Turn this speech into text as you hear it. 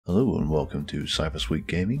Hello and welcome to CipherSuite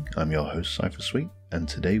Gaming. I'm your host CipherSuite, and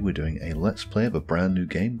today we're doing a let's play of a brand new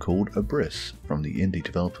game called Abriss from the indie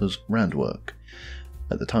developers Randwork.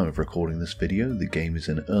 At the time of recording this video, the game is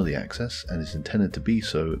in early access and is intended to be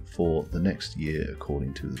so for the next year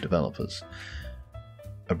according to the developers.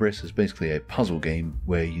 Abriss is basically a puzzle game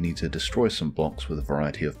where you need to destroy some blocks with a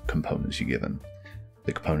variety of components you're given.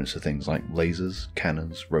 The components are things like lasers,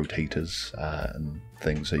 cannons, rotators, and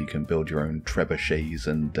things, so you can build your own trebuchets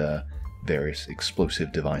and various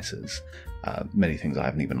explosive devices. Many things I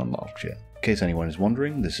haven't even unlocked yet. In case anyone is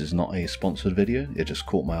wondering, this is not a sponsored video, it just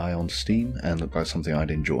caught my eye on Steam and looked like something I'd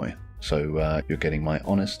enjoy. So you're getting my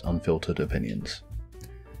honest, unfiltered opinions.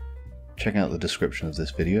 Check out the description of this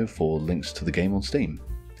video for links to the game on Steam.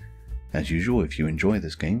 As usual, if you enjoy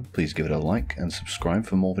this game, please give it a like and subscribe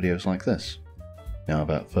for more videos like this. Now,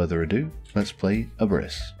 without further ado, let's play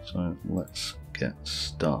Abriss. So let's get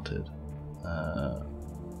started. I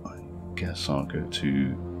guess I'll go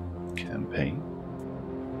to campaign.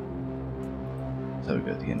 There we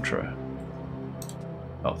go, the intro.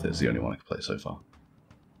 Oh, there's the only one I can play so far.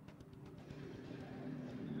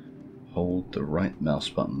 Hold the right mouse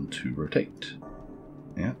button to rotate.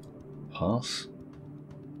 Yeah. Pass.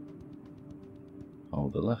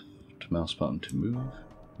 Hold the left mouse button to move.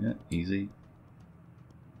 Yeah, easy.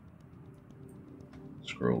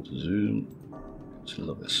 Scroll to zoom. It's a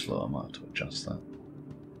little bit slow, I might have to adjust that.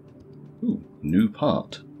 Ooh, new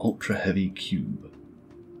part. Ultra heavy cube.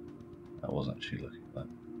 I was actually looking at that.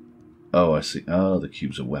 Oh, I see. Oh, the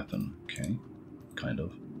cube's a weapon. Okay. Kind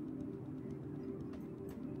of.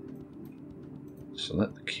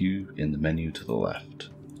 Select the cube in the menu to the left.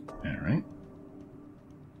 Alright.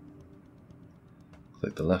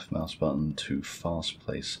 Click the left mouse button to fast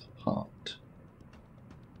place a part.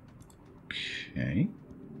 Okay.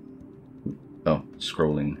 Oh,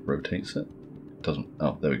 scrolling rotates it. Doesn't.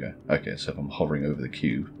 Oh, there we go. Okay, so if I'm hovering over the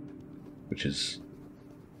cube, which is,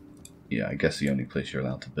 yeah, I guess the only place you're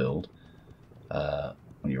allowed to build,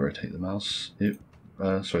 when you rotate the mouse, the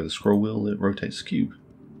scroll wheel, it rotates the cube.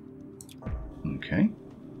 Okay.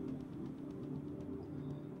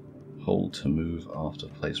 Hold to move after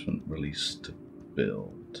placement, release to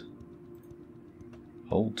build.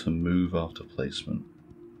 Hold to move after placement.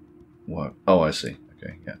 What? Oh, I see.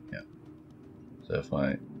 Okay, yeah. So if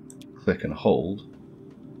I click and hold,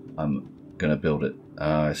 I'm going to build it.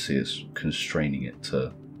 I see it's constraining it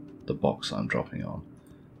to the box I'm dropping on.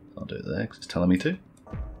 I'll do it there because it's telling me to.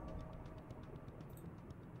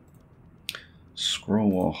 Scroll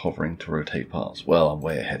while hovering to rotate parts. Well, I'm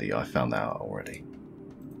way ahead of you. I found that out already.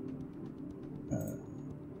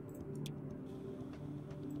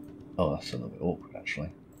 Oh, that's a little bit awkward actually.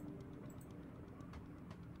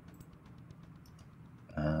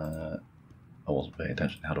 I wasn't paying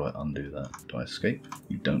attention. How do I undo that? Do I escape?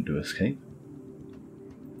 You don't do escape.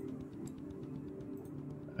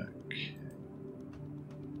 Okay.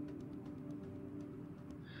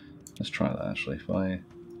 Let's try that actually.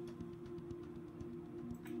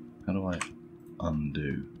 How do I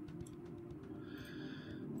undo?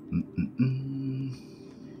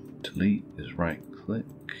 Delete is right click.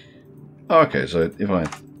 Oh, okay, so if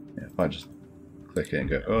I just click it and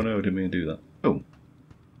go, oh no, I didn't mean to do that. Oh.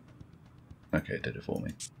 Okay, it did it for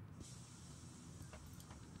me.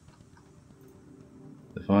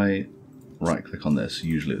 If I right click on this,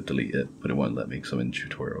 usually it would delete it, but it won't let me because I'm in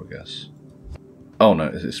tutorial, I guess. Oh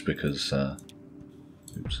no, it's because,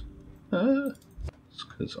 oops. It's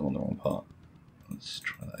because I'm on the wrong part. Let's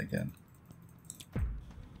try that again.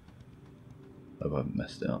 Hope I haven't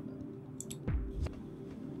messed it up.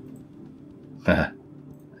 I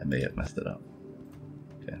may have messed it up.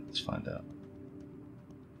 Okay, let's find out.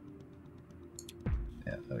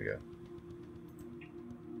 Yeah, there we go.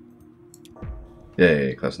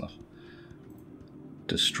 Yeah, close enough.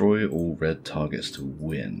 Destroy all red targets to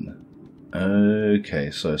win. Okay,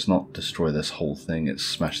 so it's not destroy this whole thing, it's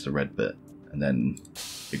smash the red bit. And then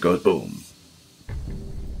it goes boom.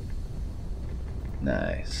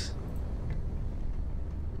 Nice.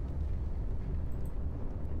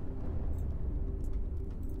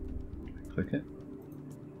 Click it.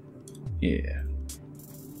 Yeah.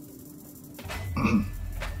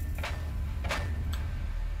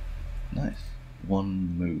 Nice.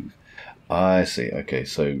 One move. I see. Okay,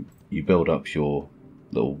 so you build up your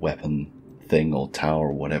little weapon thing or tower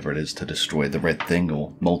or whatever it is to destroy the red thing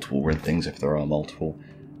or multiple red things if there are multiple.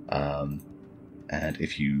 And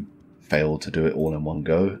if you fail to do it all in one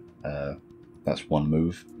go, that's one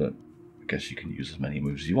move, but I guess you can use as many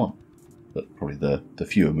moves as you want. But probably the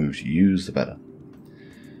fewer moves you use, the better.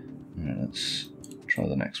 Right, let's try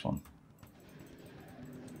the next one.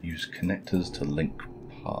 Use connectors to link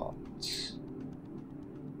parts.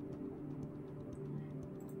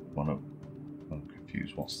 I'm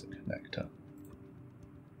confused. What's the connector?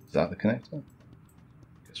 Is that the connector?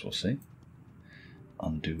 Guess we'll see.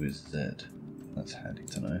 Undo is Z. That's handy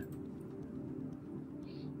to know.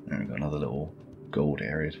 And we've got another little gold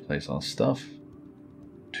area to place our stuff.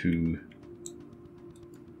 2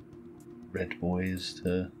 red boys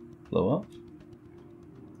to blow up.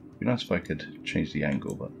 It'd be nice if I could change the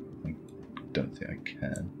angle, but I don't think I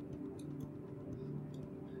can.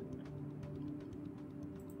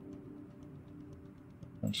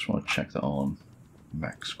 I just want to check that on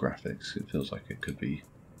max graphics. It feels like it could be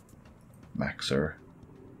maxer.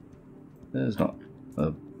 There's not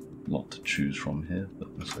a lot to choose from here,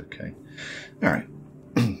 but that's okay. Alright.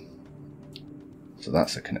 So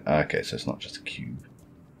that's a okay, so it's not just a cube.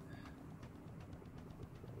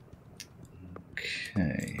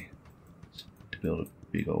 Okay. So to build a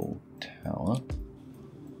big old tower.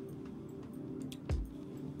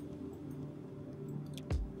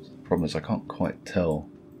 So the problem is I can't quite tell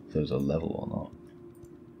if those are level or not.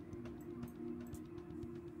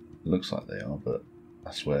 It looks like they are, but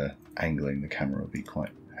that's where angling the camera would be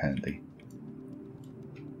quite handy.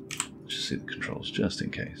 Just see the controls just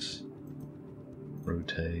in case.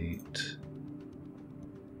 Rotate.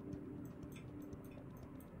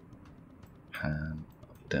 Pan,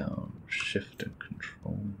 up, down, shift and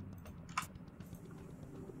control.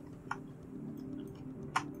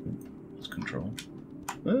 What's control?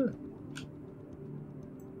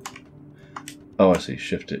 Oh, I see.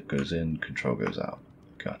 Shift it goes in, control goes out.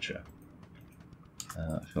 Gotcha.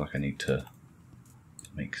 I feel like I need to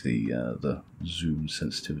make the zoom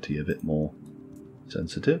sensitivity a bit more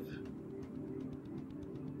sensitive.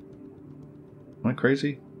 Am I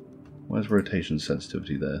crazy? Why is rotation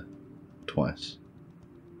sensitivity there twice?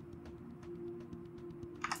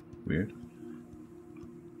 Weird.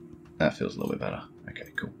 That feels a little bit better. Okay,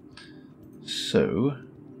 cool. So,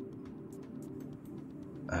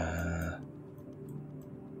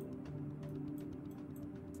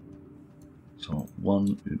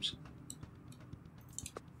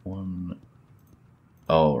 one.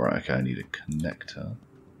 Oh, right, okay, I need a connector.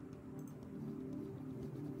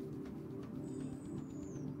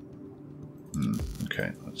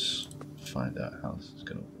 Okay, let's find out how this is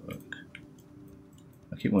going to work.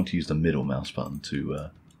 I keep wanting to use the middle mouse button to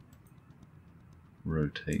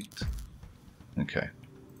rotate. Okay.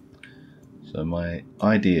 So my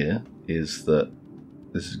idea is that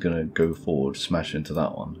this is going to go forward, smash into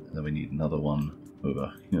that one, and then we need another one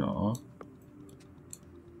over here.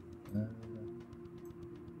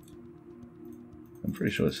 I'm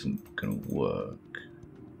pretty sure this isn't going to work.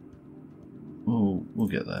 We'll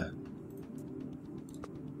get there.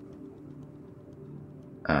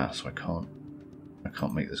 Ah, so I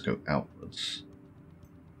can't make this go outwards.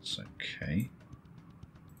 It's okay.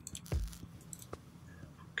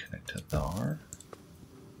 Connector there.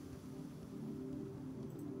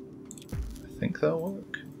 I think that'll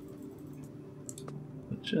work.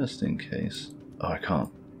 But just in case. Oh, I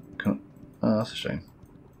can't. Oh, that's a shame.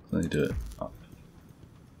 Let me do it up.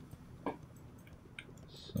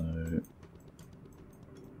 So.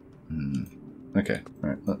 Okay,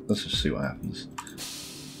 alright, let's just see what happens.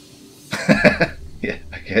 Yeah,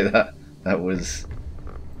 okay, that was.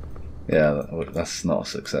 Yeah, that's not a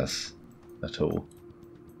success at all.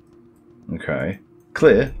 Okay.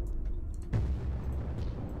 Clear?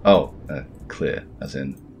 Oh, clear, as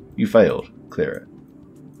in, you failed. Clear it.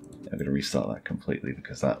 I'm going to restart that completely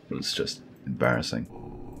because that was just embarrassing.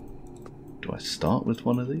 Do I start with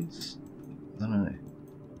one of these? I don't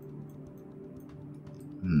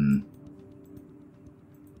know.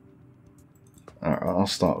 Alright, I'll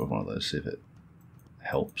start with one of those, see if it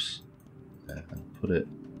helps. And put it.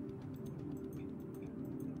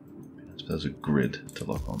 I suppose there's a grid to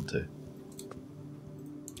lock onto.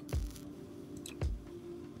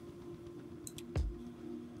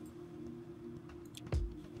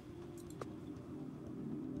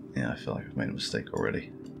 Yeah, I feel like I've made a mistake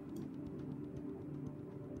already.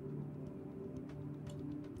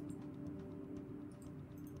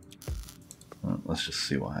 Well, let's just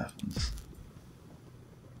see what happens.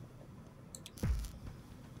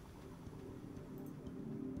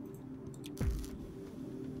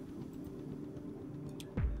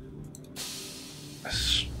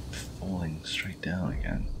 It's falling straight down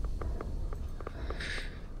again.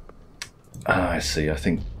 Ah, I see. I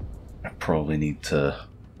think I probably need to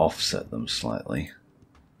offset them slightly.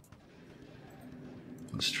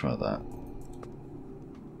 Let's try that.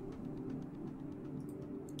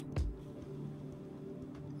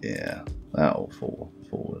 Yeah, that'll fall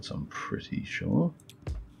forwards, I'm pretty sure.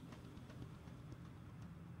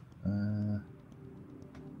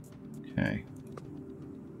 Okay.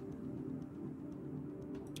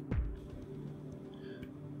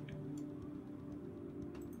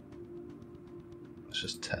 Let's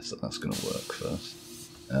just test that that's going to work first.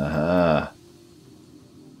 Aha!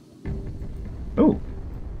 Oh!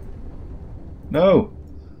 No!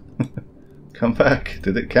 Come back.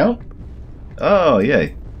 Did it count? Oh,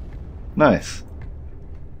 yay. Nice.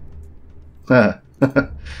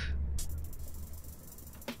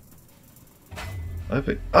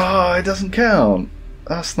 Oh, it doesn't count.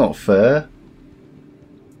 That's not fair.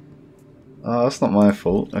 Oh, that's not my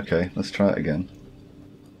fault. Okay, let's try it again.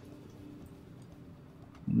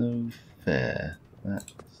 No fair.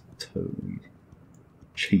 That's totally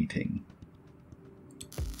cheating.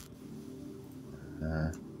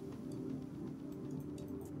 Alright.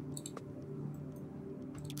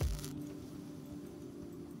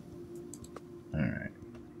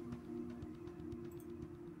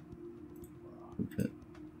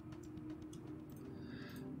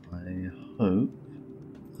 I hope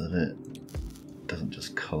that it doesn't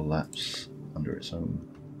just collapse under its own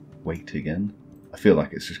weight again. I feel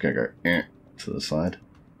like it's just going to go to the side.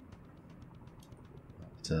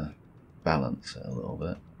 Have to balance it a little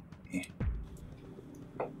bit.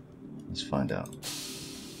 Let's find out.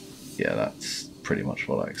 Yeah, that's pretty much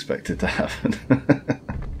what I expected to happen.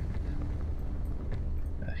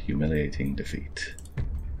 A humiliating defeat.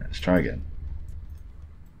 Let's try again.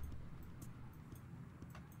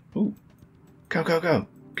 Ooh. Go, go, go.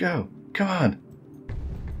 Go. Come on.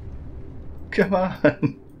 Come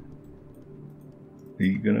on. Are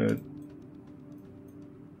you gonna...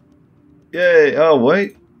 Yay! Oh,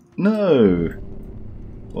 wait. No.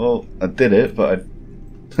 Well, I did it, but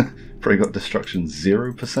I probably got destruction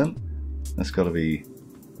 0%. That's got to be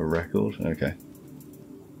a record. Okay.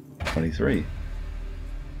 23.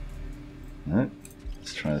 Alright.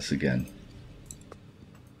 Let's try this again.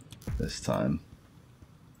 This time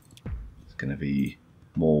it's going to be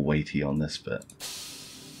more weighty on this bit.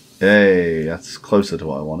 Hey, that's closer to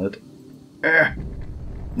what I wanted.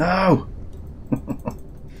 No!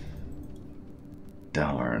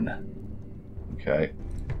 Darn. Okay.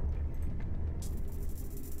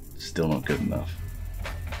 Still not good enough.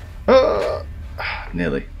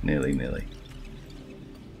 Nearly, nearly, nearly.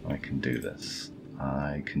 I can do this.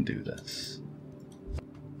 I can do this.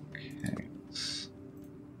 Okay, let's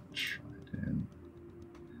try it in.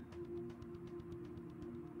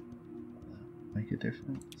 Make a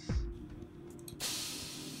difference.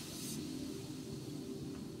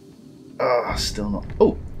 Still not.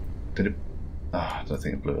 Oh! Did it? I don't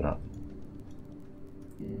think it blew it up.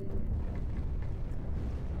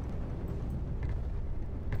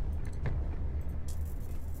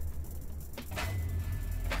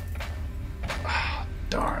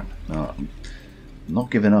 Darn. No, I'm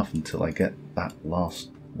not giving up until I get that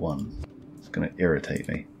last one. It's going to irritate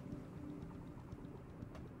me.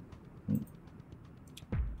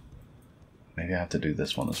 Maybe I have to do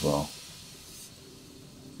this one as well.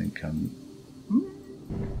 I think I'm...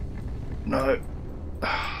 No!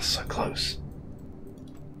 So close.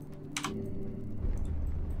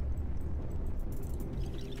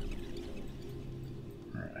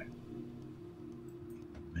 Alright.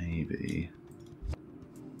 Maybe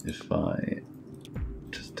if I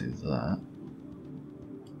just do that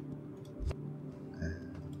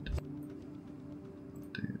and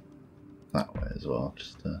do that way as well,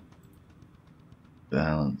 just to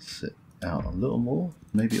balance it out a little more,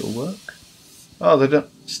 maybe it'll work. Oh, they don't.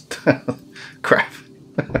 Crap.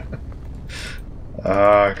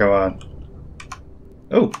 Ah, come on.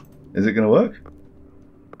 Oh, is it going to work?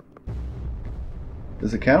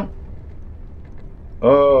 Does it count?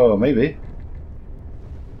 Oh, maybe.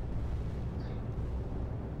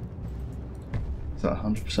 Is that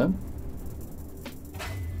 100%?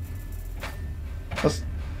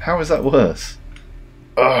 How is that worse?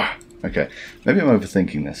 Ugh. Okay, maybe I'm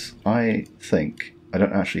overthinking this. I think I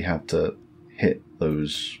don't actually have to hit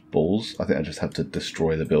those balls. I think I just have to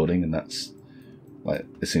destroy the building, and that's like,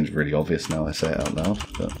 it seems really obvious now I say it out loud,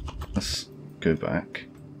 but let's go back.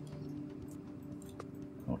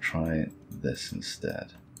 I'll try this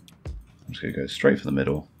instead. I'm just going to go straight for the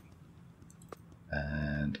middle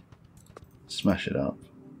and smash it up.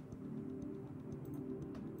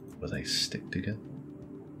 Will they stick together?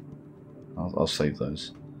 I'll save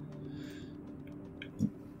those.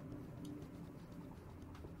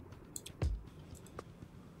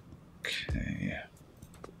 Okay.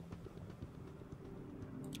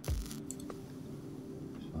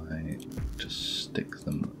 If I just stick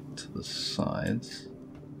them to the sides,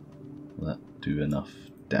 will that do enough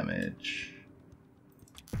damage?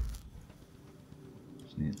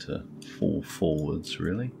 Just need to fall forwards,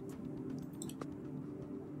 really.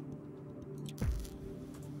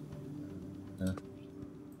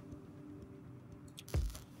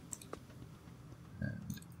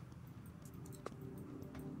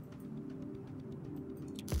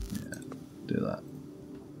 do that.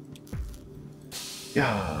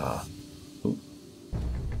 Yeah. Ooh.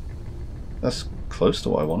 That's close to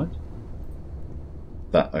what I wanted.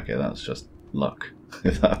 That, okay, that's just luck,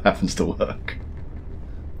 if that happens to work.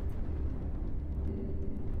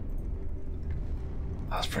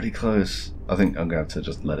 That's pretty close. I think I'm going to have to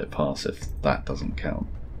just let it pass if that doesn't count.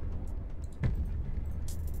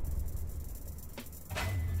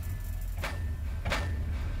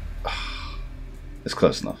 It's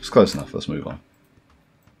close enough. It's close enough. Let's move on.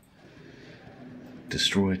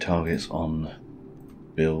 Destroy targets on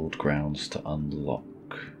build grounds to unlock.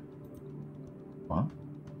 What?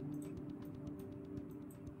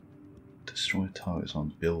 Destroy targets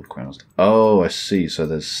on build grounds. Oh, I see. So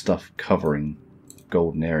there's stuff covering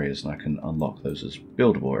golden areas, and I can unlock those as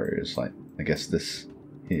buildable areas. Like, I guess this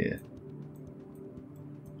here.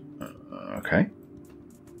 Okay.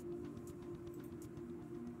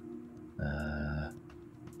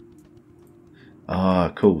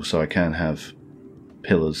 Cool. So I can have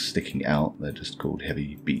pillars sticking out. They're just called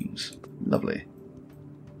heavy beams. Lovely.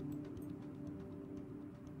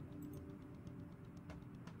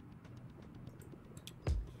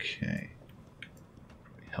 Okay.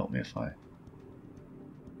 Probably help me if I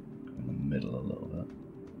go in the middle a little bit.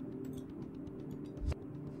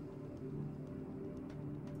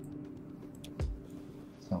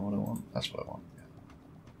 Is that what I want? That's what I want.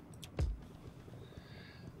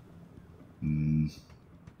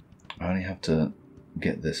 I only have to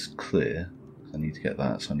get this clear. I need to get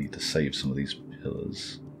that, so I need to save some of these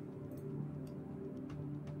pillars.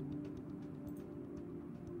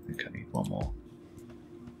 I think I need one more.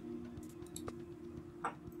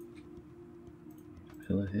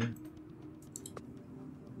 Pillar here.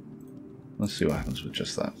 Let's see what happens with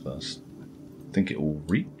just that first. I think it will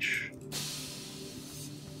reach.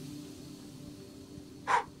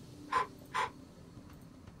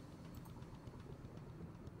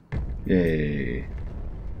 Yay.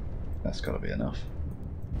 That's got to be enough.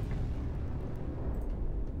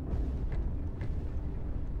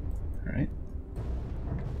 Alright.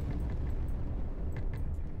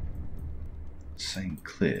 Saying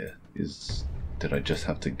clear is... Did I just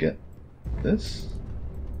have to get this?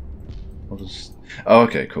 What is... Oh,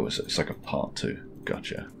 okay, cool. It's like a part 2.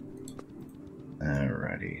 Gotcha.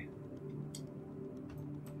 Alrighty.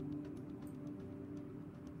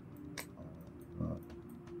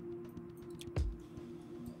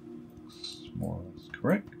 More or less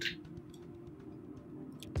correct.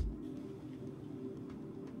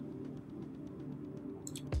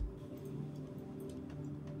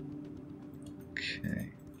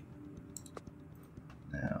 Okay.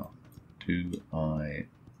 Now, do I...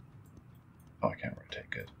 Oh, I can't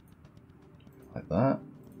rotate, good. Like that.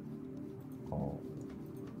 Or...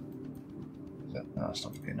 Is that... No, that's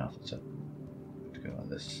not going to be enough, is it? I have to go like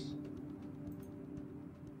this.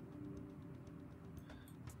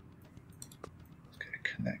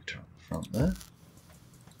 Connector on the front there.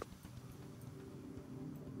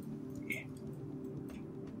 Yeah.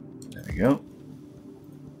 There we go.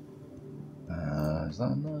 Is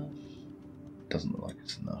that enough? Doesn't look like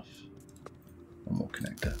it's enough. One more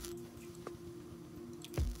connector.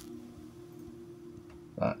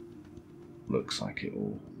 That looks like it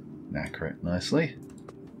will knacker it nicely.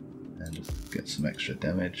 And just get some extra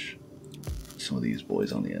damage. Some of these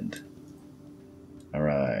boys on the end.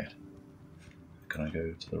 Alright. Can I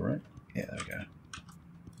go to the right? Yeah, there we go.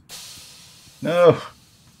 No!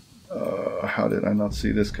 Oh, how did I not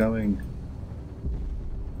see this coming?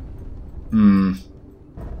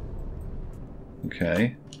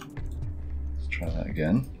 Okay. Let's try that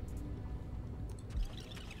again.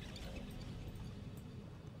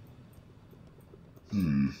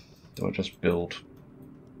 Do I just build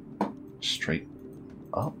straight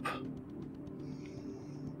up?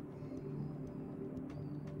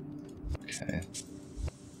 Okay.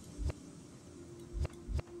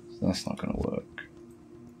 So that's not going to work.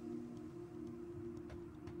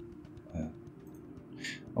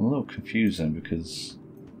 I'm a little confused then because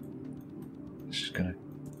it's just going to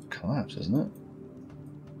collapse, isn't it?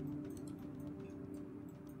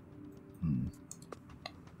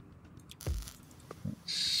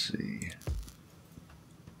 Let's see.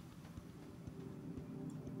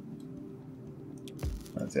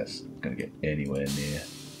 That's just going to get anywhere near.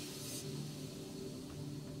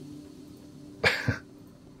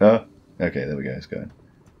 Oh, okay, there we go, it's going.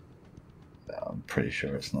 I'm pretty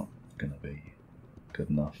sure it's not going to be good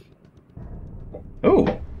enough.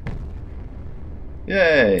 Oh!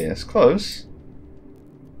 Yay, that's close.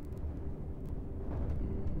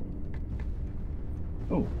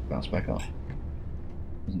 Oh, bounce back up.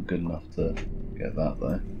 Wasn't good enough to get that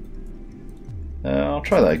though. I'll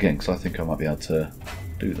try that again because I think I might be able to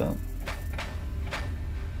do that.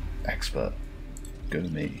 Expert. Go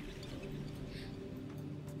me.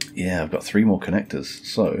 Yeah, I've got 3 more connectors,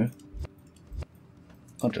 so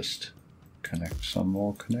I'll just connect some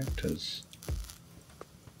more connectors.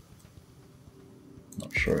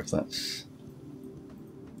 Not sure if that's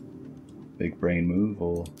big brain move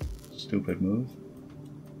or stupid move.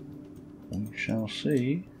 We shall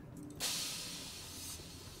see.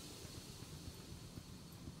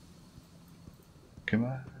 Come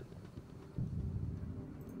on.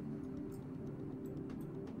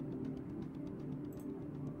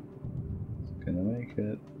 It's gonna make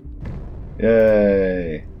it.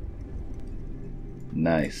 Yay!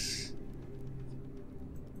 Nice.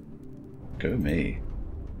 Go me.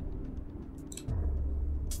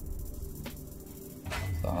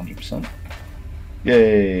 100%.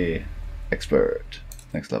 Yay! Expert.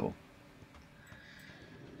 Next level.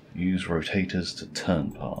 Use rotators to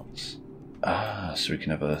turn parts. Ah, so we can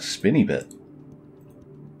have a spinny bit.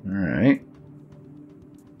 Alright.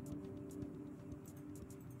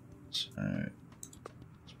 So,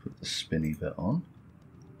 let's put the spinny bit on.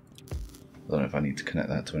 I don't know if I need to connect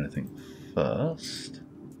that to anything first.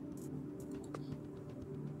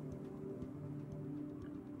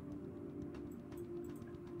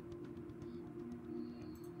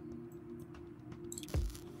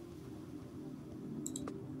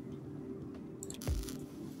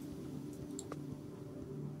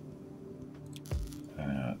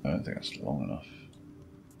 I don't think that's long enough.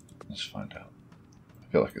 Let's find out. I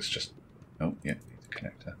feel like it's just... Oh, yeah, need the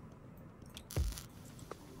connector.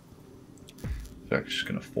 I feel like it's just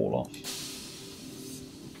going to fall off.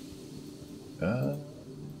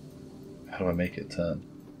 How do I make it turn?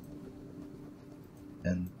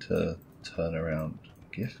 Enter, turn around,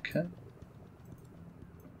 gift can?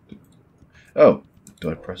 Oh, do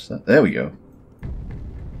I press that? There we go.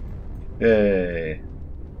 Yay!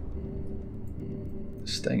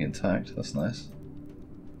 Staying intact, that's nice.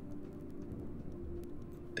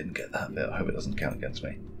 Didn't get that bit, I hope it doesn't count against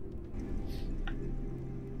me.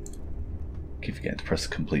 Keep forgetting to press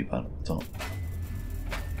the complete button at the top.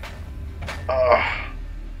 Ah,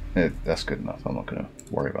 yeah, that's good enough, I'm not going to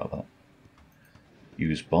worry about that.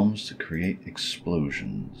 Use bombs to create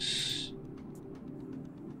explosions.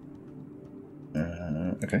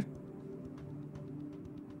 Okay.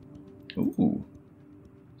 Ooh,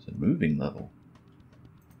 it's a moving level.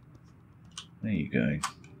 There you go.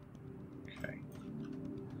 Okay.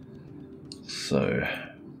 So,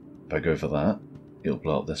 if I go for that, it'll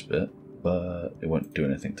blow up this bit, but it won't do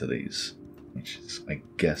anything to these. Which is, I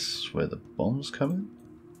guess, where the bombs come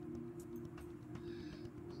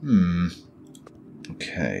in?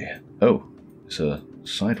 Okay. Oh, it's a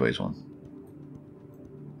sideways one.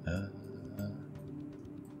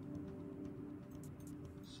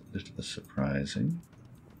 It's a little surprising.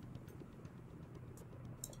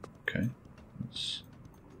 Okay. Let's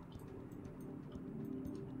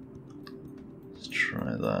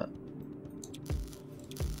try that.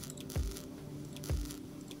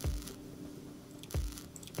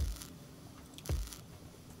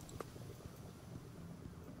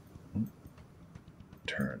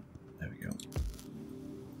 Turn. There we go.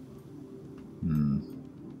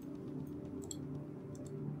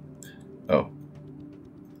 Oh.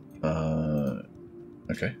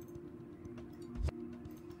 Okay.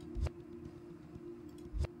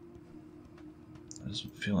 That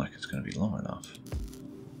doesn't feel like it's going to be long enough.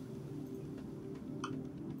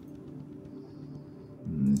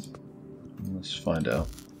 Let's find out.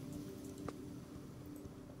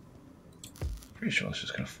 Pretty sure it's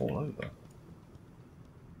just going to fall over.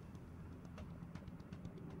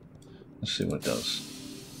 Let's see what it does.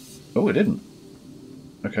 Oh, it didn't.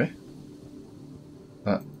 Okay.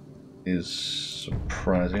 That is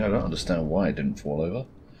surprising. I don't understand why it didn't fall over,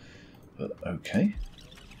 but okay.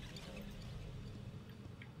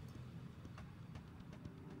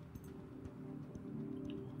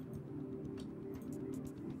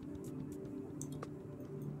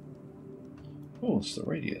 Oh, it's the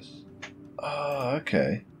radius. Ah,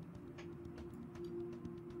 okay.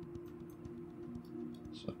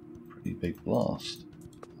 It's a pretty big blast.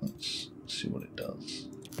 Let's see what it does.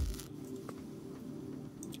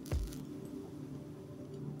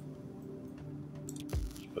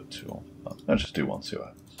 Just put 2 on. Oh, I'll just do 1, see what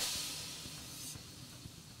happens.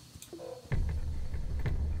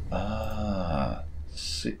 Ah,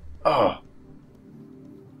 see. Ah!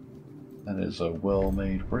 That is a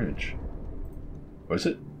well-made bridge. Or is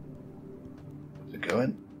it? Is it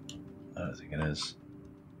going? I don't think it is.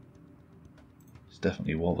 It's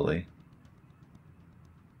definitely wobbly.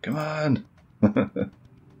 Come on!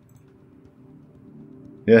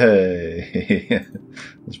 Yay!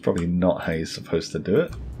 That's probably not how you're supposed to do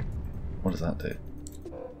it. What does that do?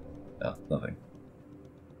 Oh, nothing.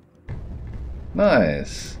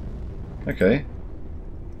 Nice! Okay.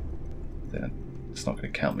 Yeah, it's not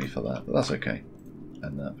going to count me for that, but that's okay.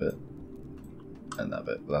 And that bit. And that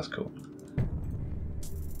bit, but that's cool.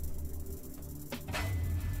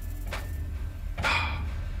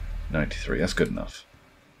 93, that's good enough.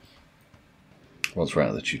 Once we're out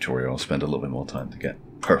of the tutorial, I'll spend a little bit more time to get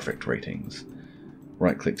perfect ratings.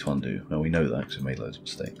 Right click to undo. Well, we know that because we made loads of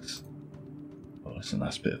mistakes. Oh, that's a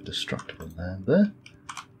nice bit of destructible land there.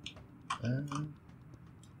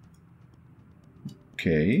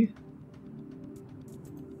 Okay.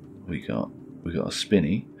 We got a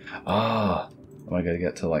spinny. Ah, am I going to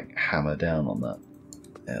get to like hammer down on that?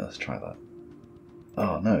 Yeah, let's try that.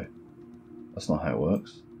 Oh no, that's not how it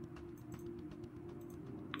works.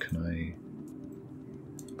 Can I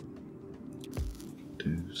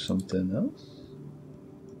do something else?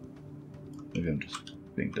 Maybe I'm just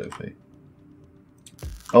being dopey.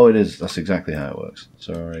 Oh, it is. That's exactly how it works.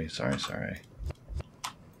 Sorry.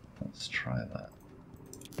 Let's try that.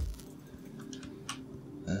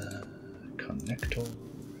 Connector,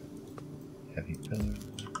 heavy pillar,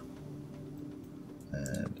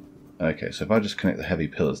 and okay. So if I just connect the heavy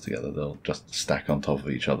pillars together, they'll just stack on top of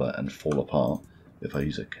each other and fall apart. If I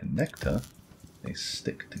use a connector, they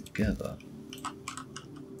stick together.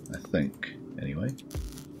 I think, anyway.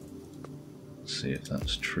 Let's see if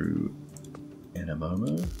that's true in a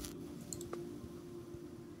moment.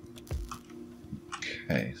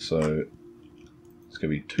 Okay, so it's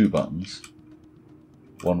going to be 2 buttons.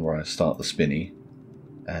 One where I start the spinny,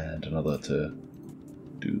 and another to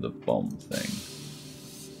do the bomb thing.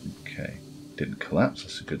 Okay, didn't collapse,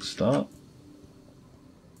 that's a good start.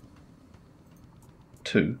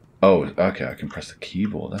 2. Oh, okay, I can press the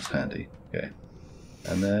keyboard, that's handy. Okay.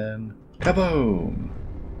 And then, kaboom!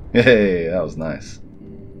 Yay, that was nice.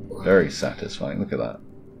 Very satisfying, look at that.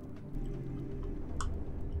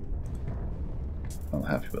 I'm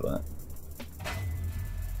happy with that.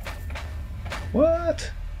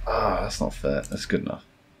 What? Ah, that's not fair. That's good enough.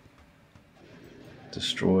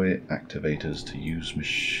 Destroy activators to use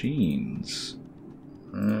machines.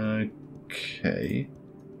 Okay.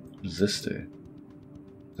 What does this do?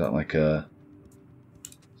 Is that like a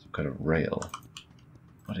some kind of rail?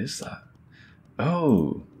 What is that?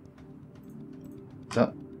 Oh! Is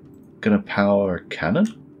that gonna power a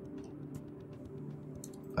cannon?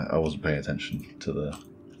 I wasn't paying attention to the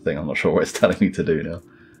thing. I'm not sure what it's telling me to do now.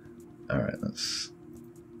 Alright, let's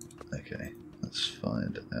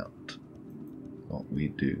find out what we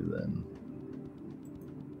do then.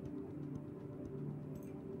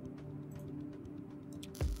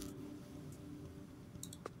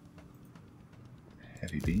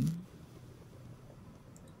 Heavy beam?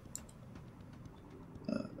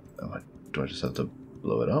 Do I just have to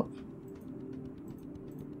blow it up?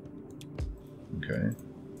 Okay.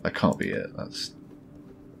 That can't be it.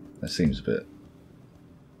 That seems a bit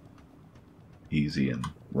easy and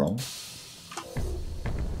wrong.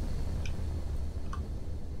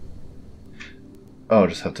 Oh, I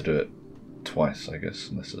just have to do it twice, I guess,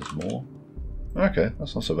 unless there's more. Okay,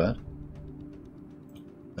 that's not so bad.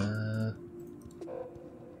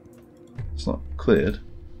 It's not cleared.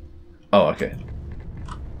 Oh, okay.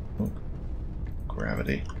 Oh,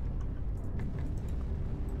 gravity.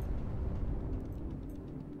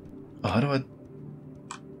 Oh, how do I...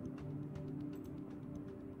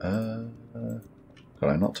 Can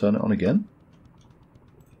I not turn it on again?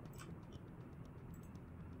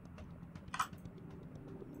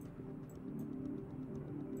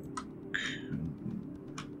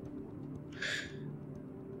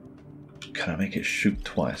 Can I make it shoot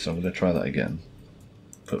twice? I'm going to try that again.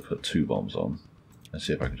 Put 2 bombs on and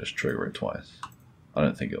see if I can just trigger it twice. I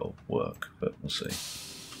don't think it'll work, but we'll see.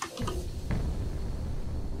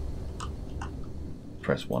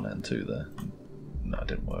 Press 1 and 2 there. No, it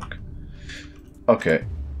didn't work. Okay,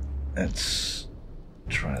 let's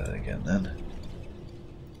try that again then.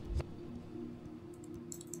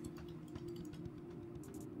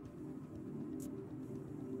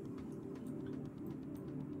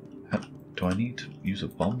 Do I need to use a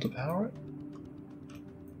bomb to power it?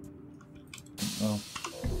 Well,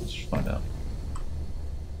 let's find out.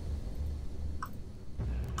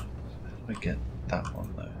 How do I get that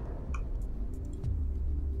one though?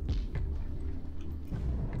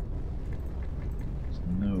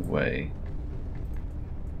 No way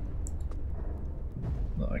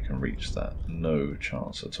that I can reach that. No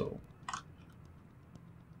chance at all. I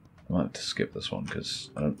might have to skip this one because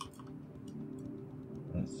I don't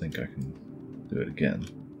think I can do it again.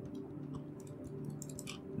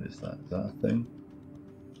 that? Is that a thing?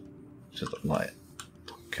 Just a light.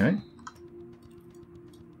 Okay.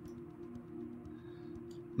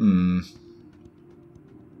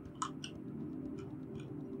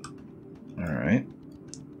 Alright.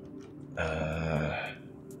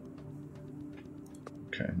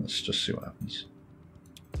 Okay, let's just see what happens.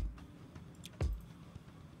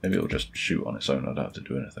 Maybe it'll just shoot on its own, I don't have to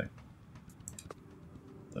do anything.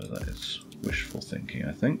 Though that is wishful thinking,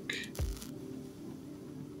 I think.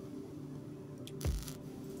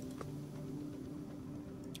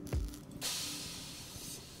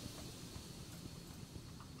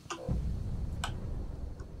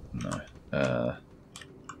 No.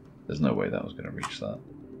 There's no way that was going to reach that.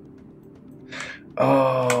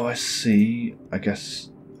 Oh, I see. I guess,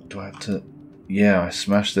 do I have to... Yeah, I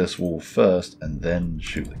smash this wall first and then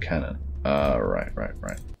shoot the cannon. Right.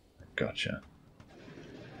 Gotcha.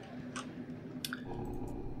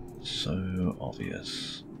 So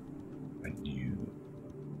obvious when you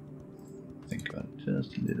think about it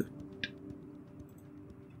just a little bit.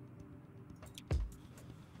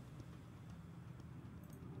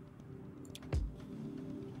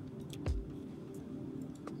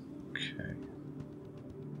 Okay.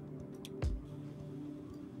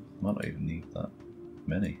 Might not even need that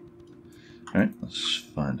many. Alright, let's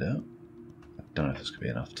find out. I don't know if this could be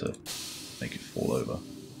enough to make it fall over.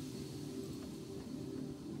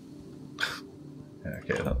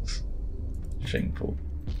 Okay, that's shameful.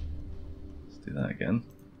 Let's do that again.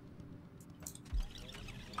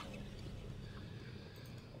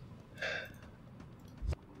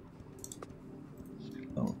 Let's get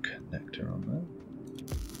a little connector on there.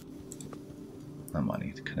 I might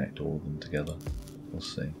need to connect all of them together. We'll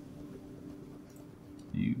see.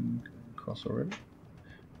 You cross already?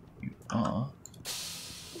 You are.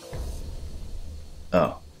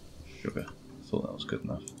 Oh, sugar. Thought that was good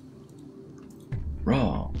enough.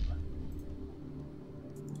 Wrong.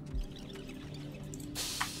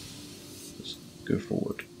 Just go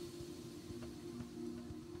forward.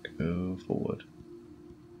 Go forward.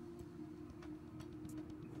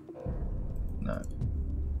 No.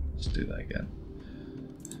 Let's do that again.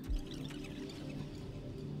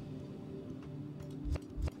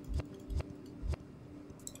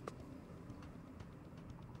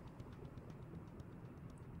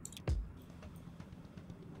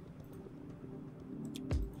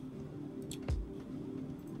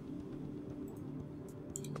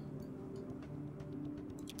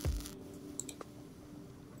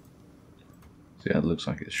 So yeah, it looks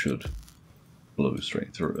like it should blow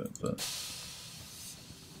straight through it, but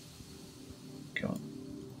come on.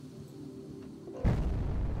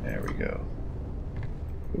 There we go.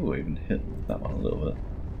 Ooh, I even hit that one a little bit.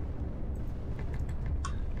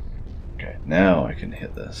 Okay, now I can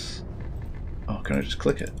hit this. Oh, can I just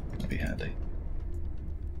click it? That'd be handy.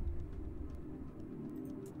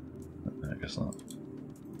 I guess not.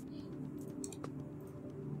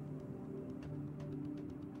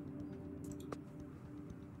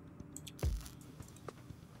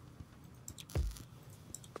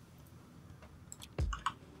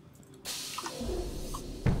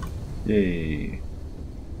 Yay.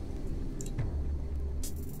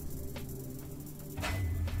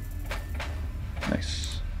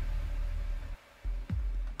 Nice.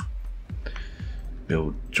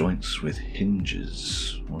 Build joints with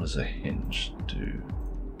hinges. What does a hinge do?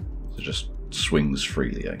 So it just swings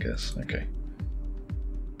freely, I guess. Okay.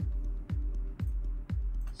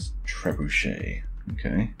 It's Trebuchet.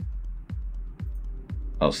 Okay.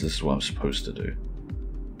 Oh, so this is what I'm supposed to do.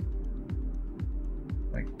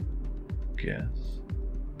 Yes.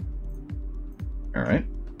 Alright.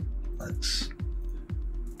 Let's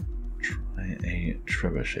try a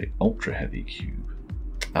Trebuchet Ultra Heavy Cube.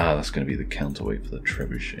 Ah, that's going to be the counterweight for the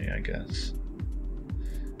Trebuchet, I guess.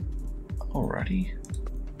 Alrighty.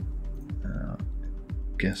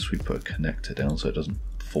 Guess we put a connector down so it doesn't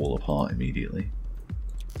fall apart immediately.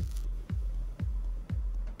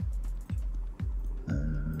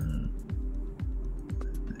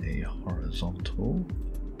 A horizontal.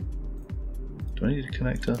 Do I need a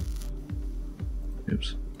connector?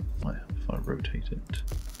 Oops, might help if I rotate it.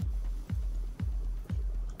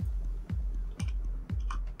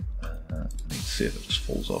 I need to see if it just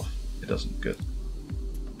falls off. It doesn't. Good.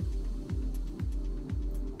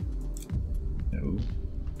 No.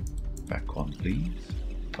 Back one, please.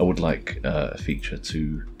 I would like a feature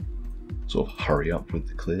to sort of hurry up with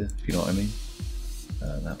the clear, if you know what I mean.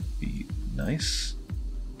 That would be nice.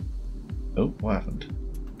 Oh, what happened?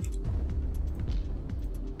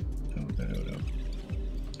 No.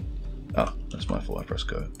 Ah, that's my fault. I pressed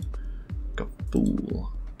go. Got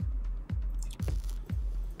fool.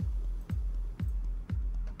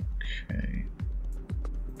 Okay.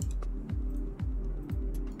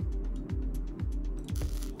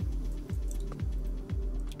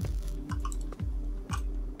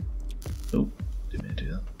 Oh, didn't mean to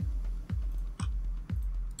do that.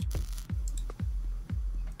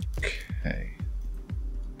 Okay.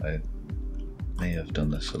 I may have done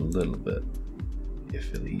this a little bit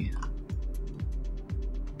iffily.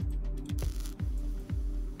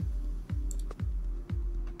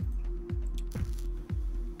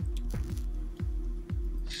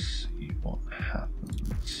 See what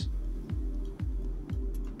happens.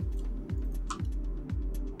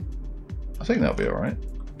 I think that'll be alright.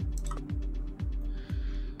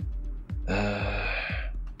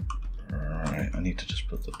 Right, I need to just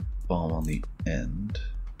put the bomb on the end.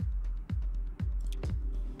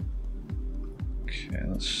 Okay,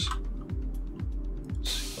 let's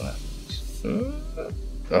see what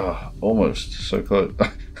happens. Almost so close.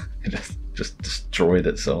 It just destroyed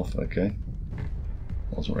itself. Okay,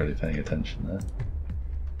 wasn't really paying attention there.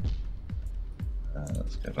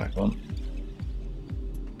 Let's go back on.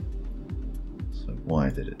 So why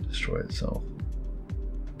did it destroy itself?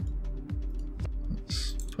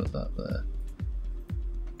 Let's put that there.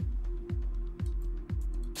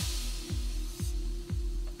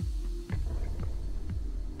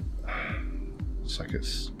 It's like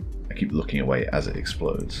I keep looking away as it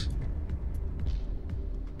explodes.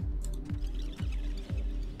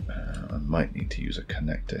 I might need to use a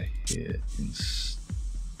connector here instead.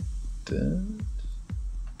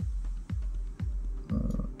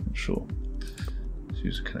 Not sure. Let's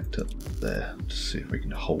use a connector there to see if we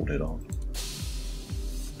can hold it on.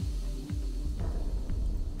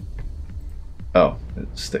 Oh, it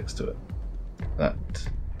sticks to it. That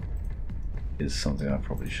is something I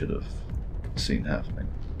probably should have seen happening.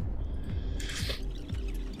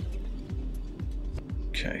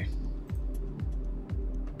 Okay.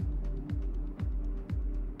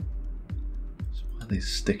 So why are they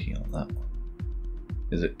sticking on that one?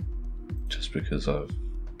 Is it just because I've...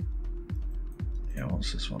 Yeah,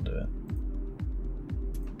 what's this one doing?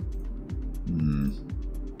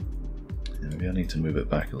 Yeah, maybe I need to move it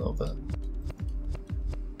back a little bit.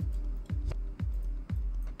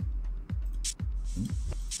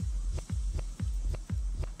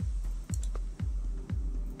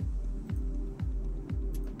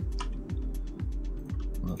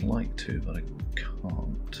 I'd like to, but I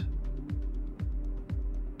can't.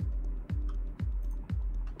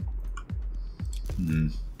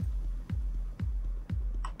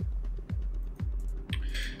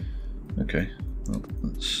 Okay, well,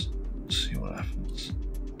 let's see what happens.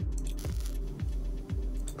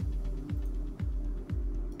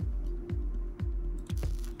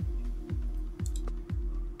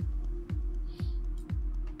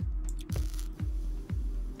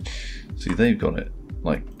 See, they've got it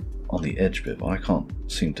like on the edge bit, but I can't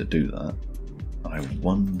seem to do that. I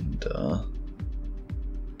wonder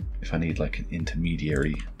if I need like an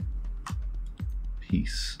intermediary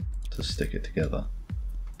piece to stick it together.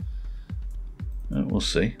 We'll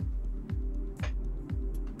see.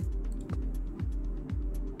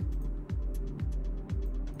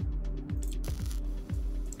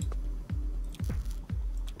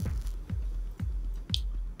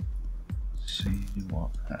 See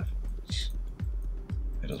what happens.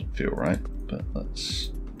 It doesn't feel right, but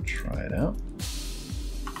let's try it out.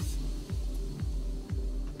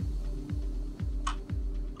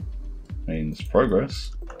 Means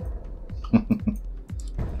progress.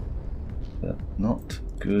 But not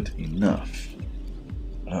good enough.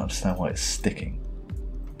 I don't understand why it's sticking.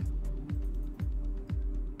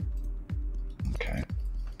 Okay.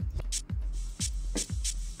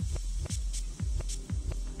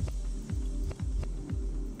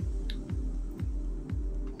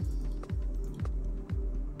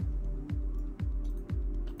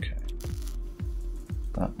 Okay.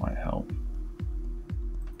 That might help.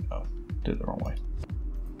 Oh, did it the wrong way.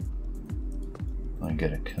 I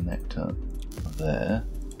get a connector there.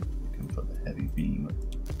 I can put the heavy beam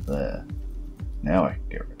there. Now I can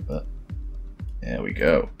get rid of it. There we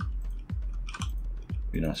go.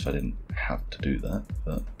 It'd be nice if I didn't have to do that,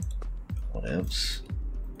 but whatevs.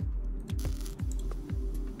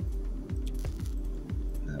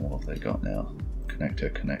 And what have they got now?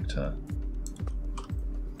 Connector.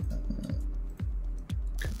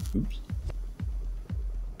 Oops.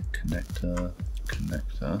 Connector.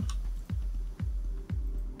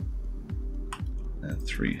 And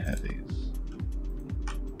 3 heavies.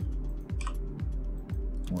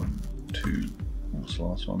 1, 2. What's the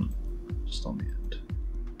last one? Just on the end.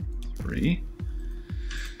 3.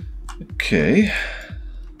 Okay.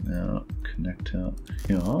 Now connect out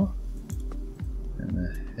here. And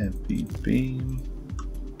a heavy beam.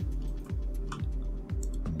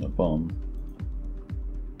 And a bomb.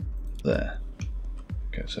 There.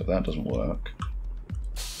 Okay, so if that doesn't work,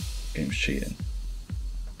 game's cheating.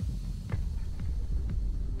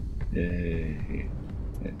 Yay.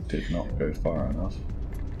 It did not go far enough.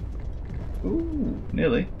 Ooh,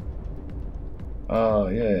 nearly. Oh,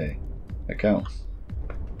 yay. That counts.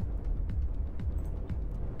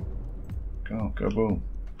 Go boom.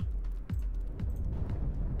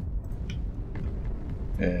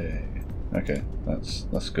 Yay. Okay,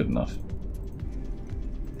 that's good enough.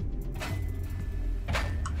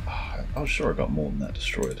 I was sure I got more than that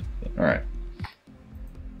destroyed. Alright.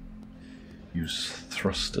 Use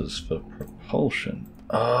thrusters for propulsion.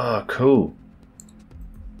 Ah, cool.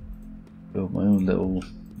 Build my own little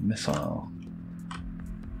missile.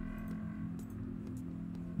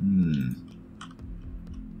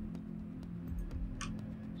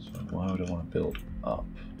 So why would I want to build up?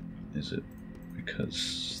 Is it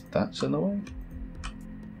because that's in the way?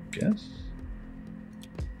 Guess.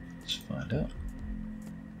 Let's find out.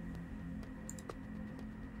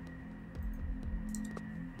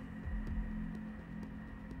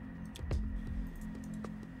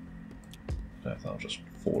 I don't know if that'll just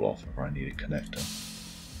fall off if I need a connector.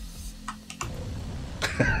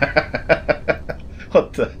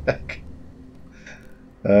 What the heck?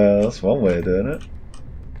 That's one way of doing it.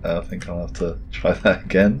 I think I'll have to try that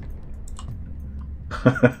again.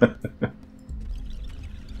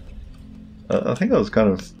 I think I was kind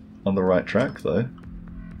of on the right track though.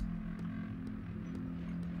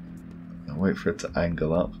 I'll wait for it to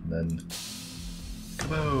angle up and then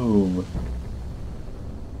boom!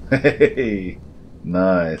 Hey!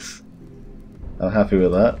 Nice. I'm happy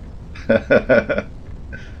with that.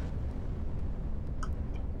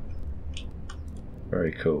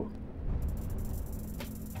 Very cool.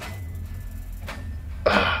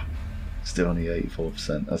 Still only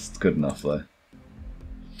 84%. That's good enough though.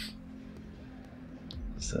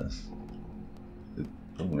 What's this?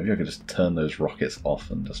 Oh, maybe I could just turn those rockets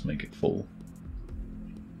off and just make it full.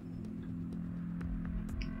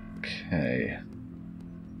 Okay.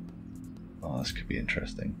 Oh, this could be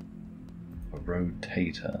interesting. A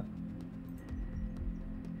rotator.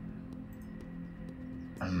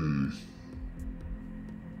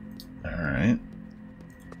 Alright.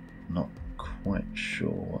 Not quite sure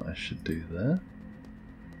what I should do there.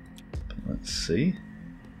 But let's see.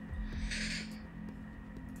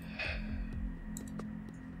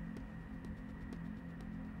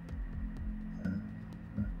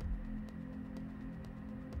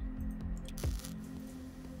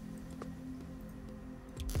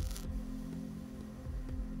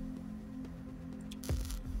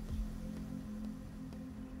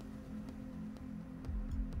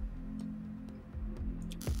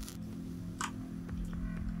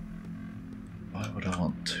 Why would I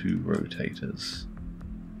want two rotators?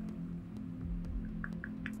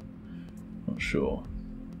 Not sure.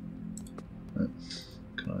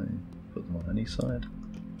 Can I put them on any side?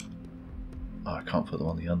 Oh, I can't put them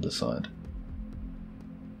on the underside.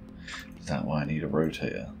 Is that why I need a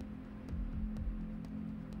rotator?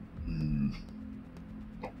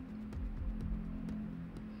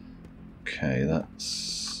 Okay, that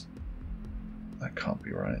can't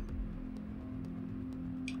be right.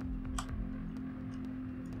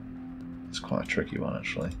 It's quite a tricky one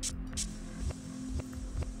actually.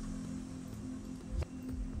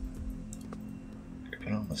 Put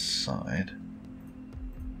it on the side.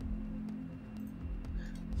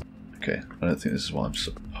 Okay, I don't think this is what I'm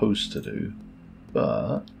supposed to do,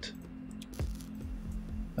 but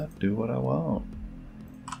I'll do what I want.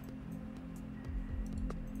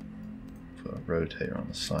 Put a rotator on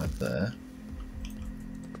the side there.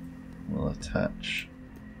 We'll attach.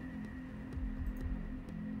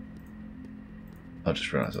 I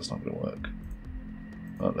just realised that's not going to work.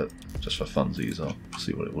 Oh, but just for funsies, I'll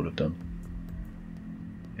see what it would have done.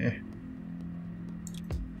 Yeah.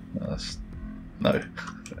 No, no.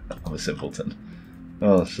 I'm a simpleton.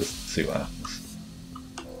 Oh, let's just see what happens.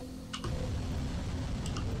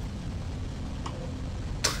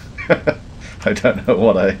 I don't know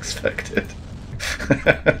what I expected.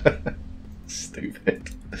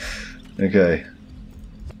 Stupid. Okay.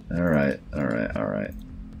 Alright.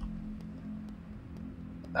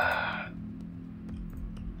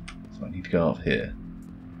 So I need to go off here.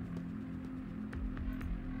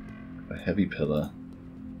 A heavy pillar.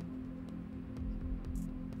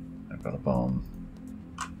 I've got a bomb.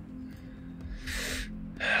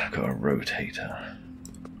 I've got a rotator.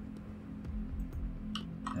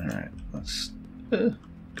 Alright, let's go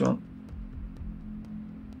on.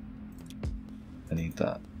 I need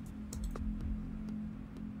that.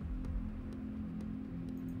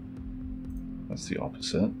 That's the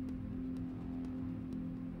opposite.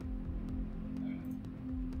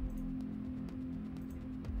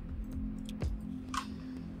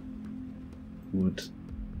 Would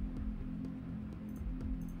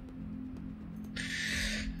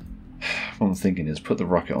what I'm thinking is put the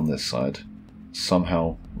rocket on this side,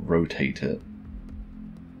 somehow rotate it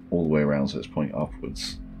all the way around so it's pointing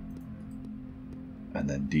upwards, and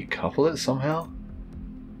then decouple it somehow.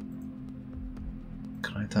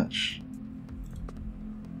 Can I attach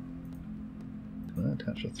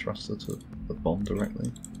a thruster to the bomb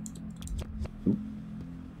directly? Oop.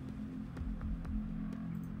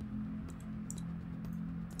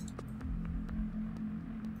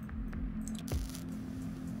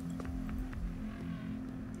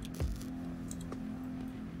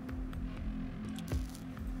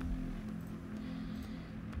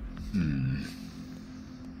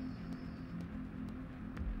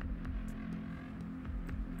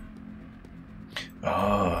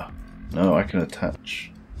 Ah, no, I can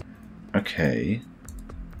attach. Okay.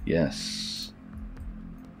 Yes.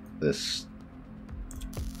 This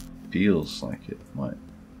feels like it might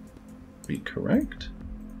be correct.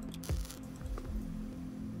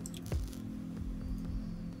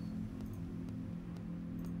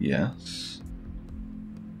 Yes.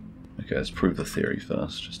 Okay, let's prove the theory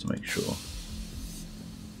first, just to make sure.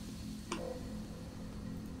 So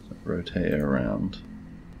rotate it around.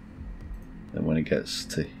 Then when it gets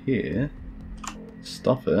to here,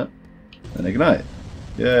 stop it, and ignite.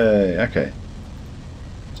 Yay, okay.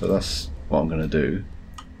 So that's what I'm going to do,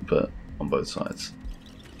 but on both sides.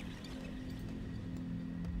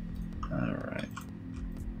 Alright.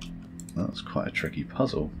 That's quite a tricky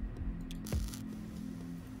puzzle.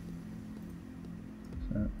 Is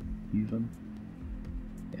that even?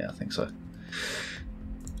 Yeah, I think so.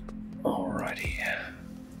 Alrighty.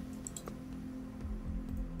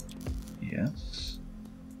 Yes.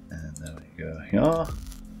 And there we go here.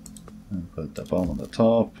 And put the bomb on the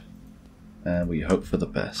top. And we hope for the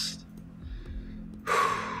best.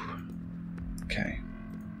 Okay.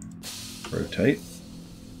 Rotate.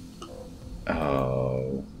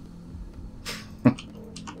 Oh.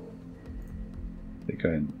 They're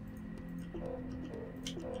going.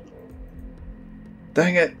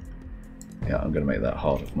 Dang it! Yeah, I'm going to make that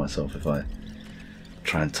harder for myself if I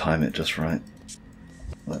try and time it just right.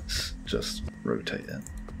 Let's just rotate it.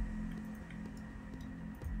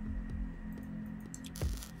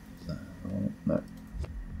 No.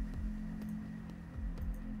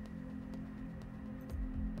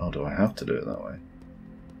 Oh, do I have to do it that way?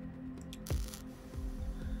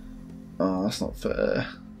 Oh, that's not fair.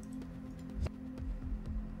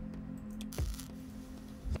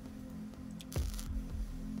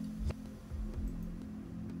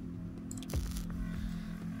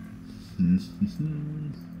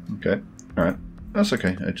 Okay, alright. That's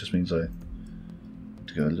okay. It just means I have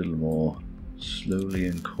to go a little more slowly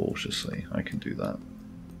and cautiously. I can do that.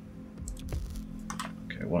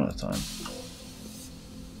 Okay, one at a time. As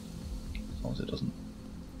long as it doesn't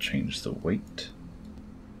change the weight.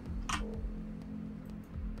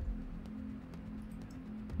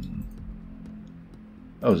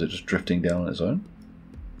 Oh, is it just drifting down on its own?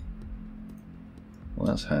 Well,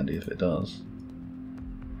 that's handy if it does.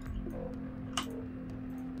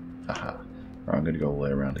 Aha. Right, I'm going to go all the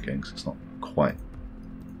way around again because it's not quite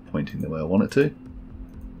pointing the way I want it to.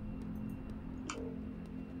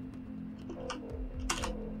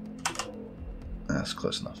 That's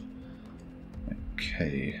close enough.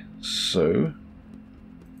 Okay, so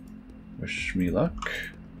wish me luck.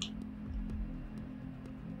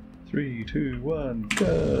 3, 2, 1,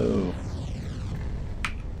 go!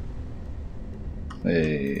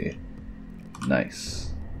 Hey,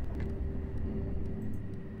 nice.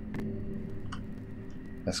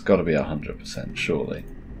 That's got to be 100%, surely.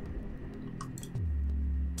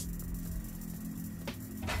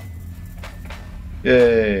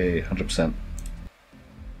 Yay, 100%.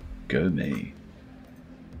 Go me.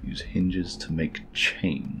 Use hinges to make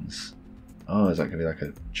chains. Oh, is that going to be like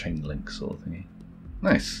a chain link sort of thingy?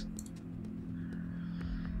 Nice.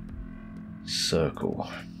 Circle.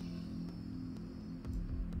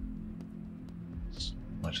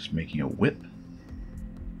 Am I just making a whip?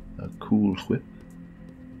 A cool whip?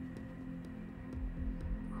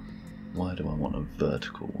 Why do I want a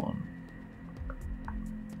vertical one?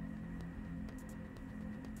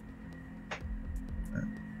 That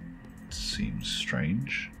seems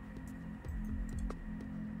strange.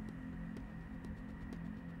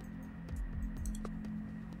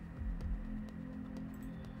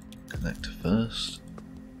 Connect first,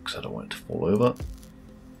 because I don't want it to fall over.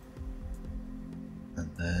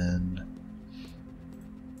 And then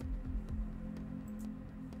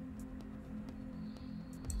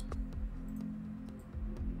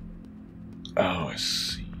I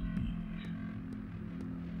see.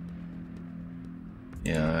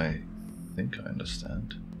 Yeah, I think I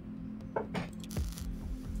understand.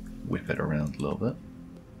 Whip it around a little bit.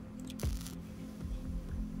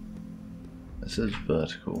 This is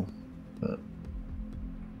vertical, but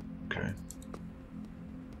okay.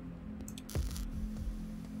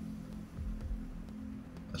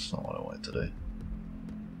 That's not what I wanted to do.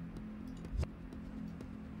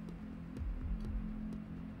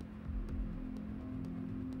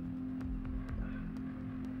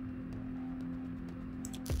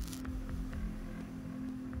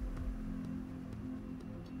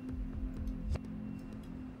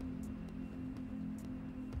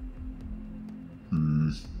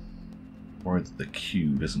 Worried that the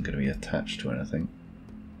cube isn't going to be attached to anything.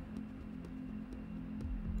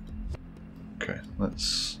 Okay,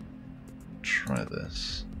 let's try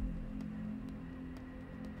this.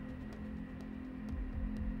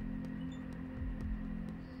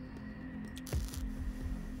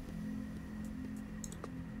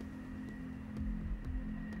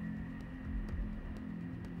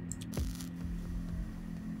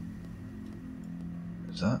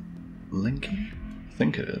 Is that linking? I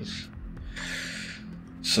think it is.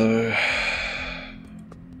 So,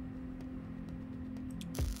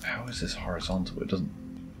 how is this horizontal? It doesn't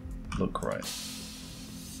look right.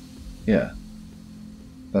 Yeah,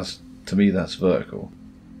 to me that's vertical.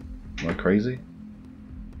 Am I crazy?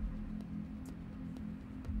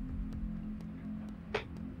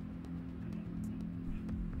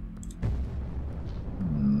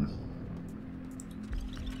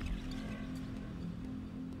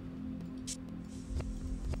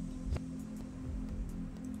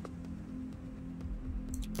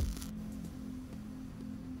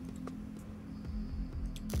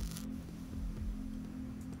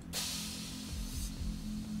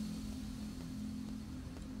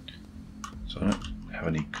 So I don't have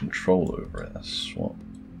any control over it, that's what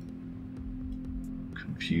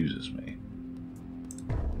confuses me.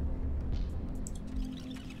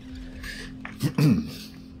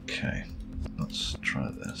 Okay, let's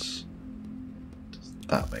try this. Does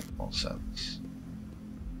that make more sense?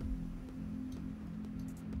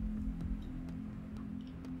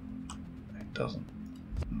 It doesn't.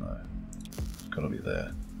 No. It's gotta be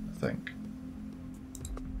there, I think.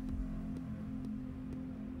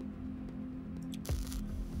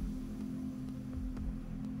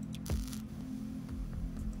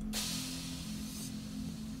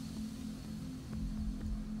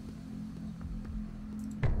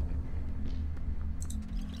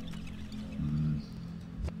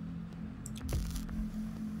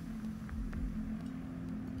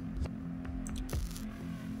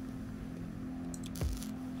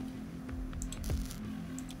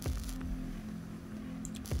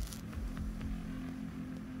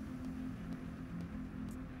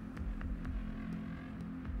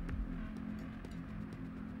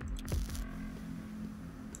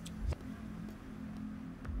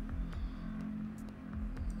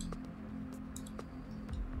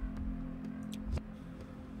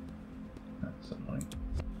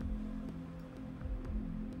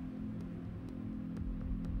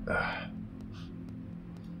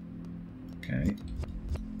 Okay.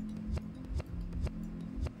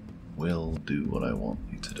 Will do what I want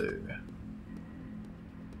you to do.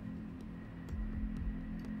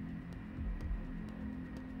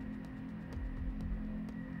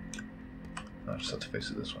 I just have to face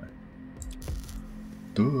it this way.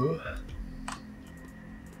 Duh.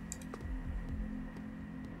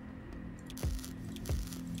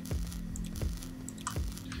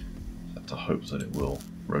 Have to hope that it will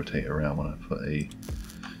rotate around when I put a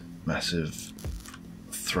massive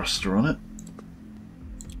thruster on it.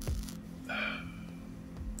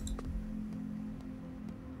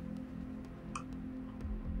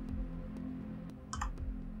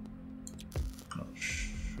 Not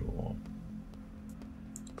sure.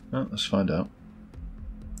 Oh, let's find out.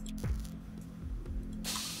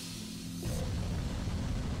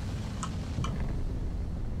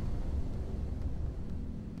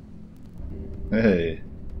 Hey,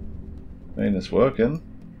 I mean, it's working.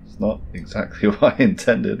 It's not exactly what I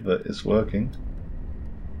intended, but it's working.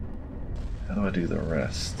 How do I do the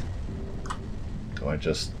rest? Do I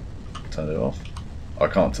just turn it off? I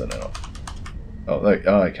can't turn it off. Oh,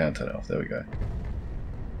 I can turn it off. There we go.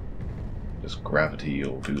 Just gravity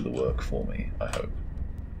will do the work for me, I hope.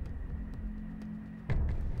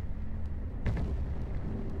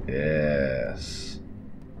 Yes.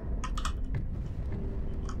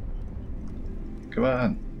 Come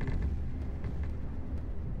on.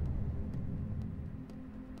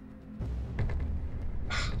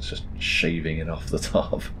 It's just shaving it off the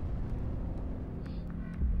top.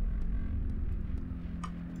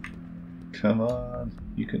 Come on,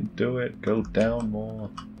 you can do it. Go down more.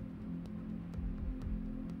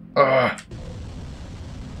 Ah!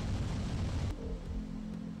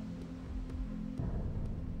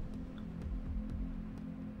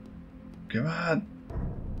 Come on!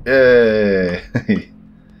 Yay! It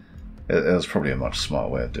was probably a much smarter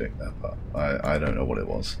way of doing that, but I don't know what it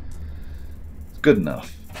was. It's good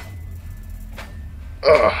enough.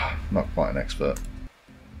 Ugh, not quite an expert.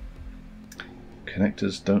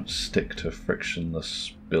 Connectors don't stick to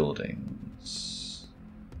frictionless buildings.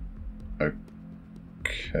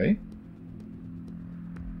 Okay.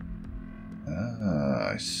 Ah,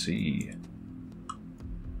 I see.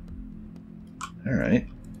 Alright.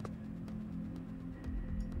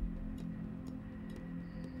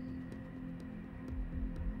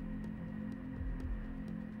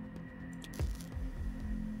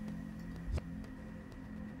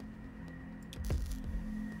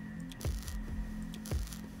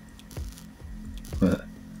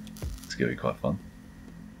 It's going to be quite fun.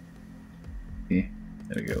 Yeah,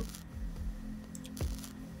 there we go.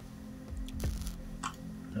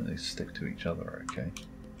 And they stick to each other, okay.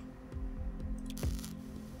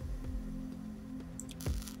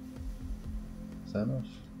 Is that enough?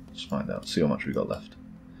 Let's find out, see how much we got left.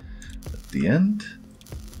 At the end.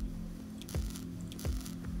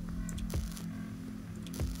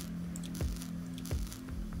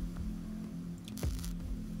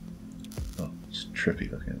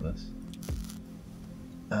 Trippy looking at this.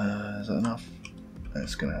 Is that enough?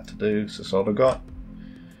 It's going to have to do, so that's all I've got.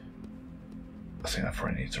 I think I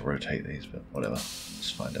probably need to rotate these, but whatever.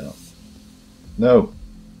 Let's find out. No!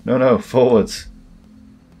 No, no, forwards!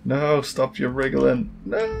 No, stop your wriggling!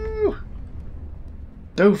 No!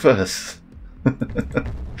 Doofus!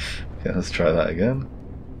 Okay, let's try that again.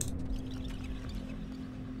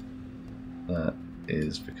 That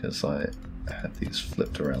is because I had these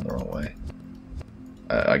flipped around the wrong way.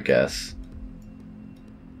 I guess.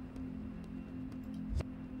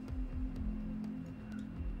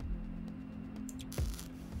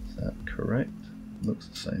 Is that correct? Looks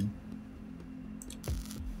the same.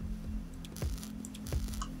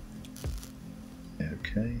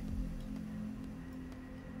 Okay.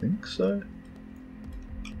 Think so.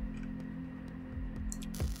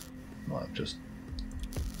 Might have just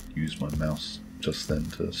used my mouse just then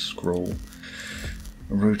to scroll.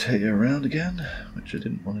 Rotate it around again, which I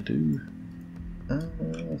didn't want to do. I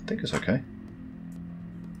think it's okay.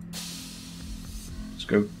 Let's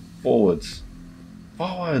go forwards.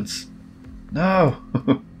 Forwards! No!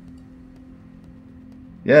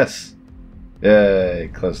 Yes! Yay,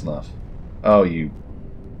 close enough. Oh, you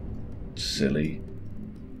silly.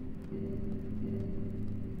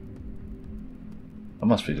 I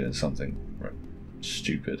must be doing something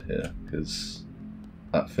stupid here, because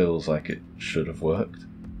that feels like it should have worked.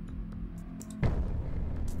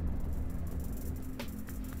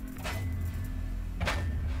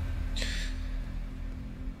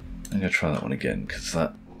 I'm going to try that one again, because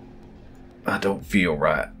that don't feel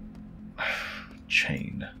right.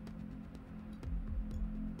 Chain.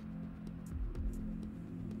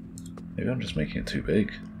 Maybe I'm just making it too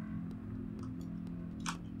big.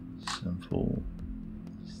 Simple.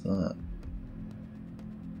 What's that?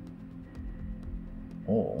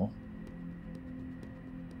 Or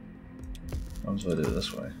how do I do it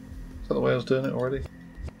this way? Is that the way I was doing it already?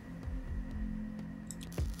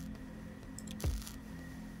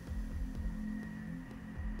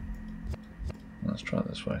 Let's try it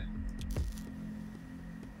this way.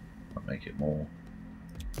 I'll make it more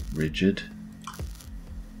rigid.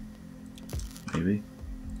 Maybe.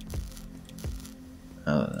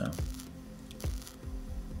 I don't know.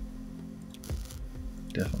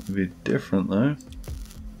 Definitely be different though.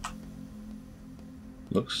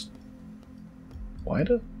 Looks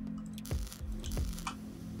wider?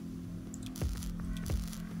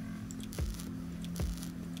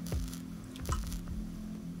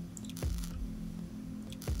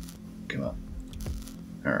 Come on.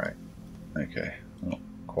 Alright. Okay. Not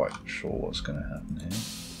quite sure what's going to happen here.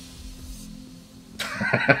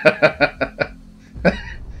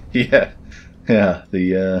 Yeah. Yeah,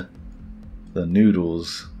 the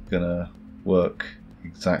noodle's gonna work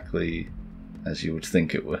exactly as you would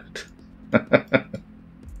think it would.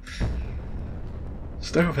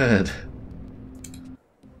 Stovehead!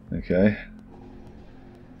 Okay.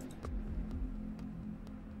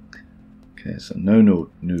 Okay, so no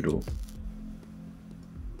noodle.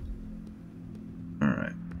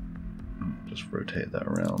 Alright. Just rotate that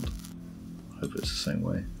around. Hope it's the same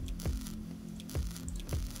way.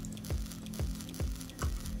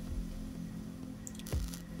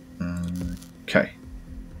 Okay.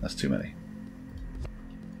 That's too many.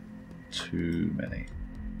 too many.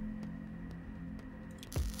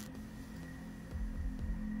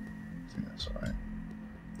 I think that's alright.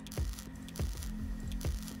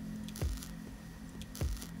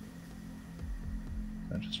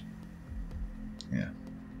 Yeah.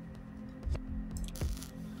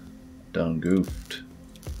 Done goofed.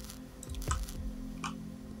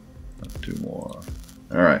 Two more.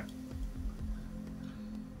 Alright.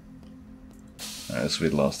 Alright, this will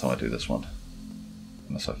be the last time I do this one.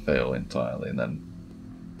 Unless I fail entirely, and then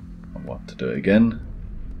I want to do it again.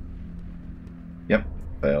 Yep,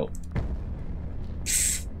 fail.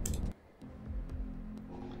 Let's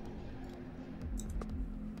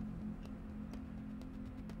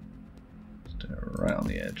do it right on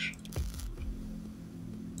the edge.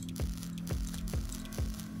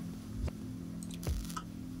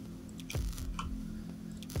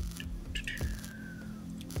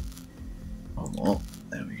 One more.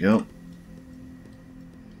 There we go.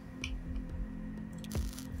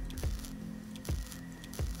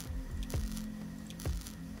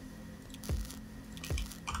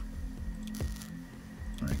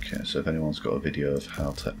 Okay, so if anyone's got a video of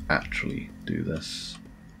how to actually do this,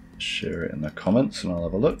 share it in the comments and I'll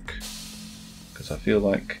have a look. Because I feel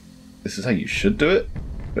like this is how you should do it,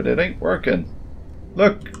 but it ain't working.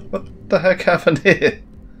 Look, what the heck happened here?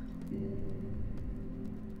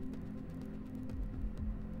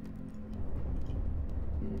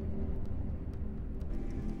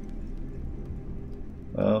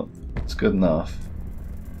 Well, it's good enough,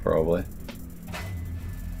 probably.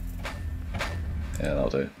 Yeah, that'll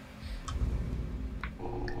do.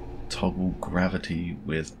 Toggle gravity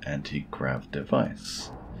with anti-grav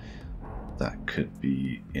device. That could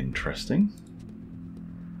be interesting.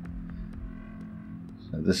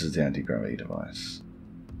 So this is the anti-gravity device.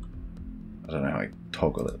 I don't know how I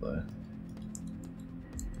toggle it though.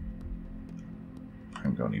 I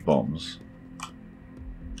haven't got any bombs.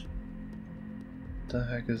 What the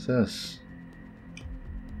heck is this?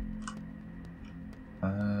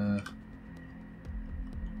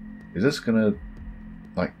 Is this gonna,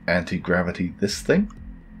 like, anti-gravity this thing?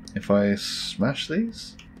 If I smash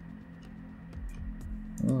these?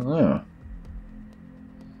 I don't know.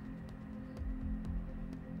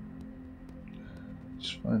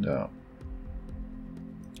 Let's find out.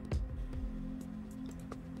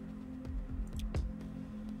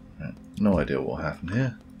 Right, no idea what will happen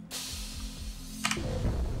here.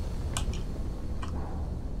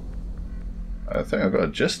 I think I've got a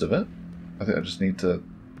gist of it. I think I just need to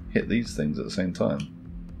hit these things at the same time.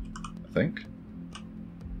 I think.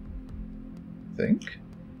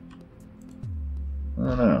 I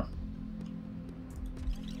don't know.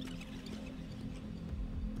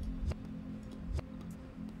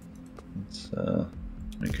 Let's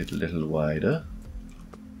make it a little wider.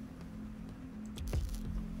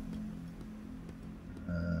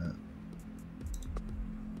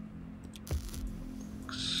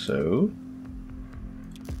 So.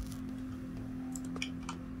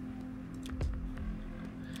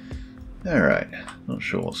 Alright, not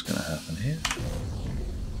sure what's going to happen here.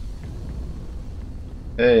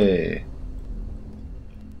 Hey!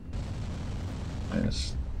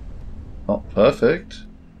 It's not perfect,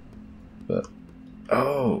 but...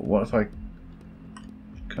 Oh, what if I...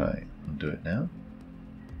 Can I undo it now?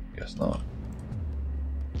 Guess not.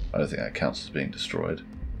 I don't think that counts as being destroyed.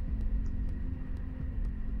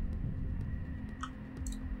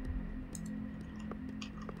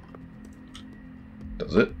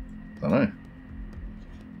 Does it? I don't know.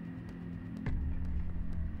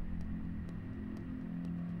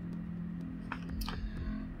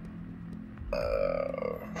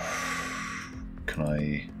 Can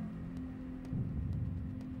I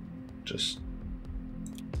just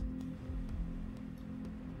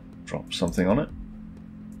drop something on it?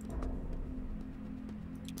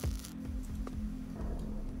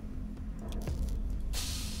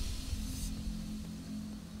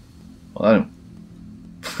 Well, I don't.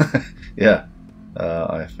 Yeah,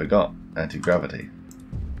 I forgot anti-gravity.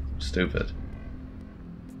 Stupid.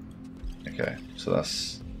 Okay, so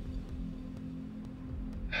that's...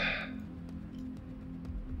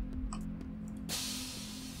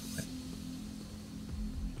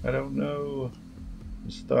 I don't know.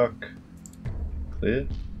 I'm stuck. Clear?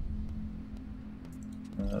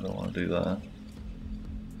 I don't want to do that.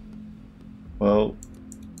 Well,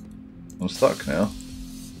 I'm stuck now.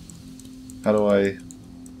 How do I...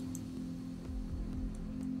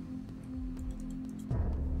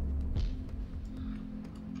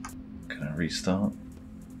 Can I restart?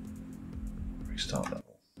 Restart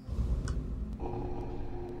level.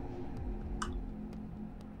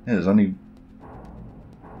 Yeah, there's only...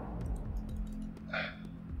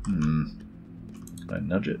 Can I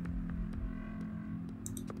nudge it?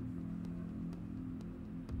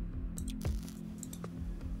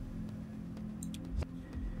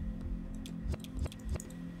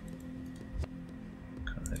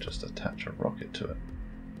 Can I just attach a rocket to it?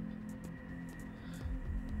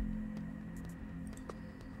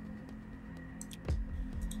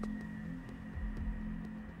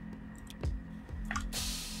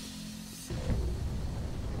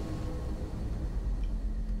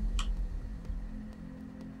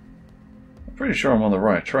 Pretty sure I'm on the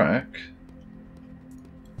right track.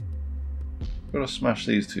 I've got to smash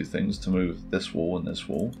these two things to move this wall and this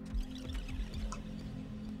wall.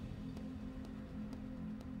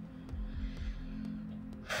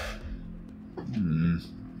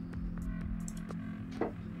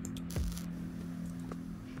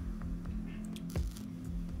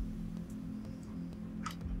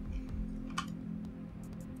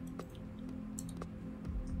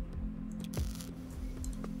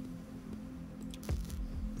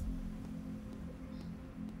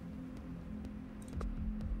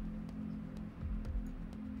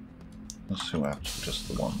 Let's see what happens with just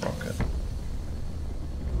the one rocket.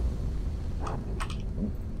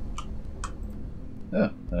 Yeah,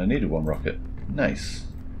 I needed one rocket. Nice.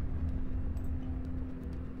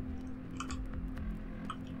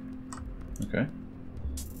 Okay.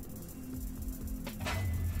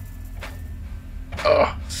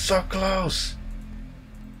 Oh, so close!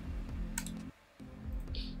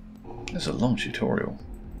 There's a long tutorial.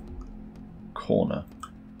 Corner.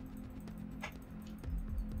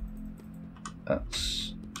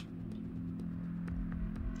 That's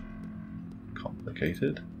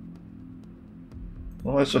complicated.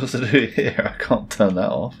 What am I supposed to do here? I can't turn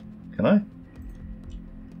that off. Can I?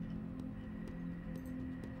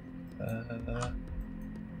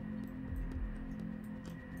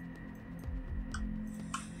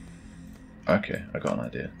 Okay, I got an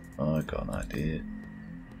idea. I got an idea.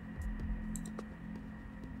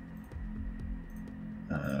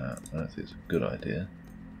 I don't think it's a good idea.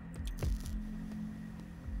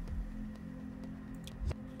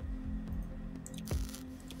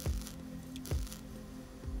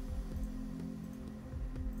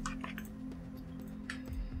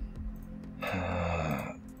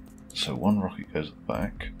 So one rocket goes at the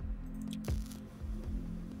back,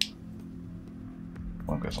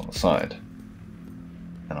 one goes on the side,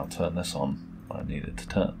 and I'll turn this on when I need it to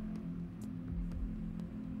turn.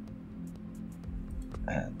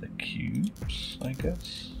 And the cubes, I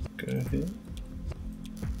guess, go here.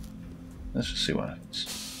 Let's just see what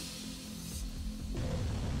happens.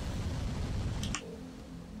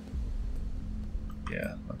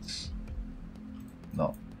 Yeah, that's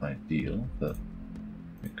not ideal, but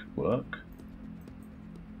it could work.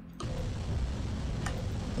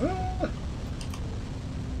 Ah!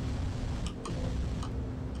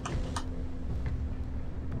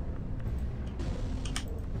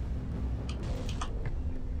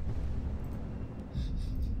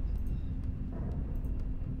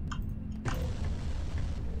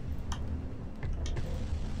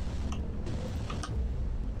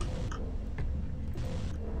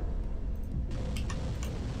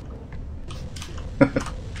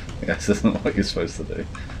 Yes, this isn't what you're supposed to do.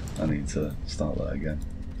 I need to start that again.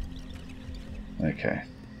 Okay.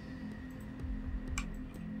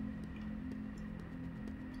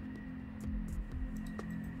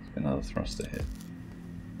 Another thruster hit.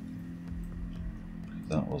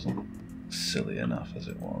 That wasn't silly enough as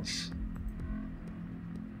it was.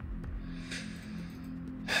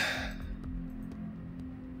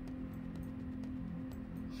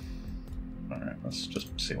 Alright, let's just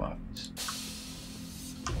see what happens.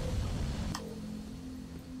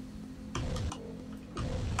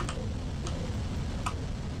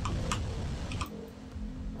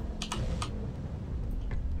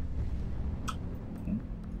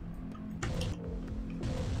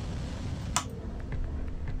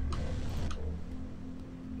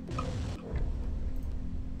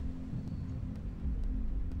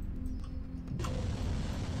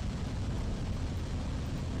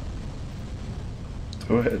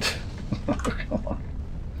 Do it. Oh, come on.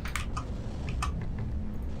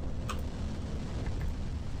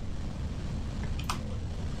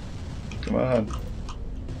 Come on.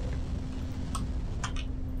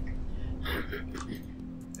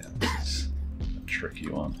 Yeah, this is a tricky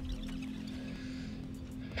one.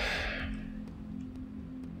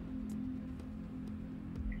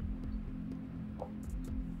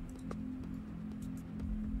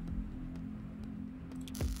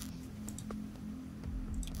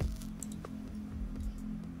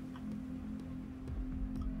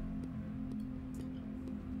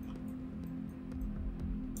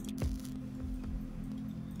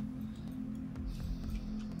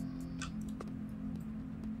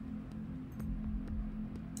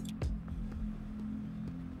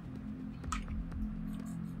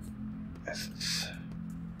 It's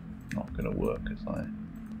not going to work as I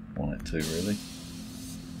want it to, really.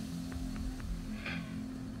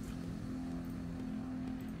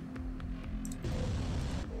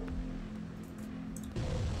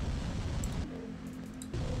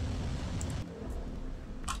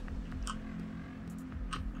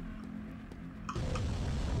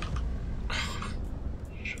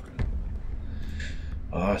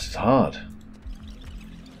 Oh, this is hard.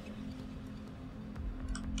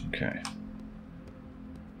 Okay.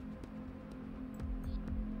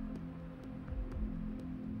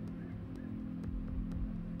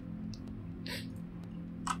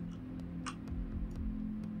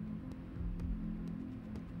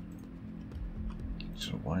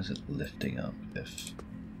 So why is it lifting up if...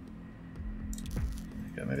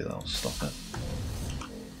 Okay, maybe that'll stop it.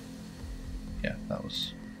 Yeah, that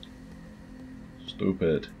was...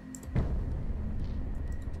 stupid.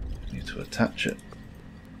 Need to attach it.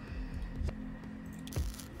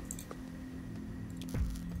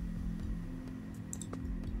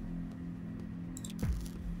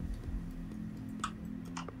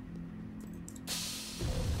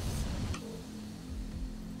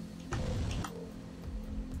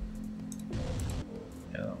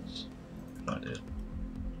 Yeah, that was a good idea.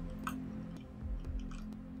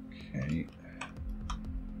 Okay.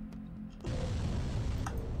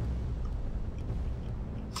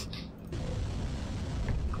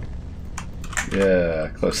 Yeah,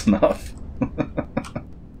 close enough.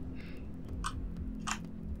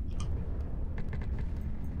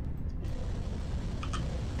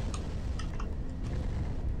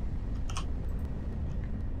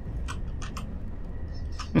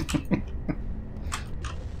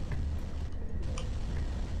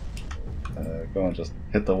 Go on, just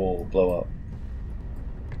hit the wall, blow up.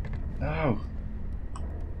 No! I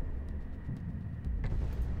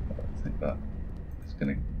don't think that is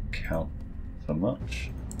going to count for much.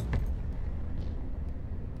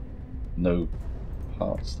 No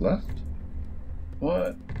parts left?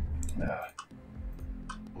 What? Ah.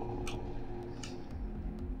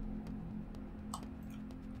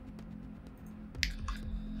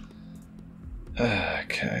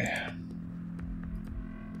 Okay.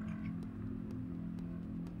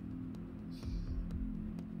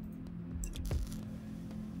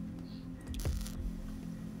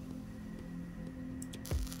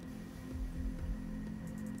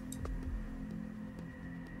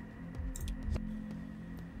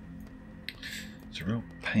 It's a real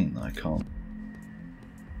pain that I can't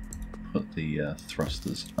put the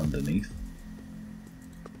thrusters underneath.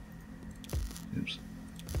 Oops.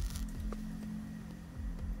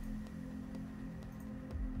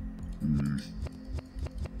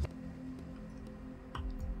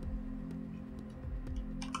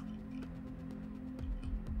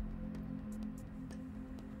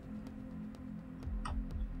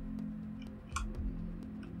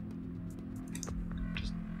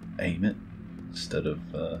 Just aim it instead of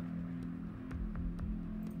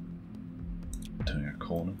doing a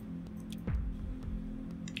corner.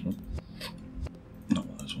 Oh, not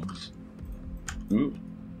one of those ones. Ooh.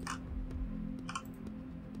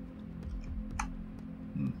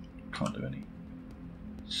 Can't do any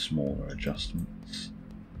smaller adjustments.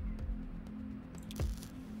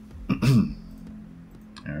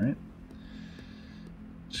 Alright.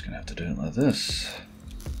 Just gonna have to do it like this.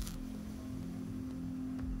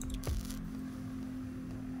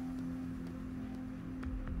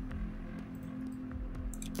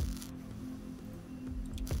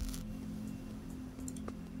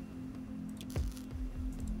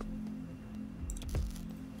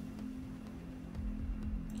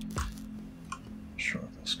 Sure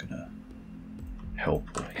if that's gonna help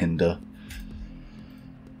or hinder.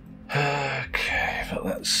 Okay, but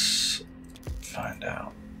let's find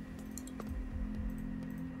out.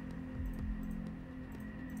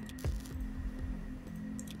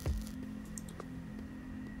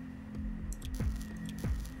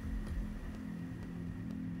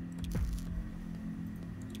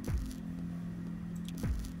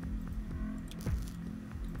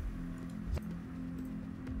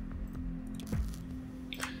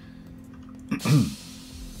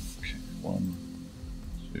 Okay, 1,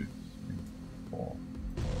 2, 3, 4.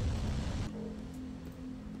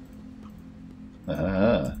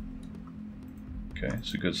 Ah. Okay,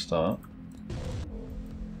 it's a good start.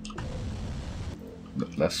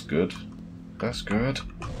 Less good. That's good.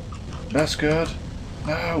 That's good.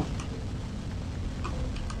 No.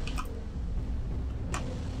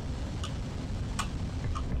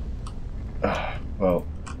 Well,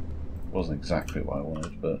 wasn't exactly what I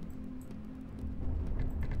wanted, but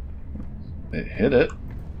it hit it.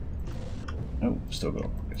 Oh, still got a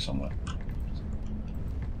rocket somewhere.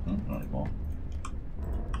 Oh, not anymore.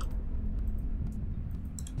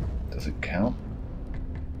 Does it count?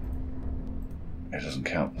 It doesn't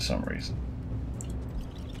count for some reason.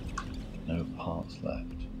 No parts left.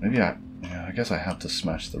 Maybe yeah, I guess I have to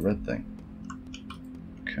smash the red thing.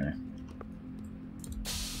 Okay.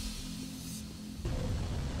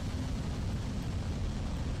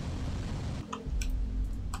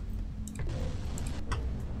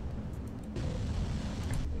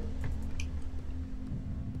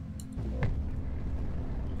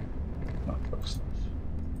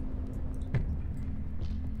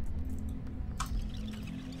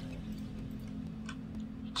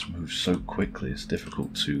 Moves so quickly, it's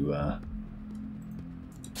difficult to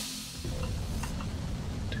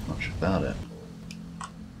do much about it.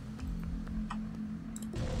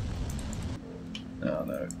 Oh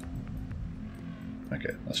no.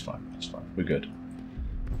 Okay, that's fine, that's fine. We're good.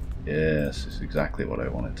 Yes, it's exactly what I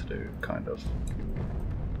wanted to do, kind of.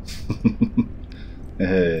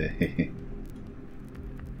 Hey.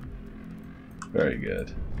 Very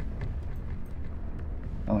good.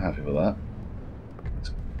 I'm happy with that.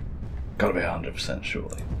 Gotta be 100%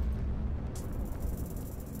 surely.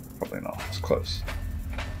 Probably not. It's close.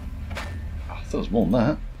 Oh, I thought it was more than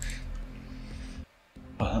that.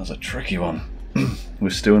 Oh, that was a tricky one.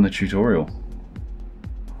 We're still in the tutorial.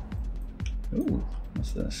 Ooh,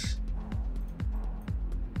 what's this?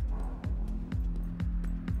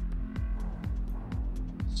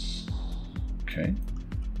 Okay.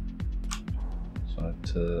 So I have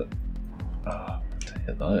to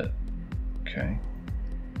hit that. Okay.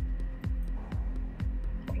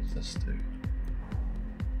 This do?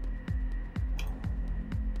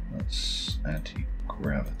 That's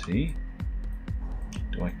anti-gravity.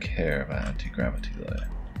 Do I care about anti-gravity though?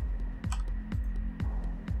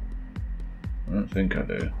 I don't think I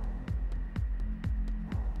do.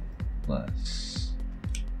 Let's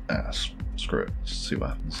screw it. Let's see what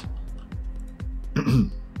happens.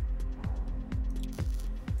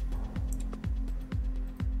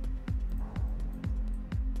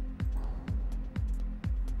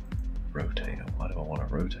 Rotator. Why do I want a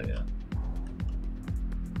rotator?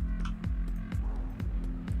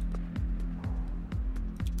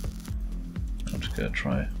 I'm just gonna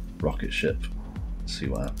try rocket ship. See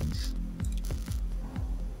what happens.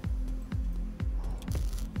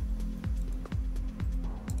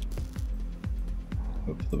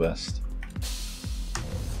 Hope for the best.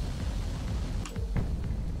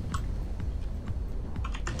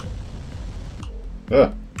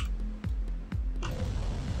 Ah.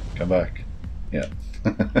 Come back. Yeah.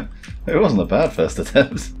 It wasn't a bad first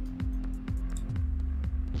attempt.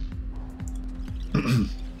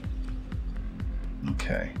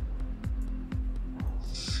 Okay.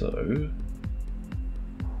 So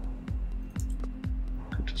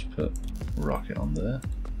could just put rocket on there.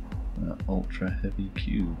 That ultra heavy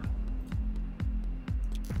cube.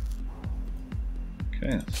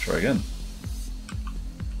 Okay, let's try again.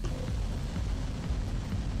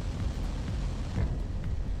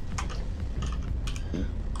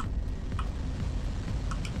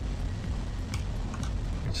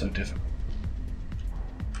 So difficult.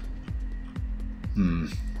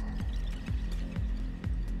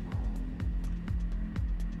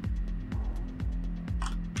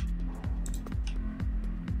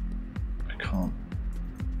 I can't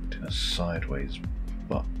do a sideways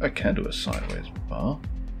bar. I can do a sideways bar.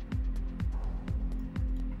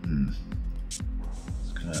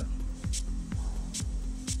 It's gonna.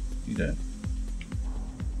 You don't.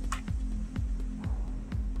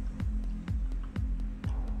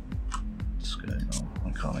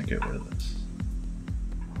 Can't I get rid of this?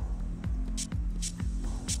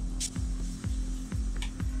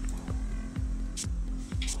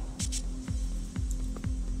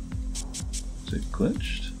 Is it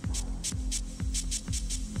glitched?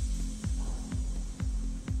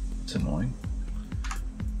 It's annoying.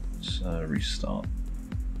 Let's restart.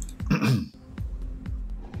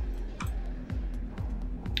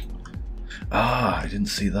 Ah, I didn't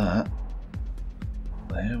see that.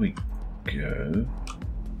 There we go.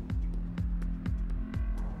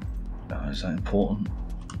 Oh, is that important?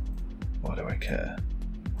 Why do I care?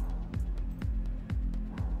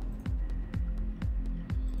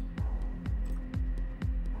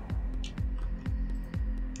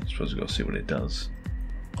 I suppose we've got to see what it does.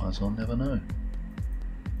 Might as well never know.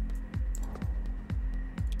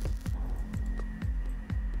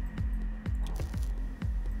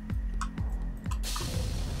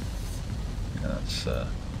 Yeah, that's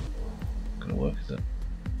gonna work, is it?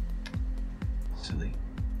 Silly.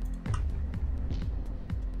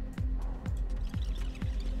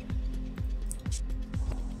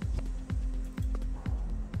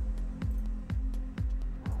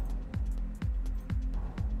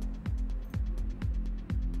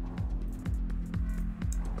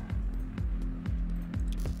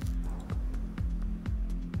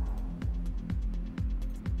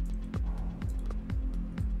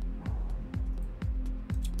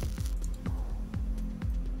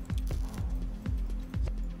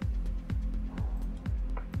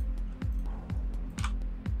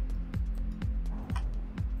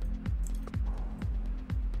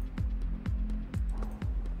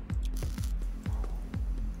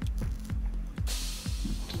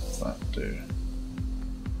 that do?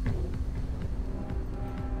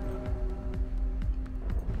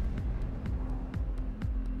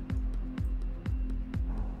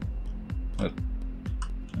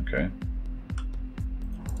 Okay.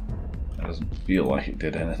 That doesn't feel like it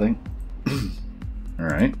did anything.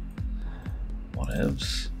 Alright.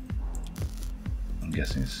 Whatevs. I'm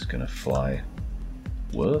guessing this is going to fly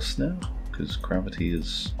worse now, because gravity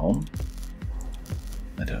is on?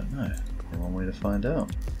 I don't know. There's one way to find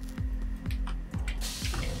out.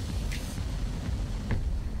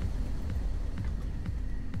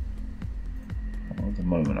 Well, at the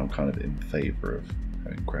moment I'm kind of in favour of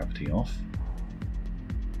having gravity off.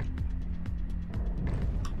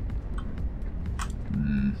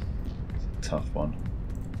 It's a tough one.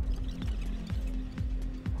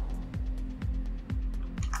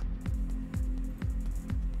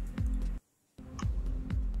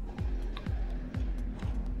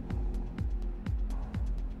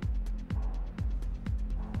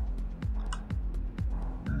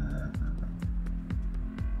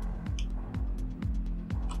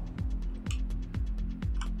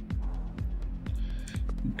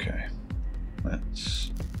 Okay,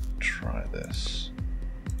 let's try this.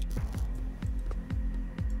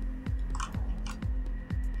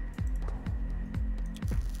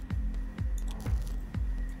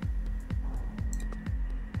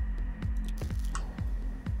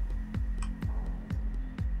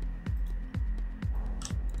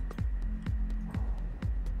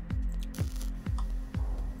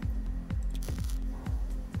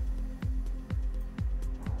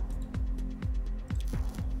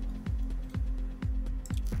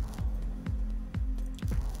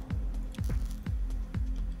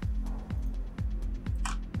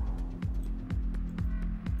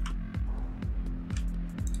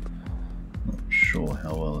 Sure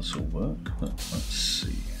how well this will work, but let's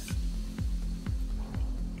see.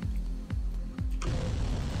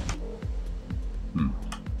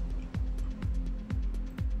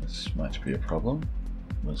 This might be a problem.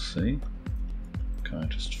 We'll see. Can I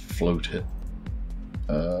just float it?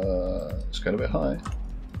 It's got a bit high.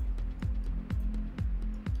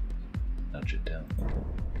 Nudge it down a little.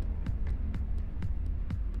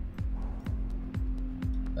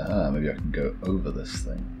 Ah, maybe I can go over this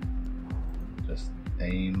thing. Just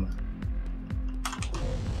aim.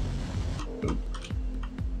 Oop.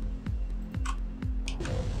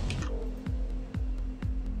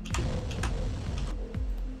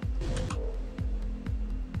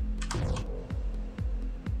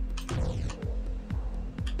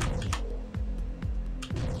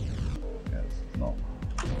 Yeah, it's not.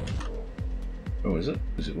 Oh, is it?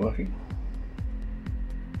 Is it working?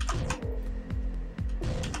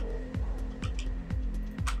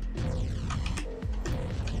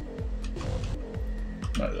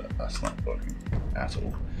 No, that's not working at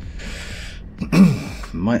all.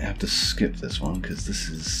 Might have to skip this one because this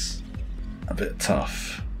is a bit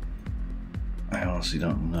tough. I honestly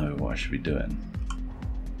don't know what I should be doing.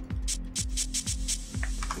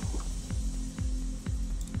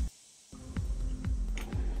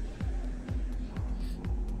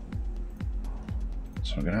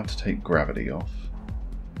 So I'm going to have to take gravity off,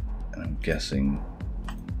 and I'm guessing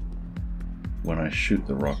when I shoot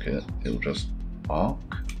the rocket it'll just arc.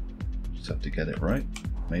 Just have to get it right,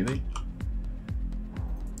 maybe.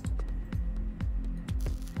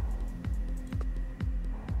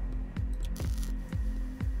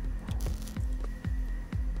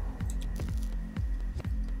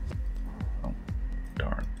 Oh,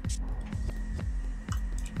 darn.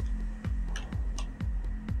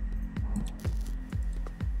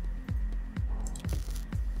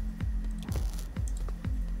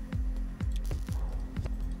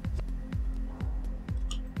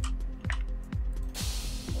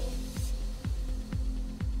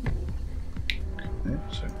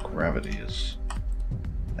 So gravity is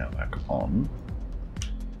now back on.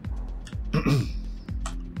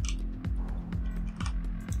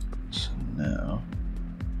 So now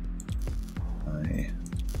I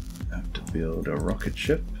have to build a rocket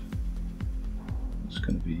ship. It's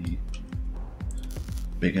going to be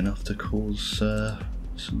big enough to cause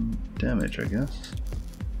some damage, I guess.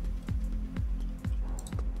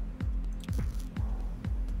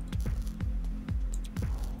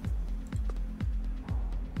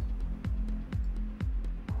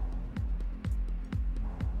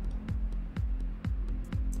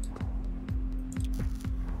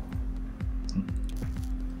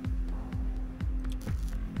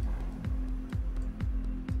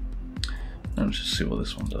 Let's just see what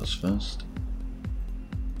this one does first.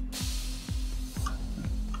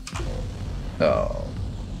 Oh,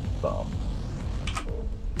 bum.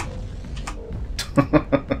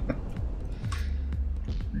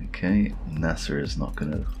 NASA is not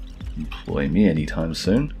going to employ me anytime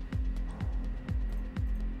soon.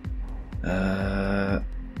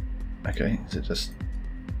 Okay, is it just...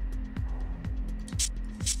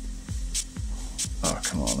 Oh,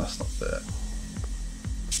 come on, that's not fair.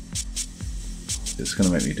 It's going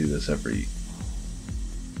to make me do this every...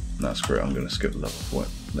 No, screw it, I'm going to skip the level for it.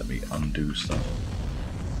 Let me undo stuff.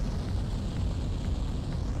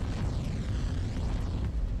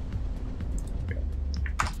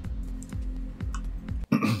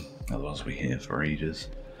 Otherwise we'll be here for ages.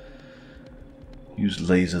 Use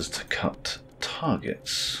lasers to cut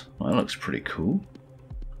targets. Well, that looks pretty cool.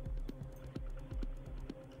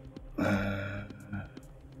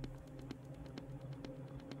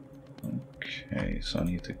 Okay, so I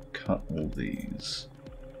need to cut all these.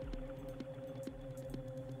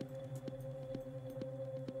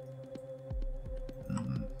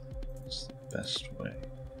 What's the best way?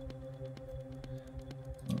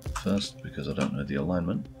 Well, first, because I don't know the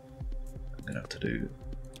alignment, I'm going to have to do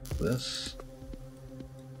this.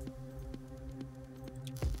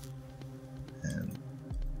 And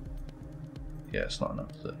yeah, it's not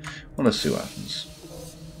enough. Well, let's see what happens.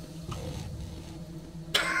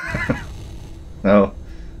 No,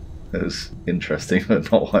 it was interesting,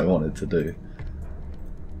 but not what I wanted to do.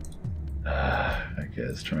 Okay,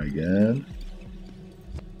 let's try again.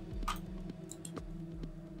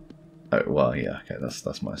 Oh, well, yeah, okay,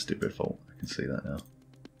 that's my stupid fault. I can see that now.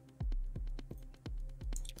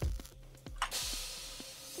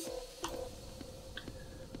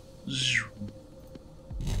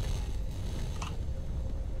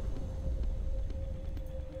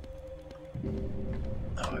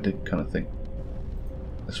 Oh, I did kind of think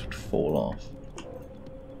this would fall off.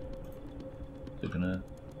 They're gonna...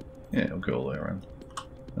 Yeah, it'll go all the way around. I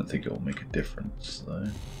don't think it'll make a difference, though.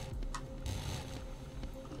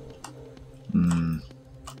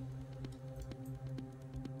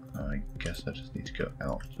 I guess I just need to go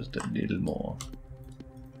out just a little more.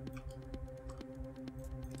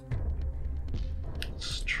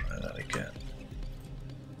 Let's try that again.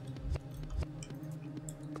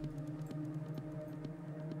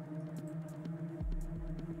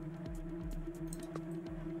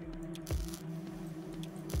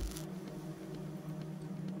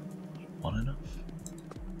 One enough?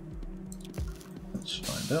 Let's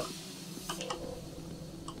find out.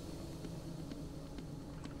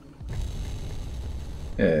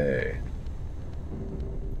 Hey.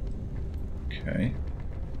 Okay.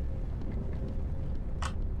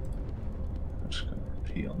 I'm just going to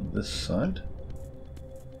repeat on this side.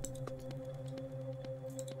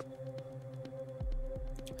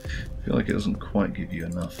 I feel like it doesn't quite give you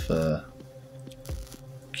enough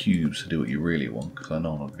cubes to do what you really want, because I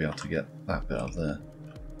know I'm not going to be able to get that bit out of there.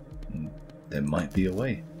 And there might be a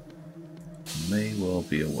way. May well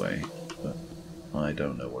be a way, but I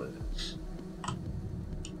don't know what it is.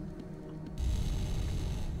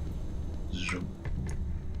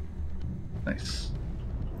 Nice.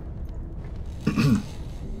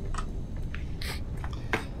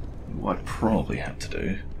 What I probably have to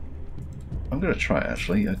do, I'm going to try it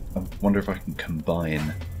actually. I wonder if I can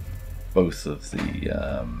combine both of the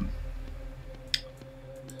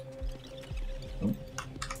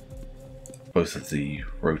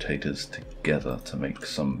rotators together to make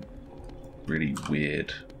some really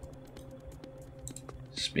weird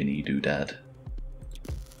spinny doodad.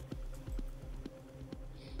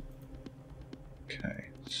 Okay,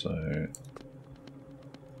 so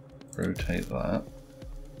rotate that.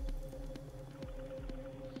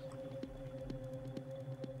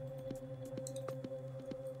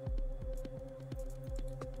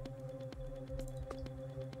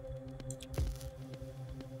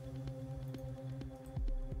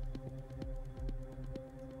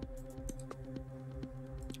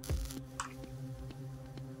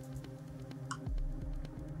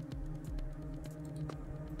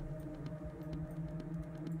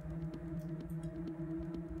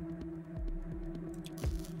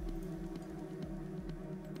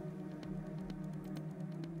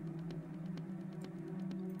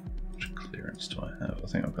 Clearance do I have? I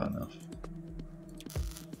think I've got enough.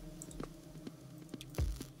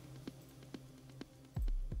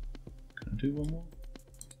 Can I do one more?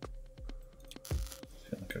 I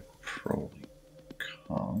feel like I probably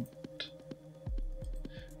can't.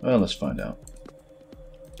 Well, let's find out.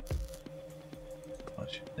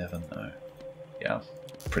 But you never know. Yeah,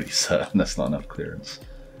 pretty certain that's not enough clearance.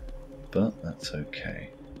 But that's okay.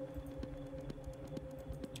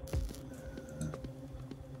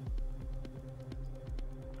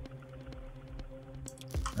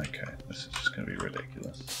 Okay, this is just going to be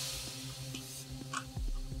ridiculous.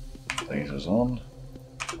 Lasers on.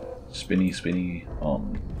 Spinny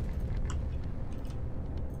on.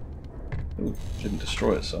 Ooh, didn't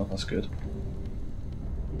destroy itself, that's good.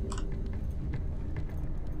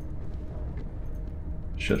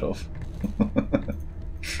 Should have.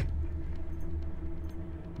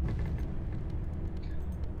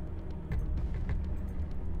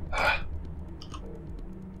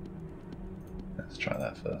 Let's try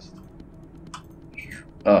that first.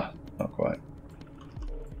 Ah, not quite.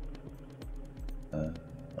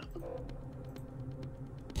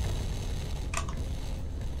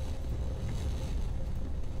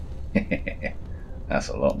 That's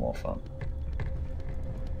a lot more fun.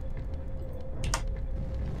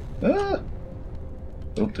 Ah!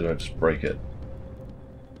 Oh, did I just break it?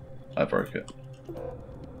 I broke it.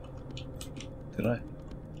 Did I?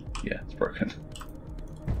 Yeah, it's broken.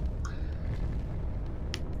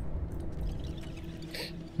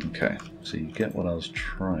 Okay, so you get what I was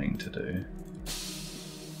trying to do.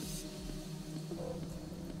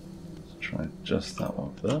 Let's try just that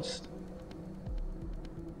one first.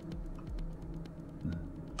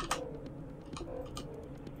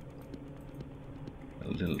 A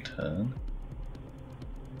little turn.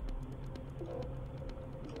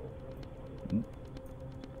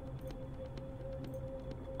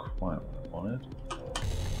 Quite what I wanted.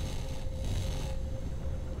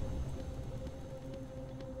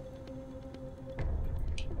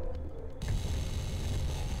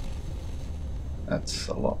 That's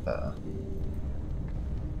a lot better.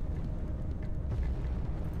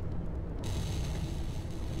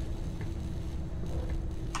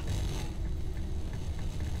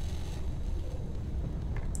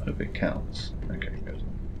 Hope it counts. Okay, good.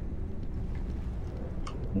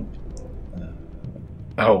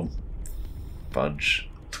 Oh, fudge.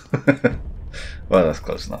 Well, that's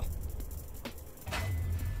close enough.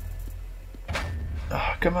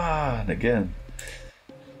 Oh, come on, again.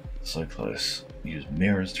 So close. Use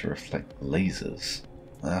mirrors to reflect lasers.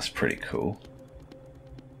 That's pretty cool.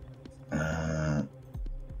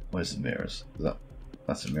 Where's the mirrors?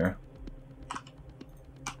 That's a mirror.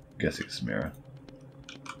 I'm guessing it's a mirror.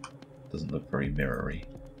 Doesn't look very mirrory.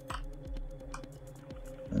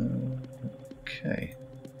 Okay.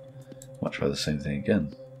 Might try the same thing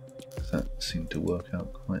again. That seemed to work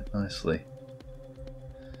out quite nicely.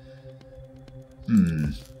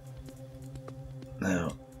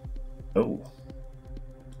 Now. Oh.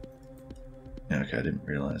 Yeah, okay, I didn't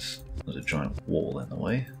realise there's a giant wall in the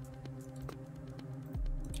way.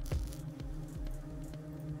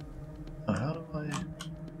 Oh, how do I...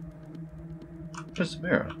 Just a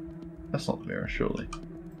mirror. That's not the mirror, surely.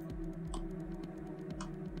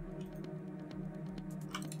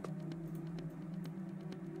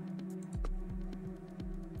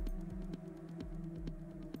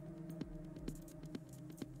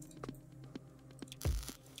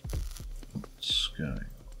 What's going on?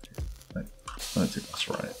 I don't think that's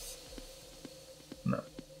right. No.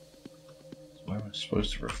 So where am I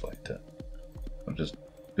supposed to reflect it? I'll just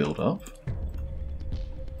build up?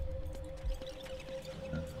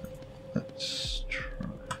 Let's try.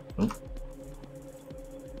 Oh.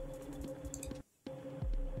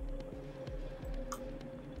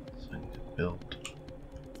 So I need to build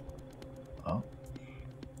up.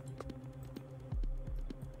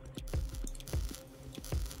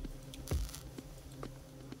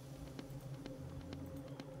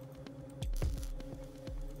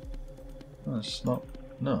 That's not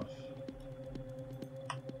enough.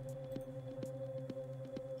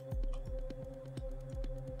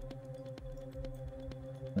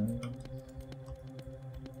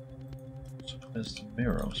 So where's the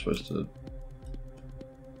mirror I'm supposed to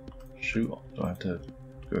shoot on? Do I have to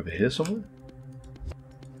go over here somewhere?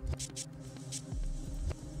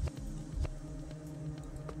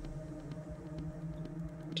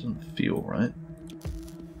 Doesn't feel right.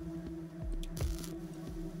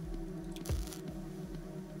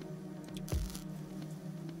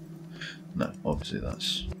 No, obviously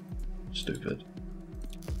that's stupid.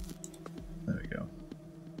 There we go.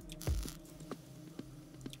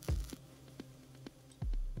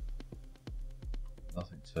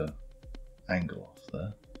 Nothing to angle off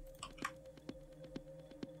there.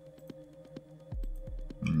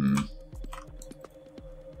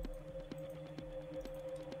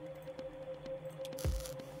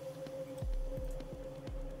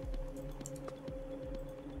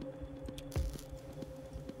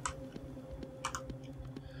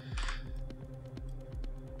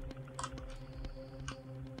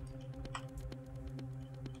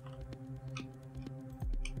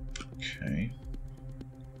 Okay.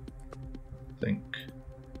 I think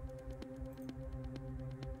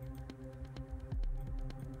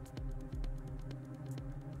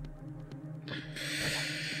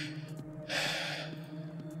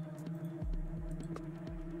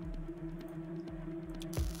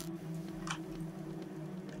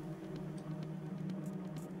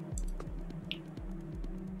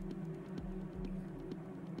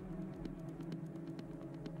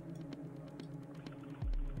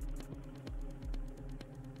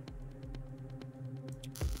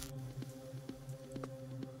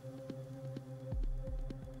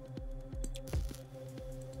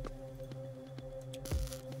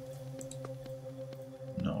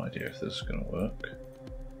idea if this is going to work.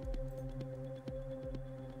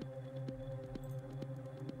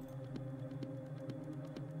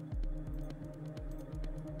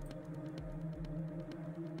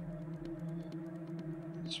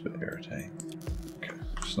 It's a bit irritating. Okay,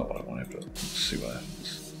 it's not what I wanted, but let's see what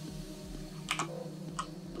happens.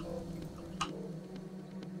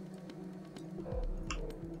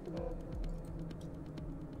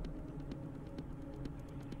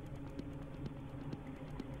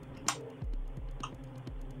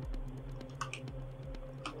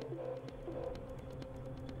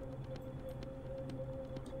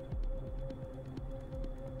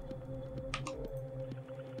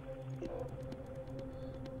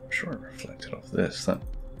 Sure, it reflected off this. That's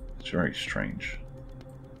very strange.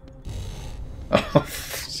 Oh,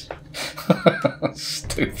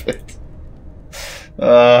 stupid.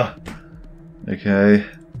 Okay.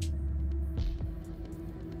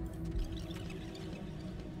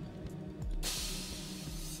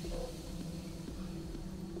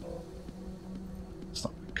 It's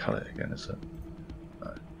not going to cut it again, is it?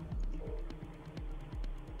 No.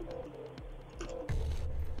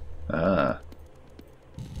 Ah.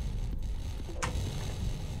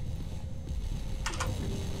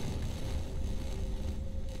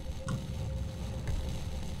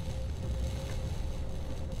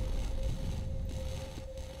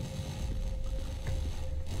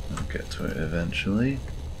 Get to it eventually.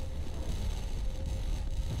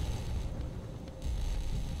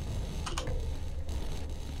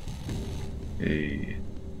 Hey.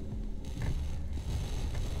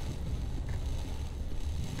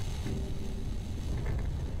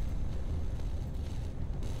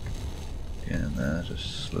 Again, there,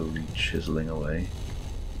 just slowly chiseling away.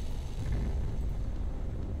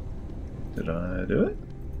 Did I do it?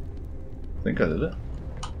 I think I did it.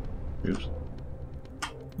 Oops.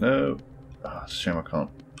 No. Ah, it's a shame I can't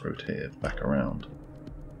rotate it back around.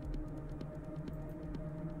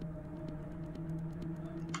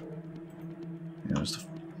 Yeah,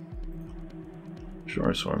 sure,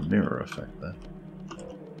 I saw a mirror effect there.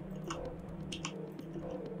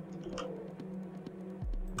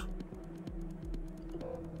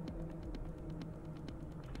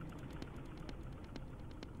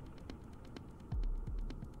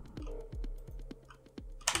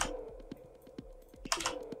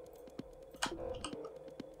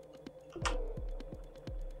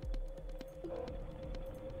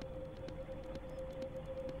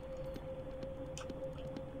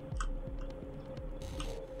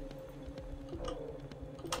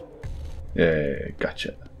 Yeah,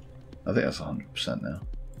 gotcha. I think that's 100% now.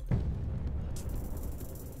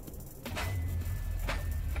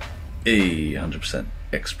 Hey, 100%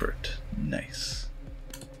 expert. Nice.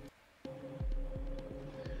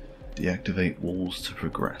 Deactivate walls to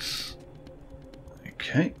progress.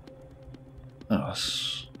 Okay. Oh,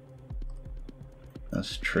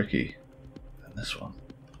 that's tricky. And this one.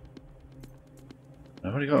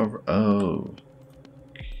 I've already got a... Oh.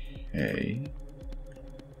 Okay.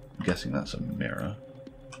 I'm guessing that's a mirror.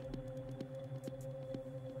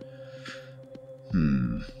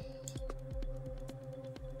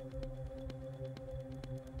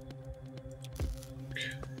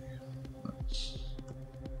 Okay. Let's...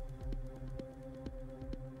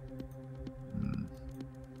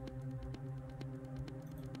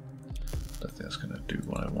 Don't think that's going to do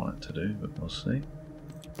what I want it to do, but we'll see.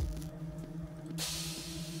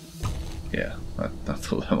 Yeah, I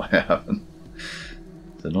thought that might happen.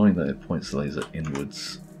 It's annoying that it points the laser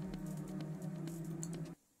inwards.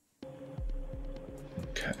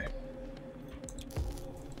 Okay.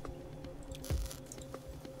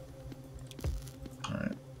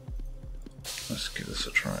 Alright. Let's give this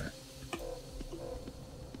a try.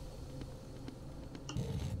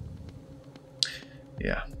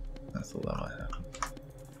 Yeah, I thought that might happen.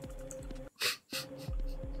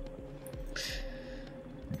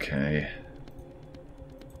 Okay.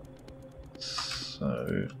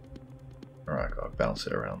 So, alright, gotta bounce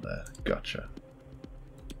it around there. Gotcha.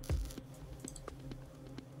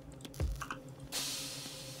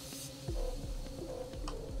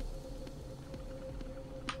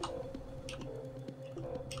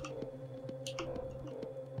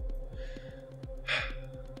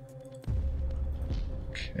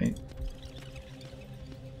 Okay.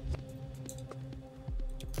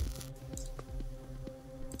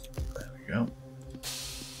 There we go.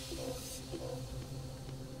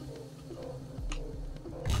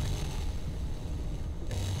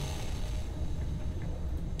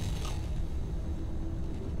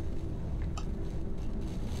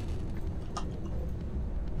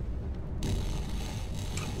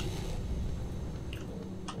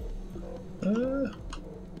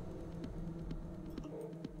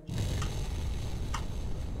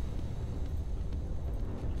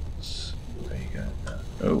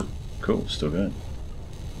 Oh, cool, still going.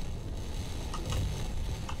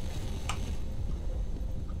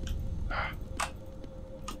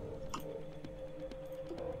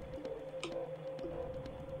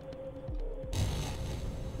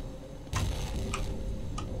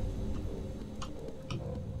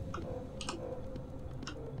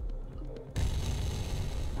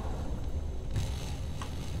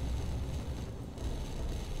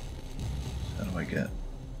 How do I get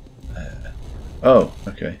there? Oh,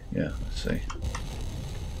 okay, yeah, let's see.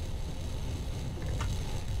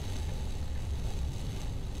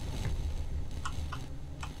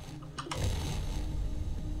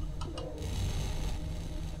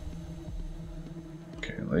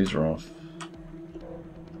 Okay, laser off.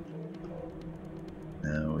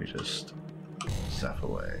 Now we just zap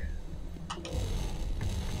away.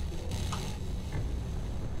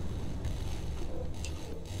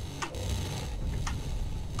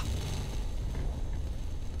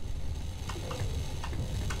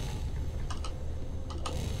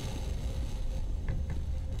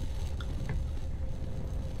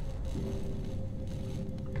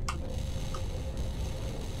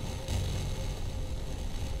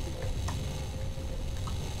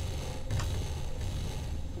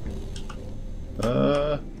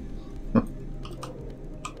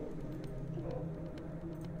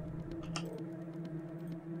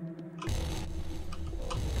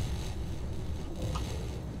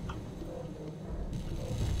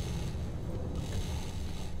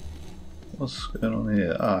 What's going on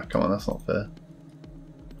here? Ah, come on, that's not fair.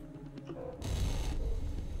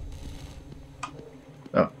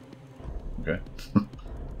 Oh, okay.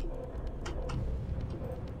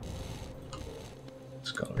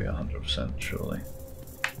 It's got to be 100%, surely.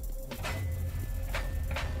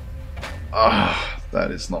 Ah, that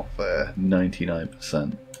is not fair.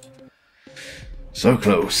 99%. So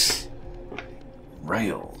close.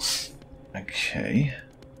 Rails. Okay.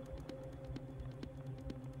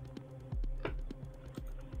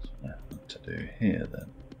 Do here then.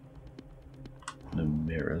 No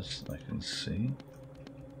mirrors I can see.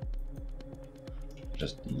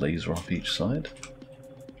 Just laser off each side.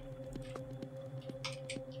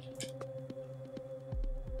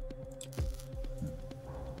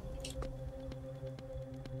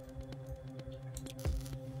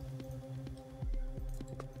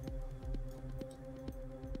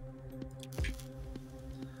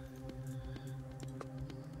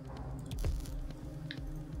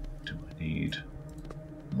 Need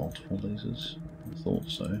multiple lasers? I thought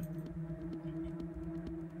so.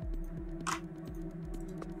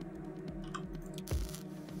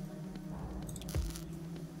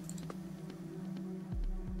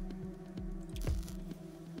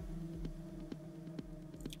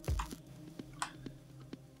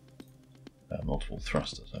 Multiple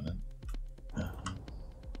thrusters, I meant.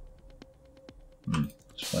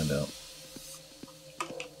 Let's find out.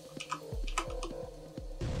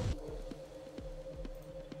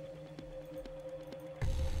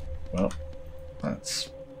 Well, that's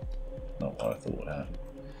not what I thought would happen.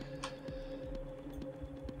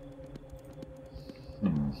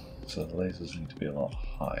 So the lasers need to be a lot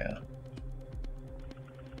higher.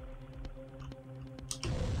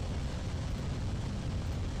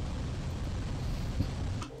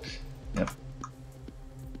 Yep.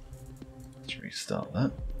 Let's restart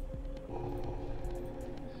that.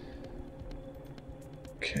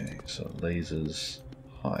 Okay, so lasers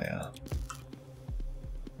higher.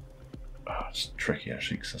 It's tricky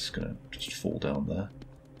actually because that's going to just fall down there.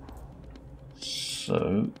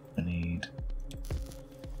 So I need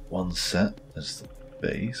one set as the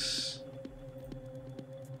base,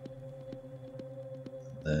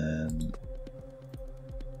 then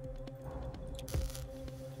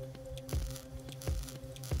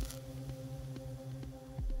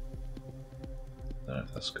I don't know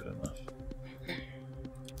if that's good enough.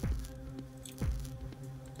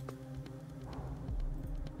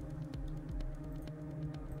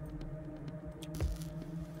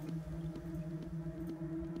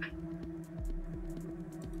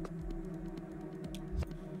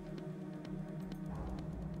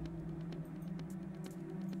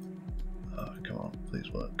 Come on, please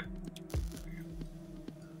work. I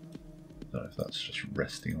don't know if that's just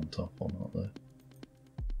resting on top or not though.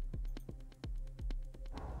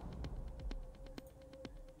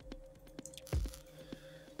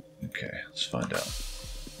 Okay, let's find out.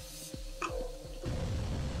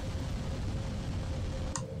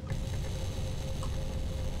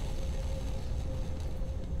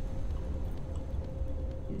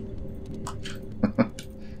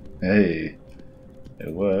 Hey,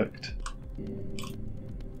 it worked.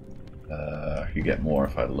 I could get more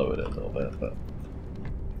if I lowered it a little bit, but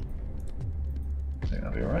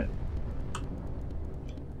think that'll be alright.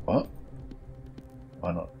 What?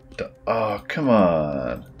 Why not? Oh, come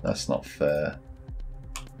on! That's not fair.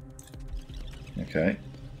 Okay.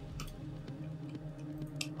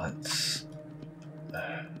 Let's... I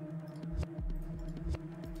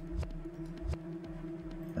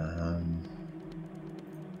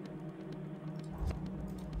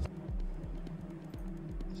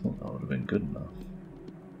thought that would have been good enough.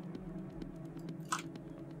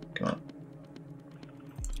 Come on.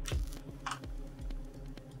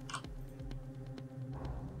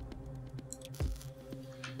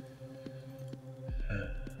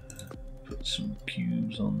 Put some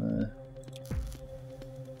cubes on there.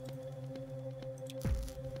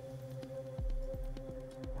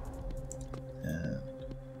 And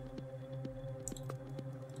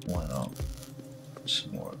why not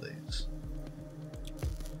some more of these?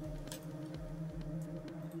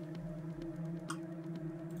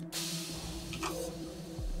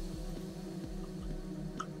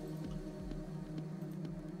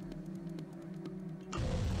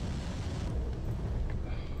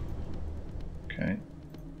 Okay,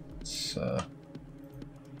 it's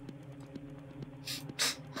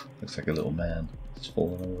looks like a little man. It's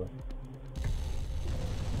fallen over.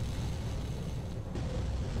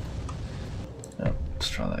 Oh, let's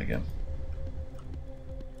try that again.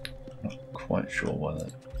 Not quite sure why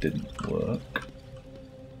that didn't work.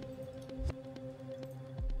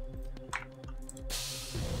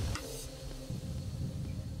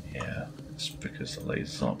 Yeah, it's because the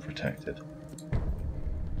lasers aren't protected.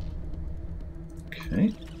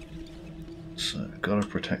 Okay, so gotta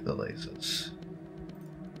protect the lasers.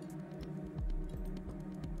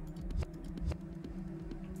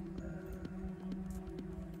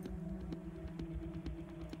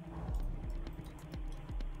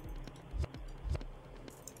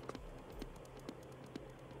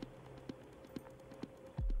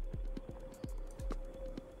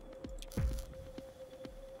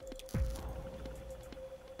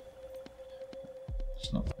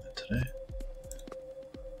 It's not there today.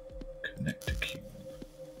 Connect to cube.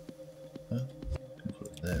 Oh, can put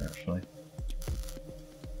it there actually.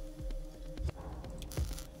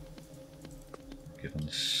 Give them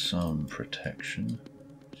some protection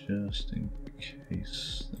just in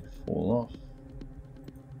case they fall off.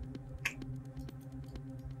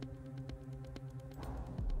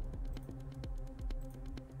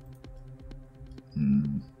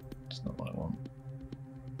 It's not what I want.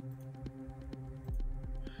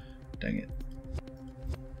 Dang it.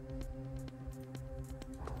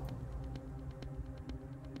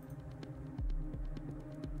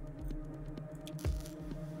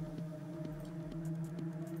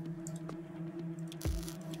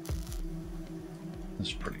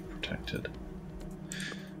 That's pretty protected,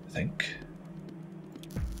 I think.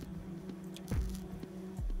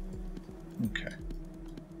 Okay.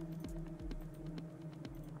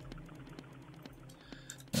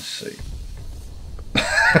 Let's see.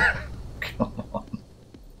 Come on.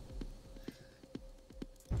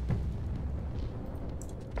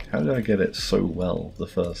 How did I get it so well the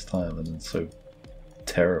first time and then so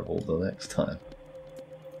terrible the next time?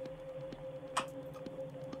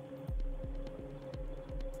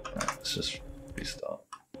 Right, let's just restart.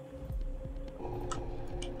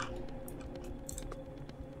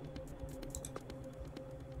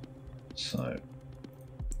 So,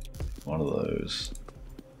 one of those,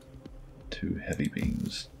 two heavy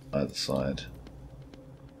beams either side,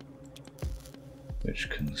 which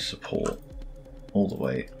can support all the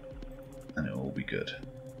weight, and it will all be good.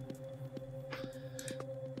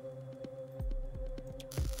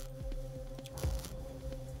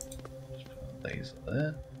 Just put a laser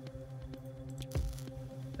there,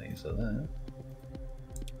 laser there.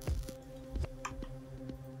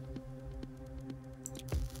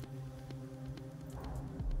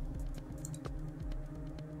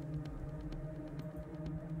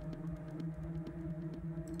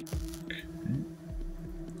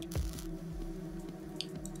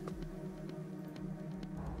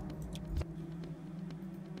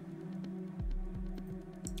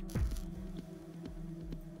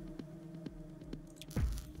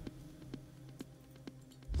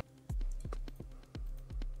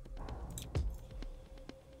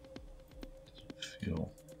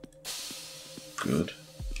 Feel good.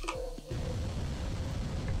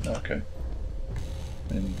 Okay.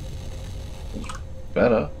 And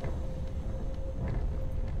better.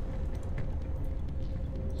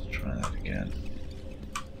 Let's try that again.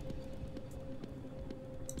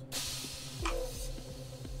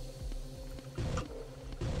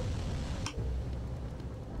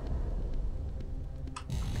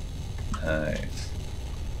 Nice.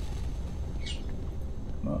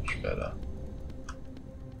 Much better.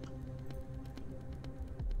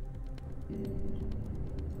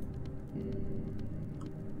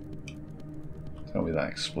 Tell me that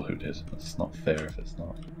exploded. That's not fair if it's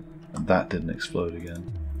not. And that didn't explode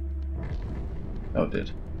again. Oh, it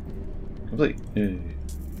did. Complete. Yay.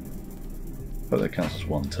 But that counts as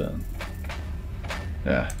one turn.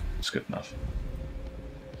 Yeah, it's good enough.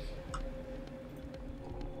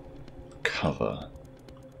 Cover.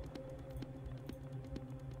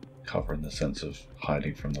 Cover in the sense of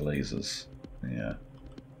hiding from the lasers. Yeah.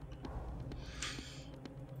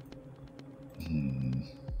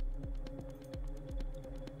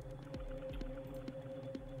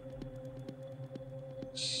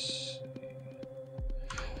 Let's see.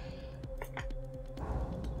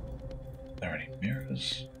 Are there any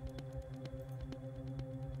mirrors?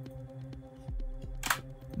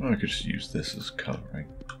 Well, I could just use this as covering.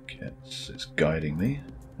 Okay, it's guiding me.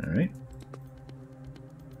 Alright.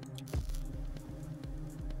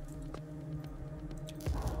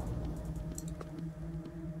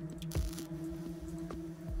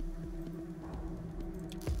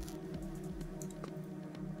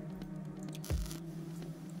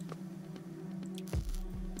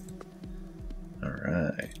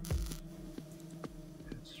 Alright.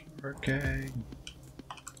 It's working.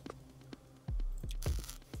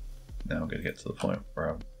 Now I'm going to get to the point where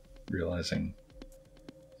I'm realizing,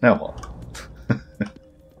 now what?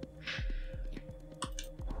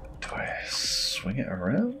 Do I swing it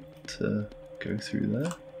around to go through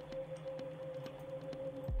there?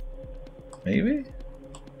 Maybe?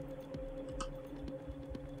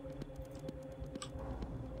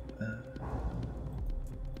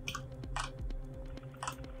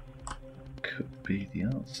 Could be the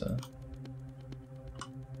answer.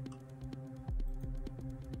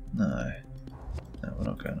 No. No, we're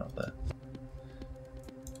not going up there.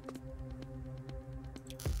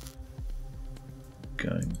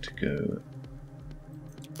 Going to go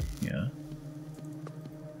here.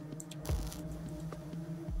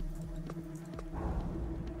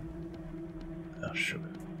 Oh, sugar.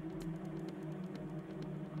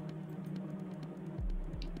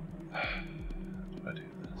 How do I do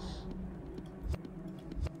this?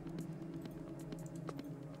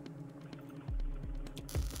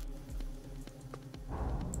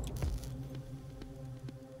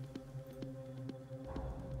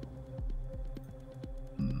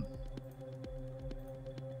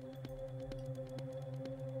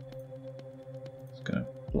 Gonna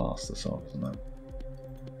blast this off, isn't it?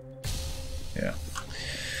 Yeah.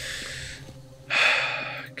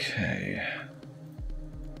 Okay.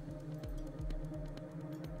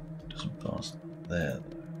 Doesn't blast there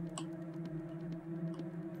though.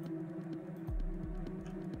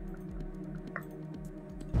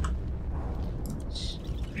 Let's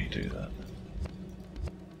redo that.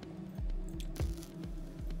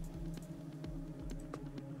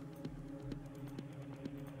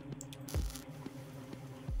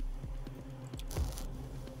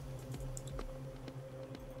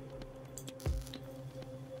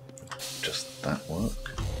 Just that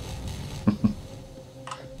work?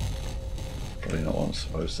 Probably not what I'm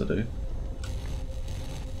supposed to do.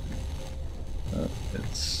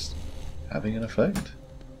 It's having an effect.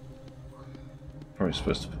 Probably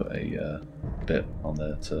supposed to put a bit on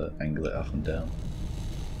there to angle it up and down.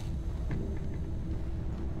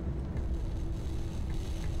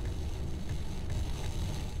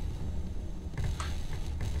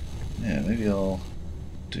 Yeah, maybe I'll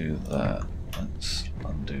do that. Let's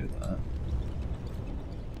undo that.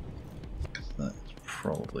 Because that's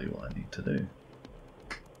probably what I need to do.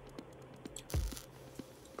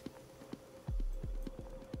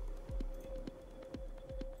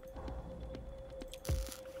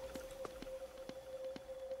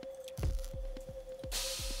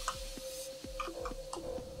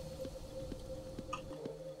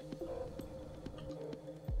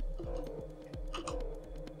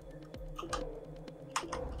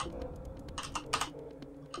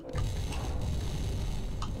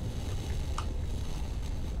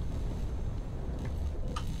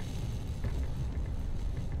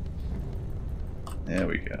 There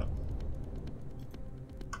we go.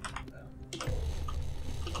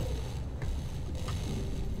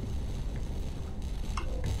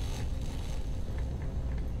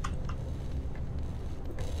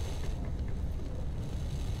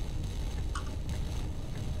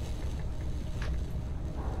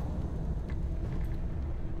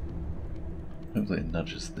 Hopefully it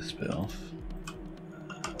nudges this bit off.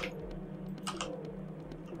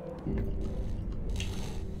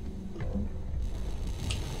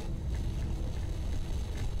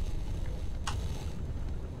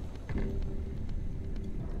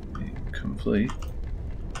 hopefully.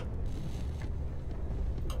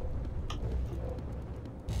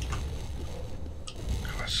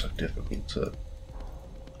 God, it's so difficult to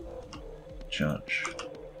judge.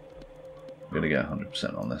 I'm going to get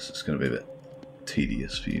 100% on this. It's going to be a bit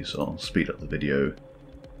tedious for you, so I'll speed up the video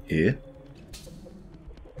here.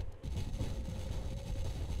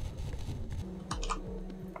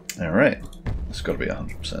 Alright, it's got to be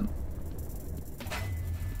 100%.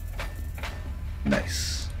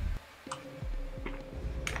 Nice.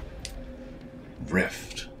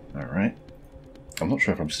 Rift. Alright. I'm not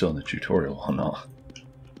sure if I'm still in the tutorial or not.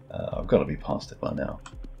 I've got to be past it by now.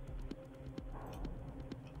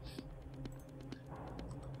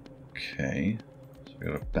 Okay, so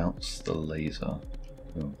we've got to bounce the laser.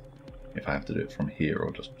 Ooh. If I have to do it from here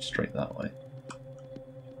or just straight that way.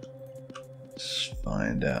 Let's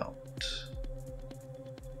find out.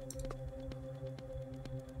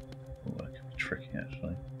 Oh, that could be tricky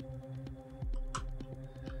actually.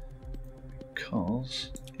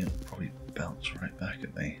 Because it'll probably bounce right back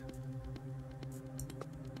at me.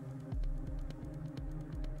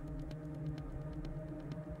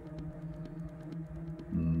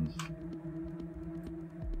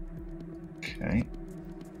 Okay.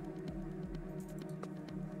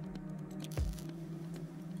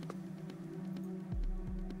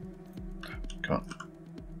 Got.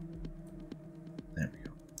 There we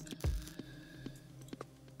go.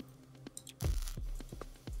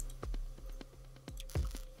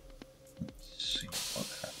 Let's see what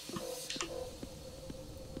happens.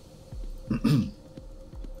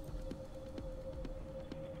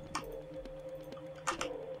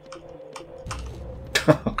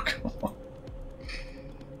 Oh, come on.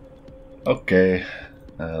 Okay,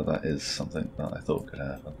 that is something that I thought could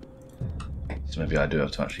happen. So maybe I do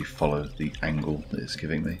have to actually follow the angle that it's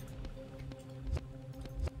giving me.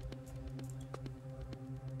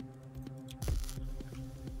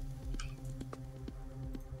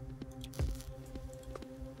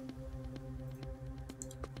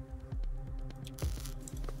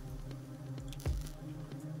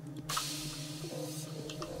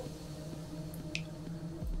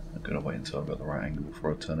 I'm gonna wait until I've got the right angle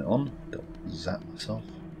before I turn it on. Don't zap myself.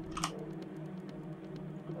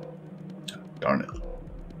 Darn it.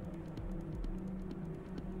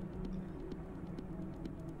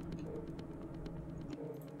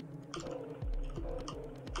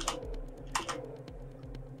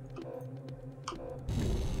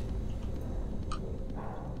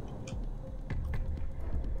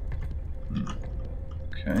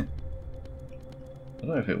 Okay. I don't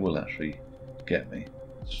know if it will actually get me.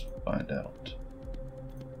 Let's find out.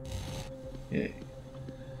 Yay.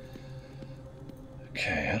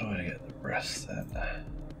 Okay, how do I get the rest then?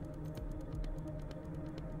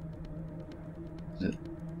 Is it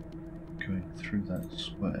going through that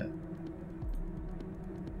square?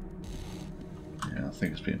 Yeah, I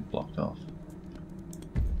think it's being blocked off.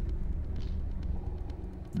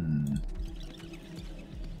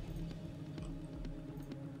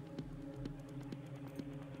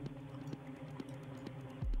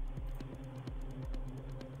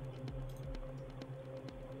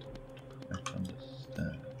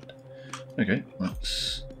 Okay,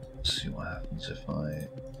 let's see what happens if I...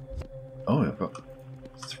 Oh, I've got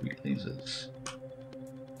 3 lasers.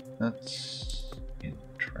 That's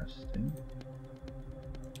interesting.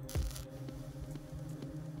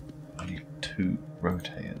 I need 2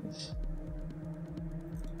 rotators.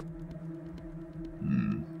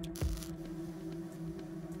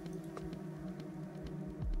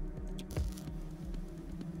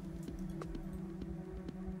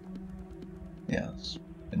 Yeah, that's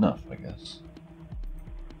enough, I guess.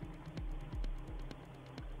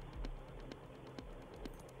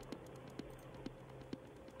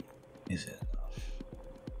 Is it enough?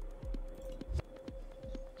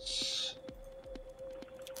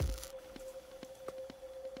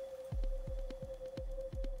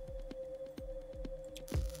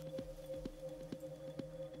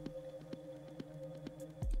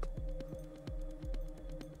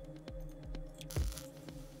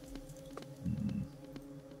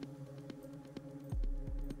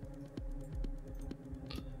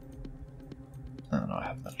 And I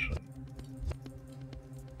haven't actually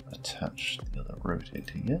attached the other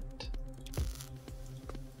rotator yet.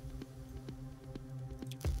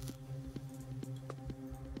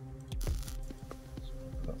 So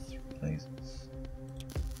I've got 3 lasers.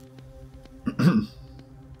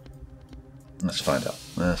 Let's find out.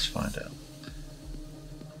 Let's find out.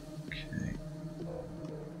 Okay.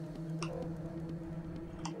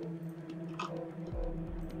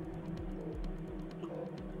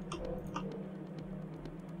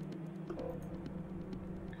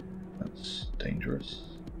 Let's dangerous.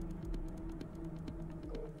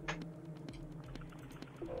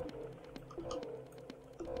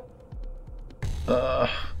 I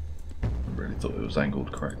really thought it was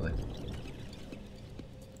angled correctly.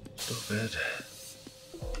 Stop it.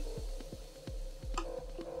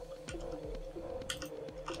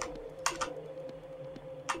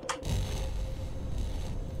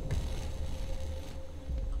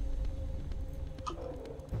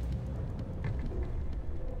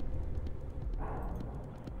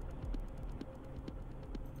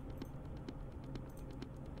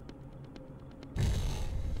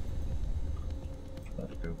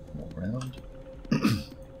 Let's go more round. I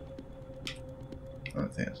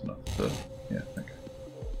don't think that's enough. But yeah, okay.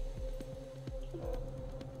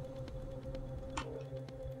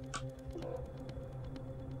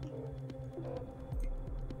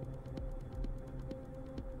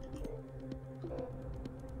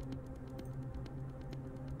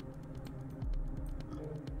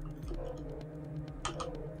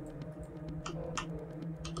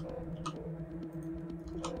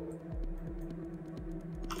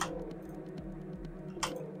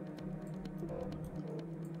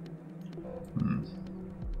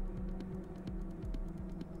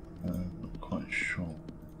 I'm not quite sure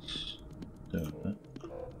what's doing it.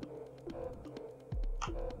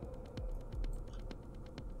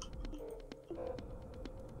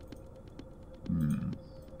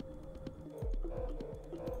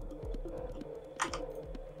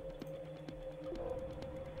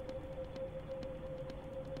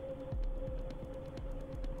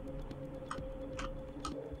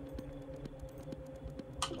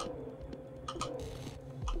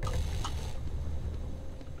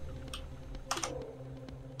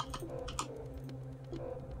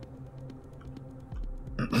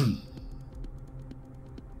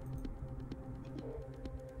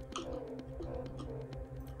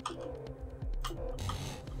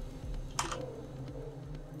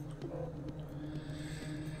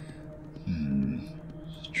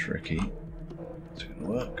 It's tricky. Is it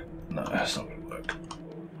gonna work? No, that's not gonna work.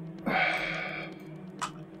 What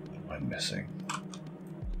am I missing?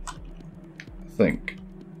 I think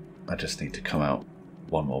I just need to come out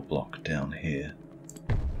one more block down here.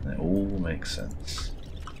 And it all makes sense.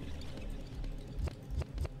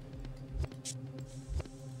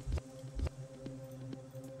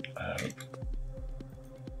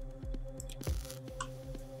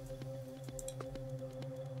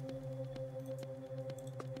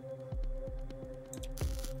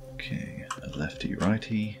 Okay, a lefty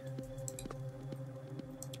righty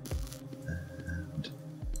and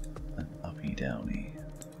an uppy downy.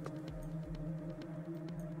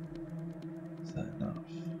 Is that enough?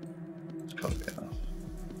 It's got to be enough.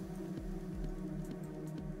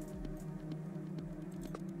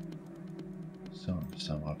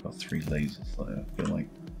 So I've got 3 lasers there. I feel like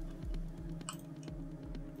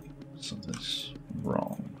something's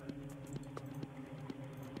wrong.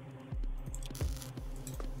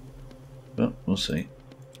 But we'll see.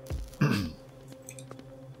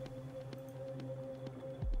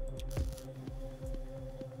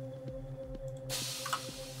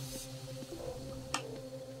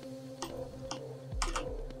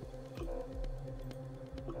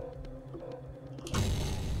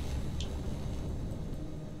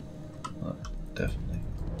 Definitely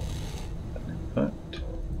an impact.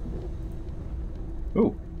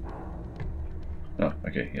 Oh! Oh,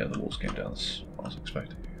 okay, yeah, the walls came down. That's what I was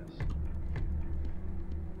expecting, I guess.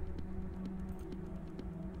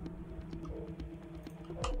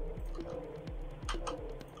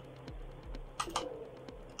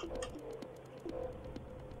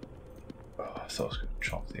 Oh, I thought I was going to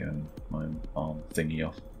chop my arm thingy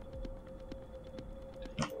off.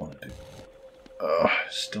 Did not want to do. Oh,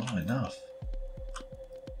 still not enough.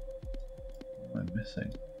 What am I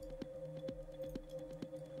missing?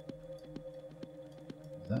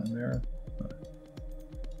 Is that a mirror? No.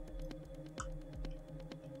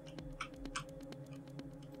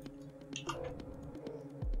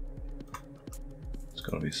 There's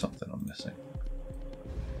got to be something I'm missing.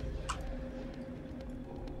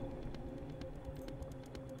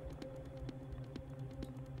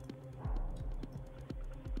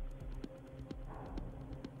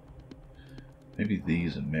 Maybe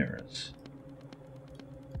these are mirrors.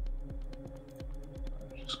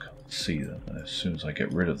 I just can't see them, and as soon as I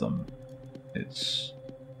get rid of them, it's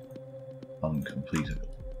uncompleted.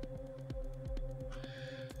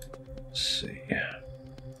 Let's see.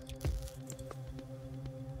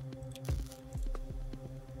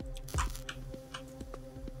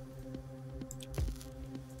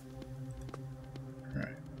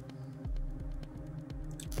 Right.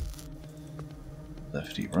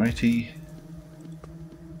 Lefty righty.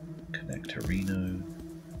 Torino,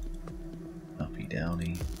 Uppy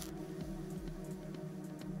Downy,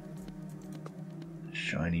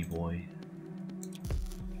 Shiny Boy,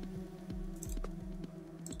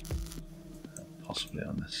 possibly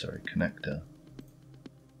unnecessary connector,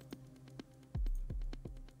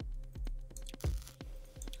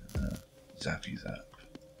 Zappy Zap.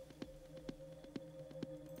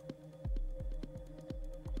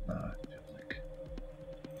 I feel like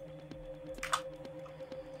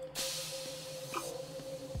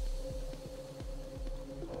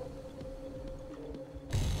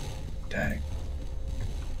dang.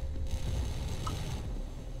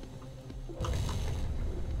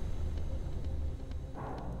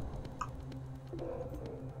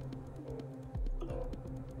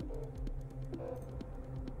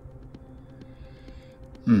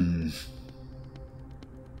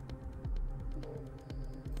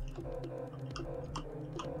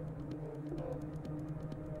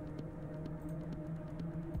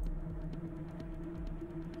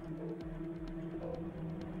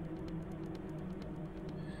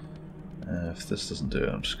 If this doesn't do it,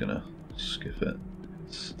 I'm just gonna skip it.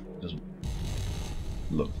 It doesn't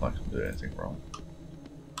look like I'm doing anything wrong.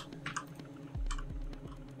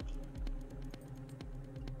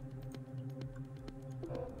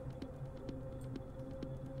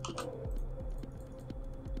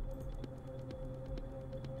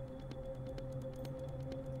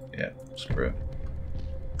 Yeah, screw it.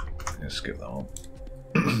 I'm gonna skip that one.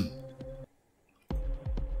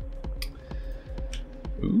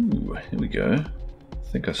 Ooh, here we go.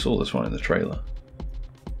 I think I saw this one in the trailer.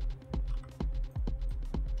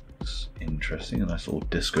 It's interesting, a nice little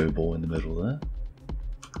disco ball in the middle there.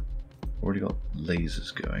 Already got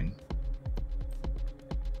lasers going.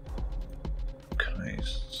 Okay,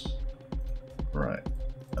 right.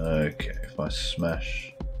 Okay, if I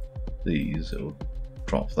smash these, it'll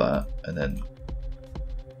drop that, and then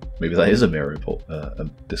maybe that is a mirror ball, a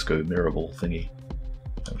disco mirror ball thingy.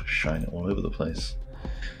 I'll just shine it all over the place.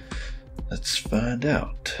 Let's find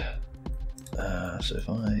out. So if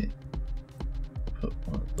I put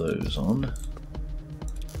one of those on,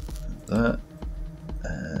 and that,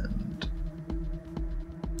 and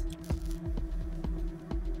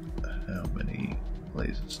how many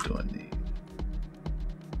lasers do I need?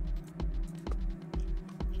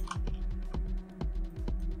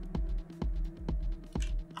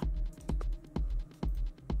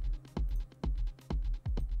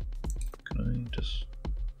 Can I just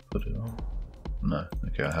put it on? No,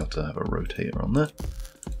 okay, I have to have a rotator on there.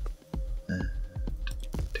 And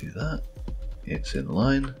do that. It's in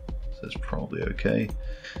line, so it's probably okay.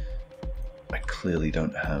 I clearly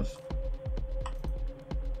don't have...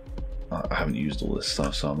 I haven't used all this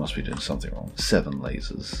stuff, so I must be doing something wrong. 7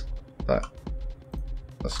 lasers.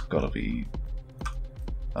 That's gotta be...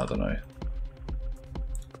 I don't know.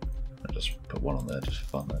 I'll just put one on there just for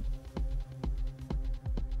fun then.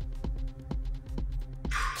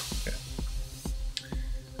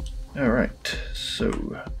 Alright, so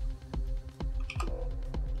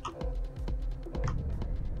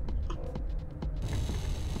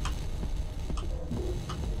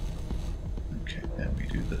okay, now we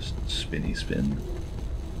do this spinny spin.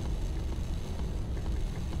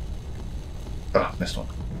 Ah, missed one.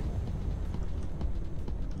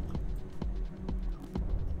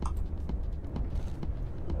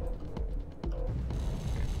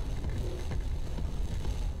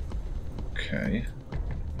 Okay.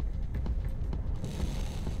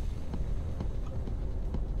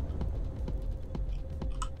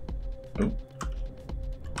 Oh.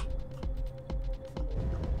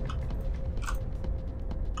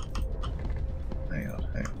 Hang on,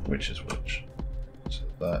 which is which? So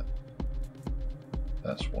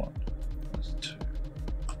that's 1, that's 2.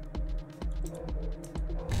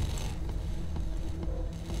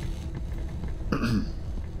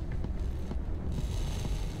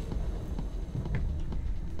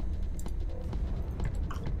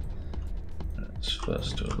 Let's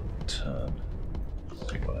first do a little turn.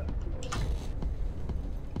 See what happens.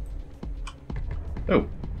 Oh!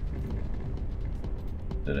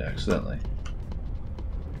 Did it accidentally?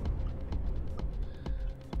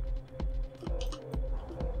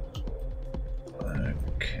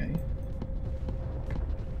 Okay.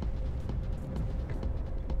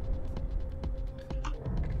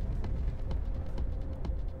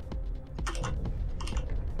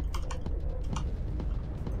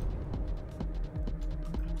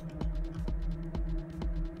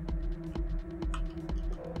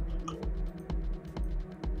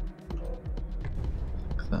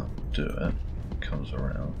 That'll do it. Comes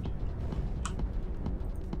around.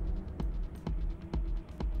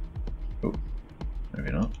 Oh,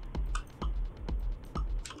 maybe not.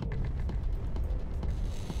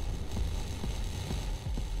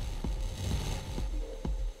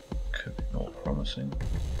 promising.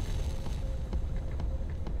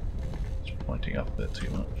 It's pointing up a bit too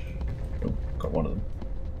much. Oh, got one of them.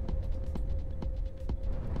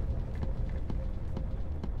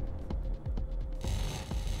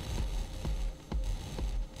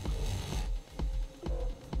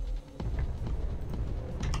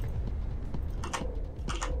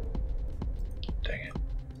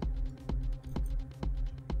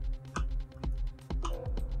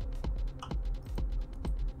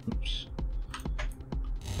 Oops.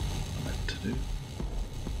 What I meant to do.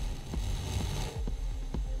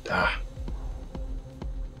 Ah.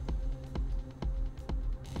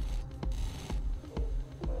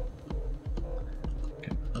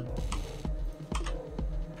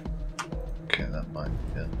 Okay, that might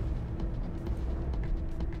be it.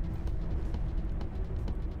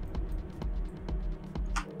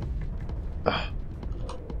 Ah.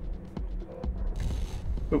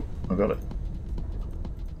 Oh, I got it.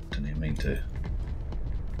 Didn't even mean to.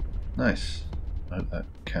 Nice. I hope that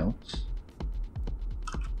counts.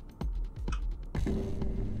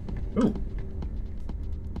 Oh!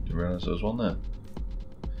 Didn't realise there was one there.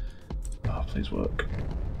 Ah, please work.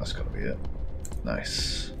 That's gotta be it.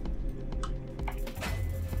 Nice.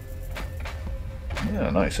 Yeah,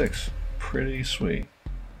 96. Pretty sweet.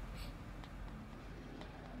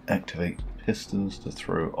 Activate pistons to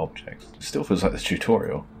throw objects. It still feels like the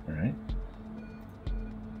tutorial, alright?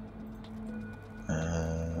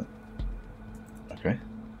 Okay.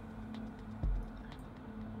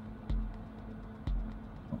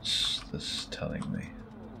 What's this telling me?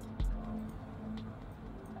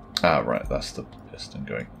 Ah, right, that's the piston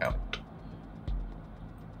going out.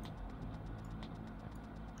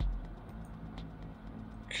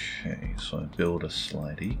 Okay, so I build a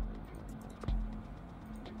slidey.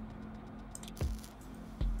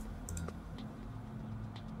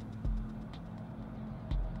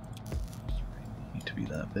 Doesn't need to be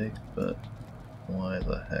that big, but why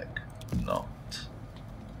the heck not?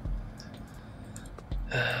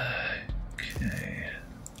 Okay.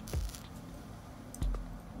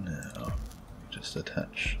 Now, just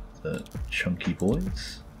attach the chunky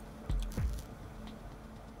boys.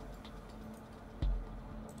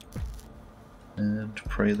 And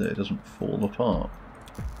pray that it doesn't fall apart.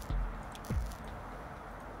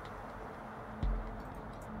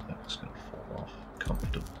 That's going to fall off.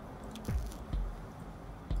 Comfortable.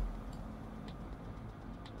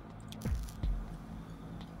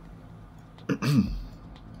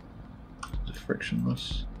 Is it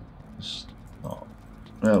frictionless? It's not.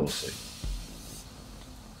 Well, we'll see.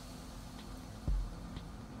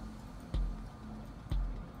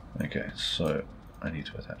 Okay, so I need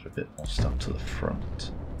to attach a bit more stuff to the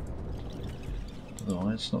front.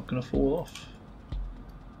 Otherwise it's not going to fall off.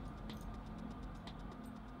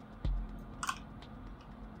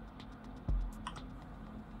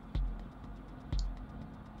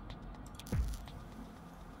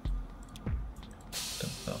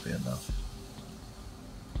 Don't think that'll be enough.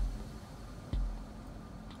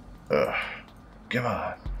 Ugh. Come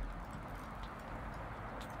on.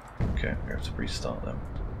 Okay, we have to restart them.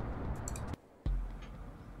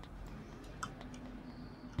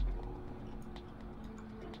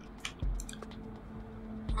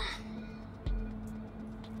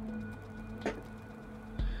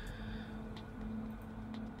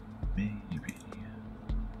 Maybe.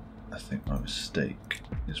 I think my mistake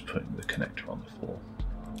is putting the connector on the floor.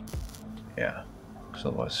 Yeah, because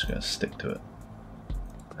otherwise it's going to stick to it.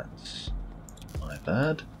 That's my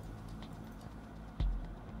bad.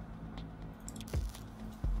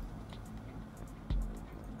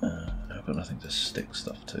 I've got nothing to stick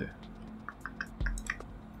stuff to.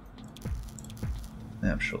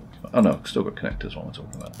 Yeah, I'm sure. Oh no, I've still got connectors. What am I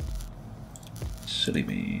talking about? Silly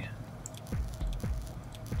me.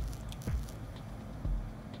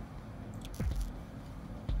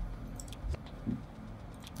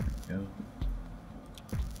 There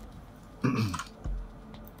we go.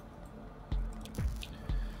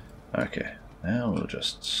 Okay, now we'll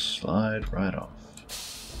just slide right off.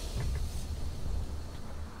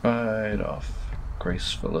 Right off.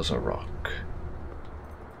 Graceful as a rock.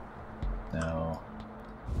 Now.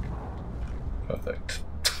 Perfect.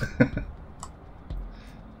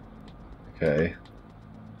 Okay.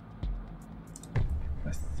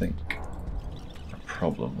 I think the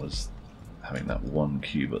problem was having that one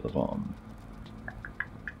cube at the bottom.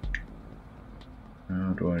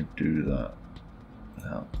 How do I do that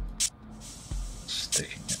without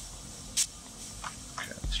sticking it?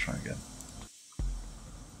 Okay, let's try again.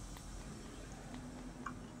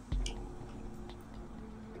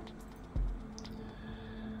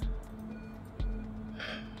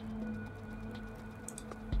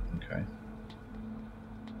 Okay.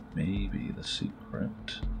 maybe the secret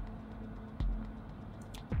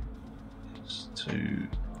is to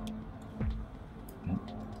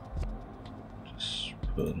just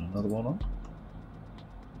put another one on.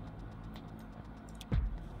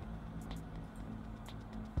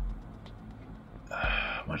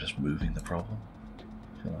 Am I just moving the problem?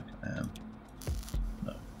 I feel like I am.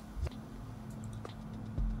 No.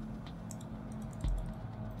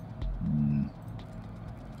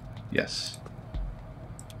 Yes.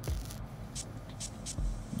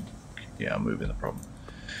 Yeah, I'm moving the problem.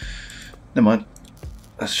 Never mind.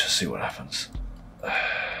 Let's just see what happens.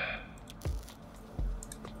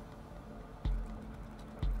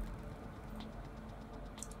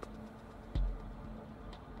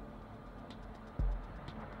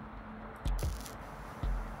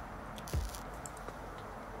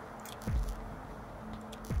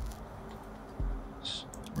 Let's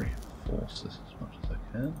reinforce this as much as I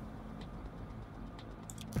can.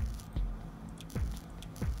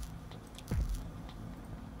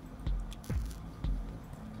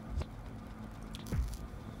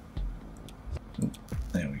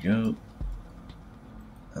 There we go.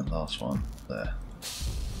 And last one there.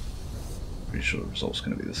 Pretty sure the result's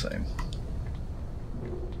going to be the same.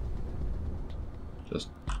 Just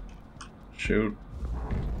shoot.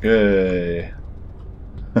 Yay!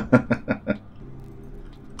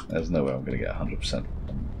 There's no way I'm going to get 100%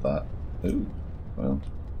 on that. Ooh, well,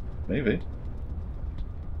 maybe.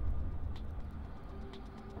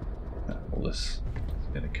 All this is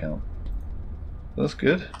going to count. That's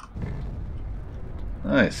good.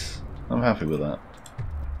 Nice. I'm happy with that.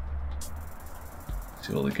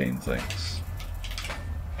 See all the game things.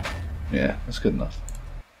 Yeah, that's good enough.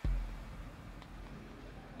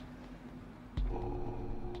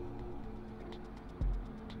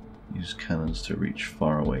 Use cannons to reach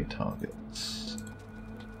faraway targets.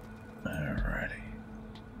 Alrighty.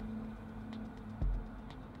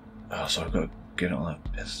 Oh, so I've got to get on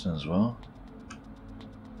that piston as well.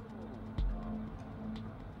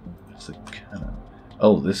 Where's the cannon?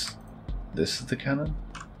 Oh, this is the cannon?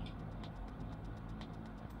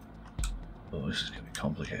 Oh, this is going to be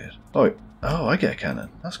complicated. Oh, wait. Oh, I get a cannon.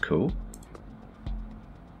 That's cool.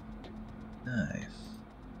 Nice.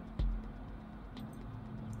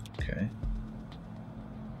 Okay.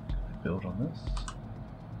 Can I build on this?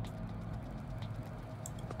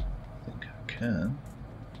 I think I can.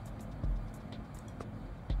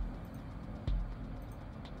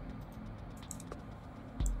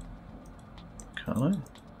 Can't I?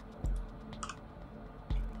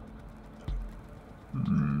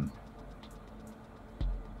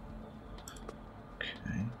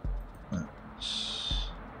 Okay. Let's...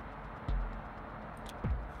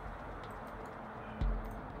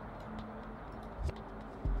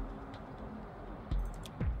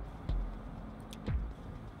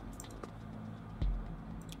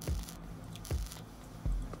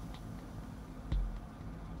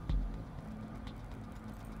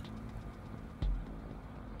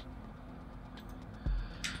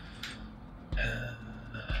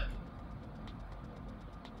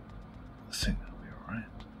 I think that'll be alright.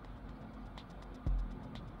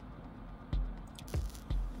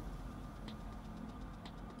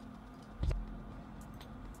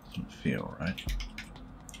 Doesn't feel right.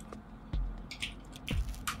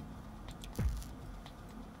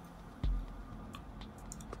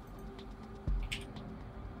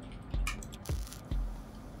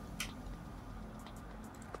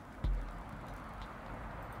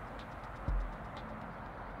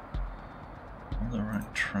 On the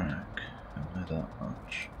right track. By that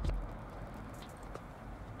much.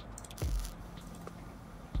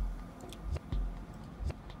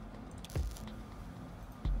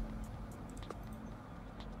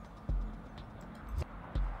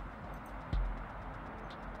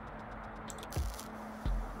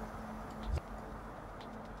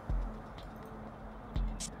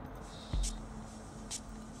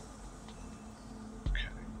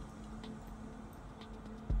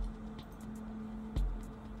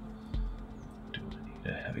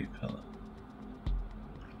 A heavy pillar.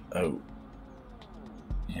 Oh.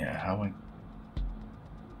 Yeah, how I...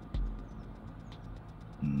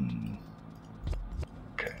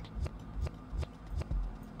 Okay.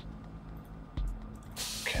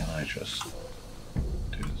 Can I just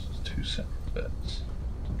do this as two separate bits?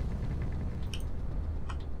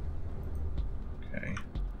 Okay.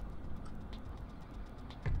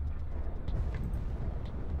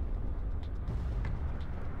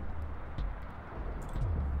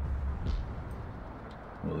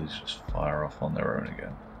 Will these just fire off on their own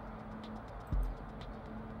again?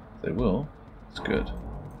 If they will, it's good.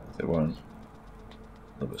 If they won't,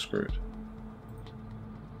 a little bit screwed.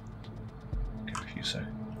 few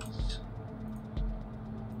seconds.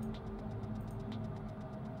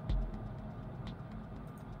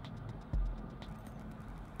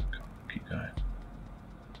 Keep going.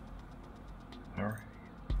 Hurry.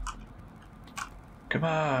 Come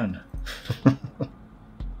on!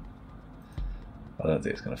 I don't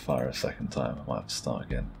think it's going to fire a second time. I might have to start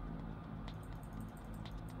again.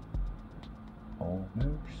 Almost.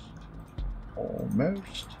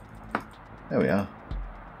 Almost. There we are.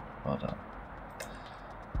 Well done.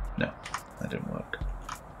 No, that didn't work.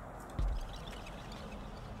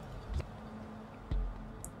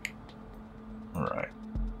 Alright.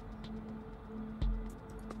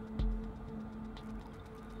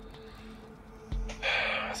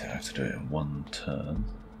 I think I have to do it in one turn.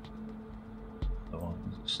 Otherwise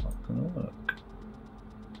it's not going to work.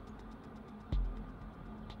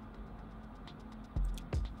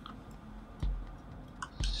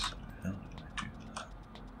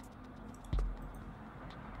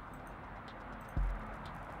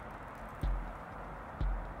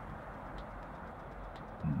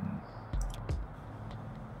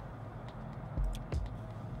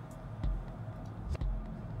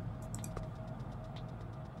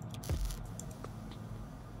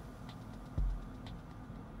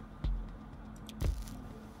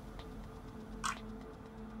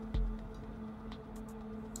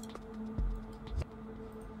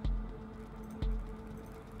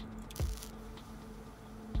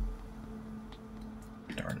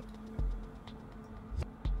 Darn it.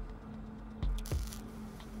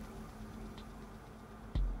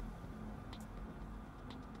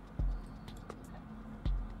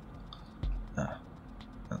 Ah,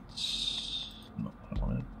 that's not what I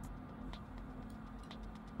wanted.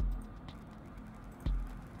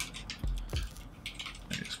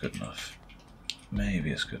 Maybe it's good enough.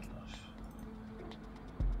 Maybe it's good enough.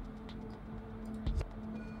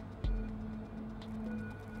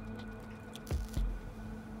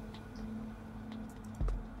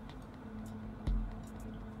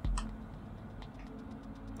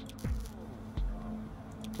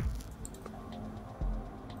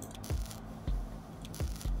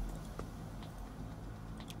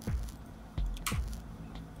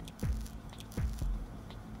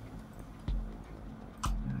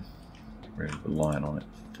 Really relying on it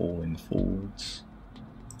falling forwards.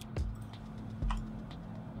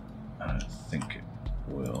 I don't think it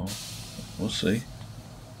will. We'll see.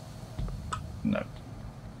 No.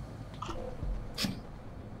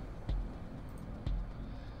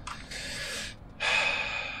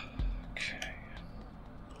 Okay.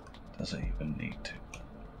 Does it even need to?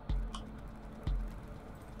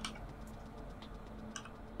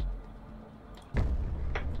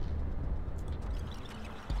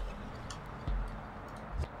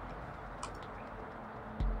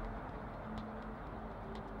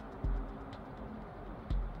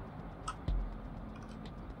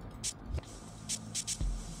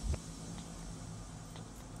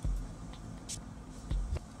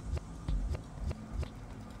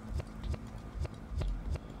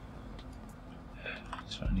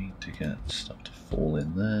 So I need to get stuff to fall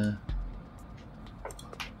in there.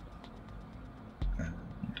 And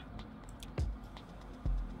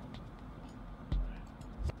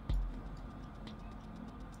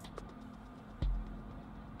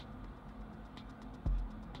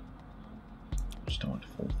just don't want it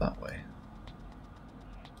to fall that way,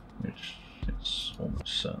 which it's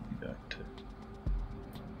almost certainly going to.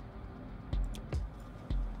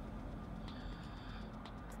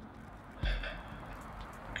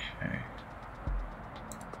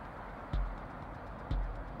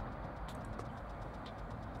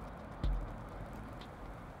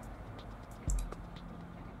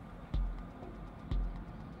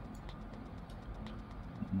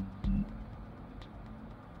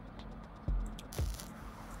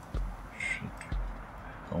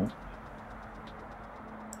 Oh.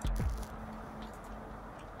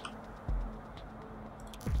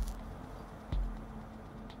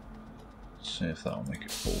 See if that'll make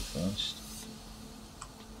it fall first.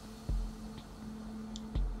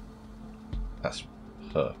 That's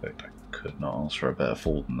perfect. I could not ask for a better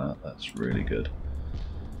fall than that. That's really good.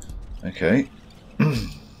 Okay.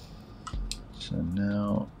 So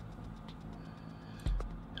now,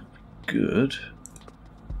 good.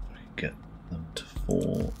 I can get them to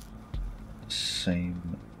fall at the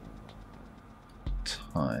same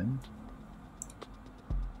time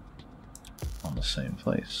on the same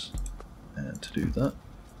place. And to do that,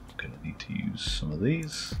 I'm going to need to use some of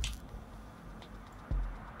these.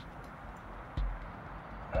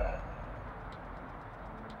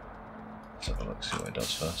 Let's have a look, see what it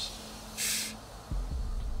does first.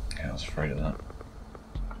 Yeah, I was afraid of that.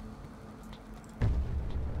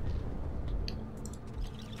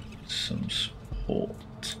 some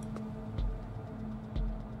support.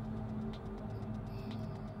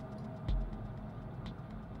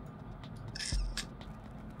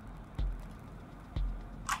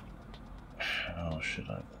 How should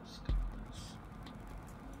I best do this?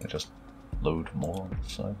 I just load more on the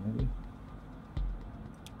side, maybe?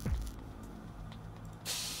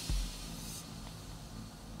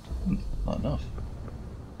 Not enough.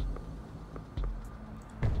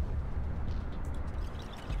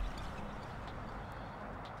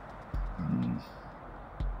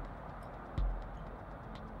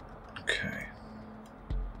 Okay.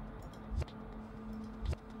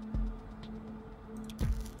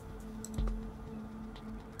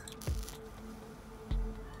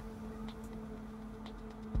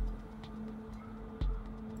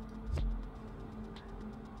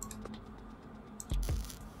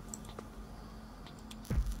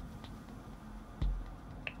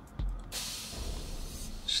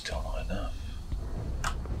 Still not enough.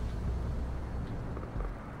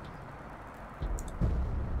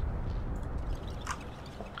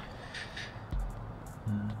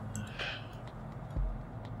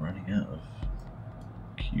 Running out of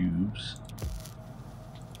cubes.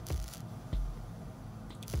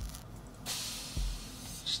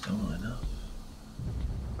 Still not enough.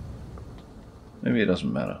 Maybe it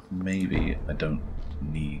doesn't matter. Maybe I don't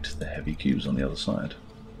need the heavy cubes on the other side.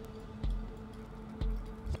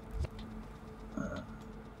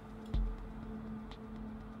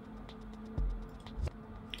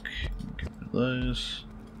 Get rid of those.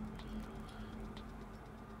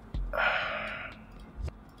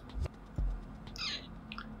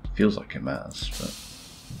 Feels like it matters,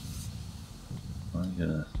 but I'm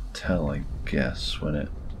gonna tell, I guess, when it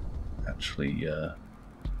actually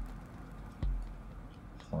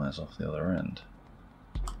flies off the other end.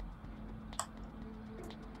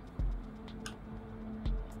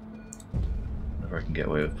 Whenever I can get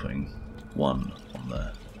away with putting one on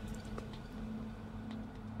there.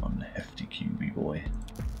 One hefty QB boy.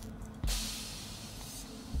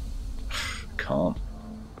 Can't.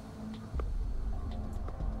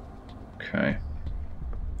 Okay.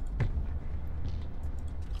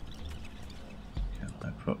 Can I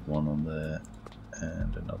put one on there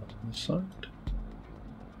and another on the side?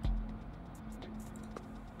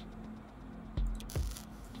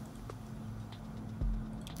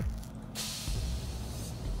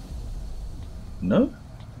 No?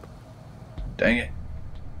 Dang it.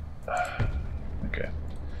 Okay.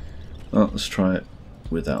 Well, let's try it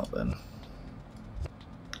without then.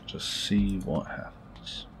 Just see what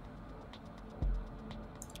happens.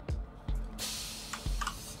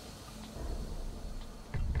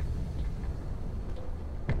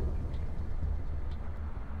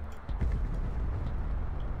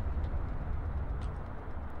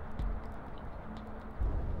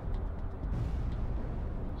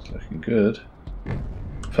 It's looking good.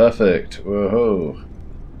 Perfect. Whoa.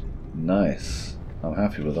 Nice. I'm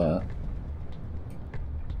happy with that.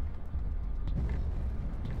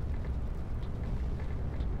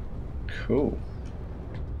 Cool.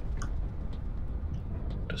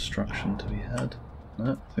 Destruction to be had.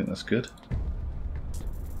 No, I think that's good.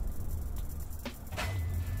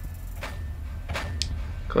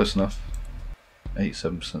 Close enough.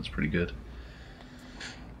 87% is pretty good.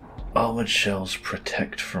 Armored shells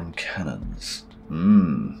protect from cannons.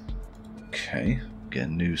 Okay.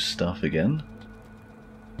 Getting new stuff again.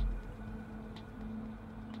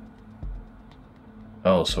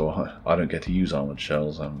 Oh, so I don't get to use armored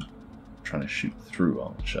shells. I'm trying to shoot through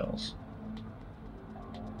armored shells.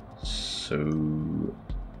 So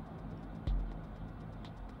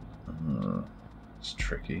it's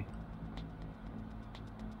tricky.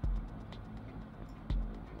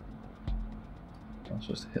 I'm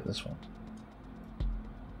supposed to hit this one.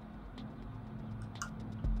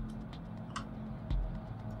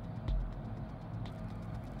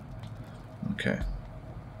 Okay.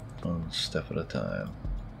 One step at a time.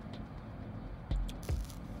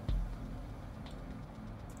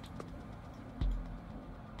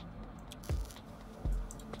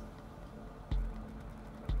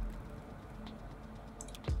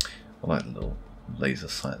 I like the little laser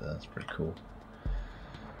sight there, that's pretty cool.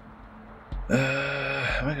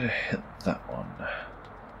 Am I going to hit that one?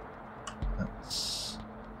 That's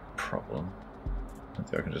a problem. I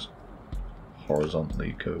think I can just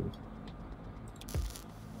horizontally go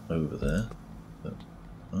over there, but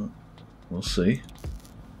we'll see.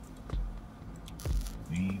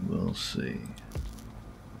 We will see.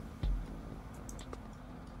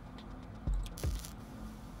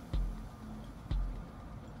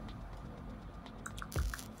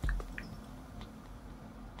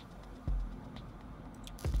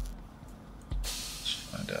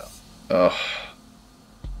 Ugh.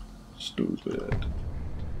 Stupid.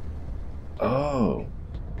 Oh.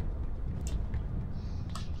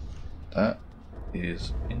 That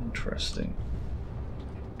is interesting.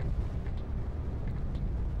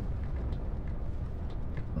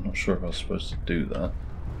 I'm not sure if I was supposed to do that,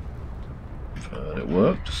 but it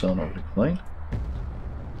worked, so I'm not really complaining.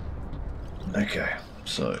 Okay,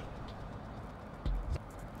 so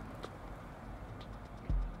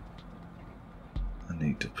I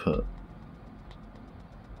need to put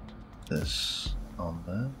this on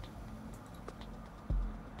there.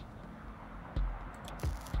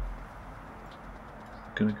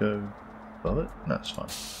 Gonna go above it? No, it's fine.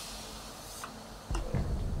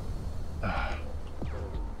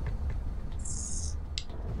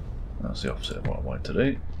 That's the opposite of what I wanted to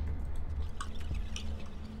do.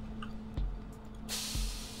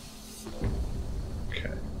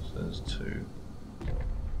 Okay, so there's two.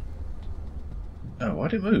 Oh,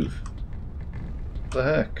 why'd it move? What the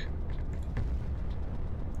heck?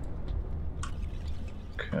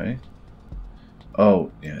 Okay.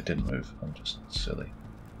 Oh, yeah, it didn't move. I'm just silly.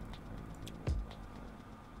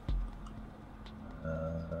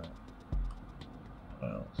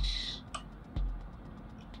 What else?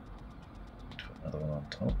 Put another one on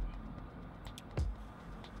top.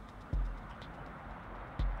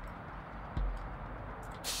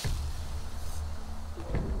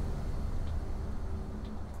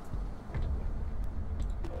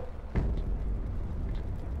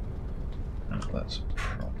 Oh, that's a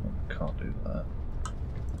problem. Can't do that.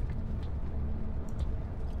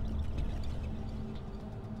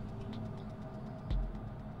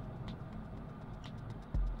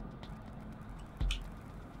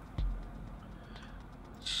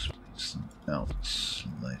 Out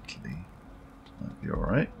slightly. Might be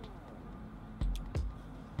alright.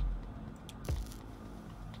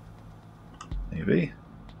 Maybe.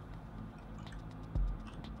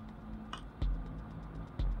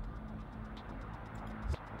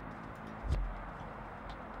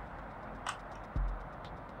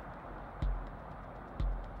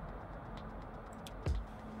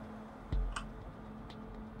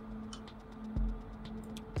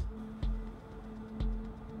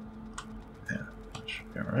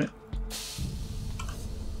 Alright.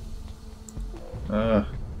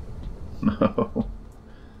 No.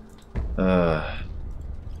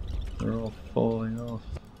 They're all falling off.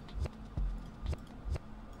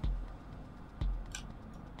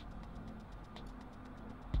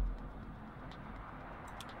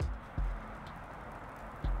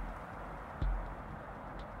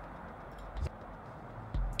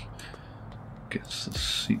 Guess the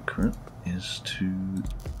secret is to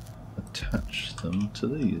attach them to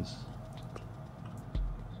these.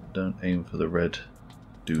 So don't aim for the red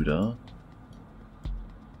doodah.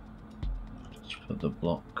 Just put the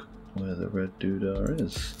block where the red doodah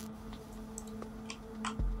is.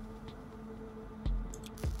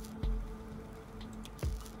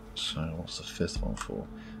 So what's the fifth one for?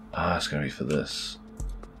 Ah, it's going to be for this.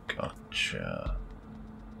 Gotcha.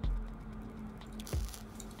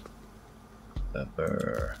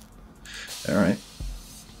 Clever. Alright.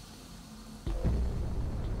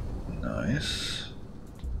 Nice.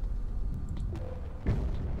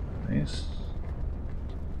 Nice.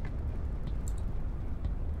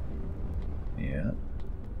 Yeah.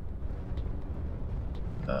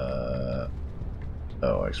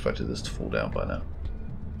 Oh, I expected this to fall down by now.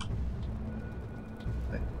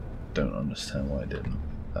 I don't understand why I didn't.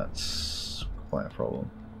 That's quite a problem.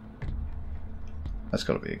 That's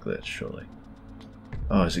got to be a glitch, surely.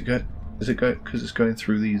 Oh, is it good? Is it good because it's going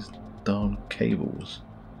through these darn cables?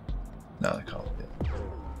 No, they can't be.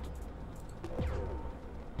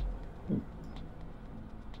 Ooh.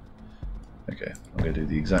 Okay, I'm going to do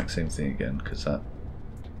the exact same thing again because that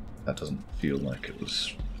doesn't feel like it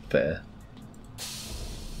was fair.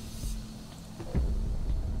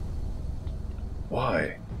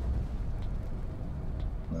 Why?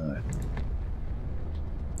 No.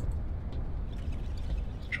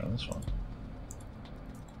 Let's try this one.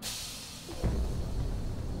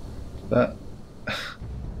 That.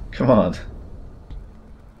 Come on.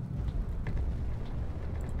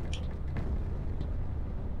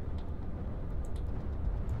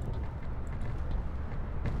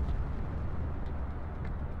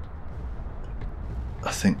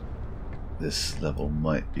 I think this level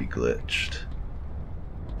might be glitched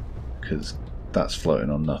because that's floating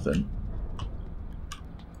on nothing.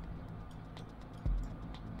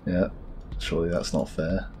 Yeah, surely that's not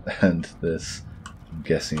fair. And this, I'm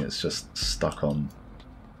guessing it's just stuck on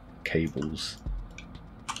cables.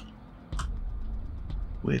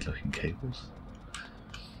 Weird looking cables.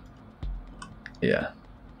 Yeah.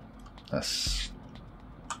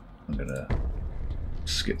 I'm gonna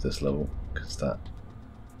skip this level because that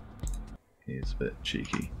is a bit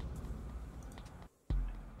cheeky.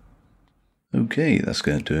 Okay, that's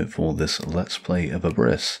going to do it for this Let's Play of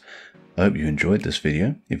Abriss. I hope you enjoyed this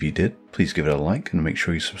video. If you did, please give it a like and make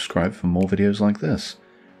sure you subscribe for more videos like this.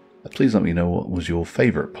 Please let me know what was your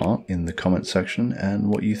favourite part in the comment section and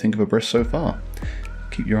what you think of Abriss so far.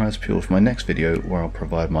 Keep your eyes peeled for my next video where I'll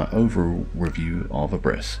provide my overall review of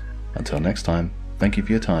Abriss. Until next time, thank you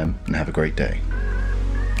for your time and have a great day.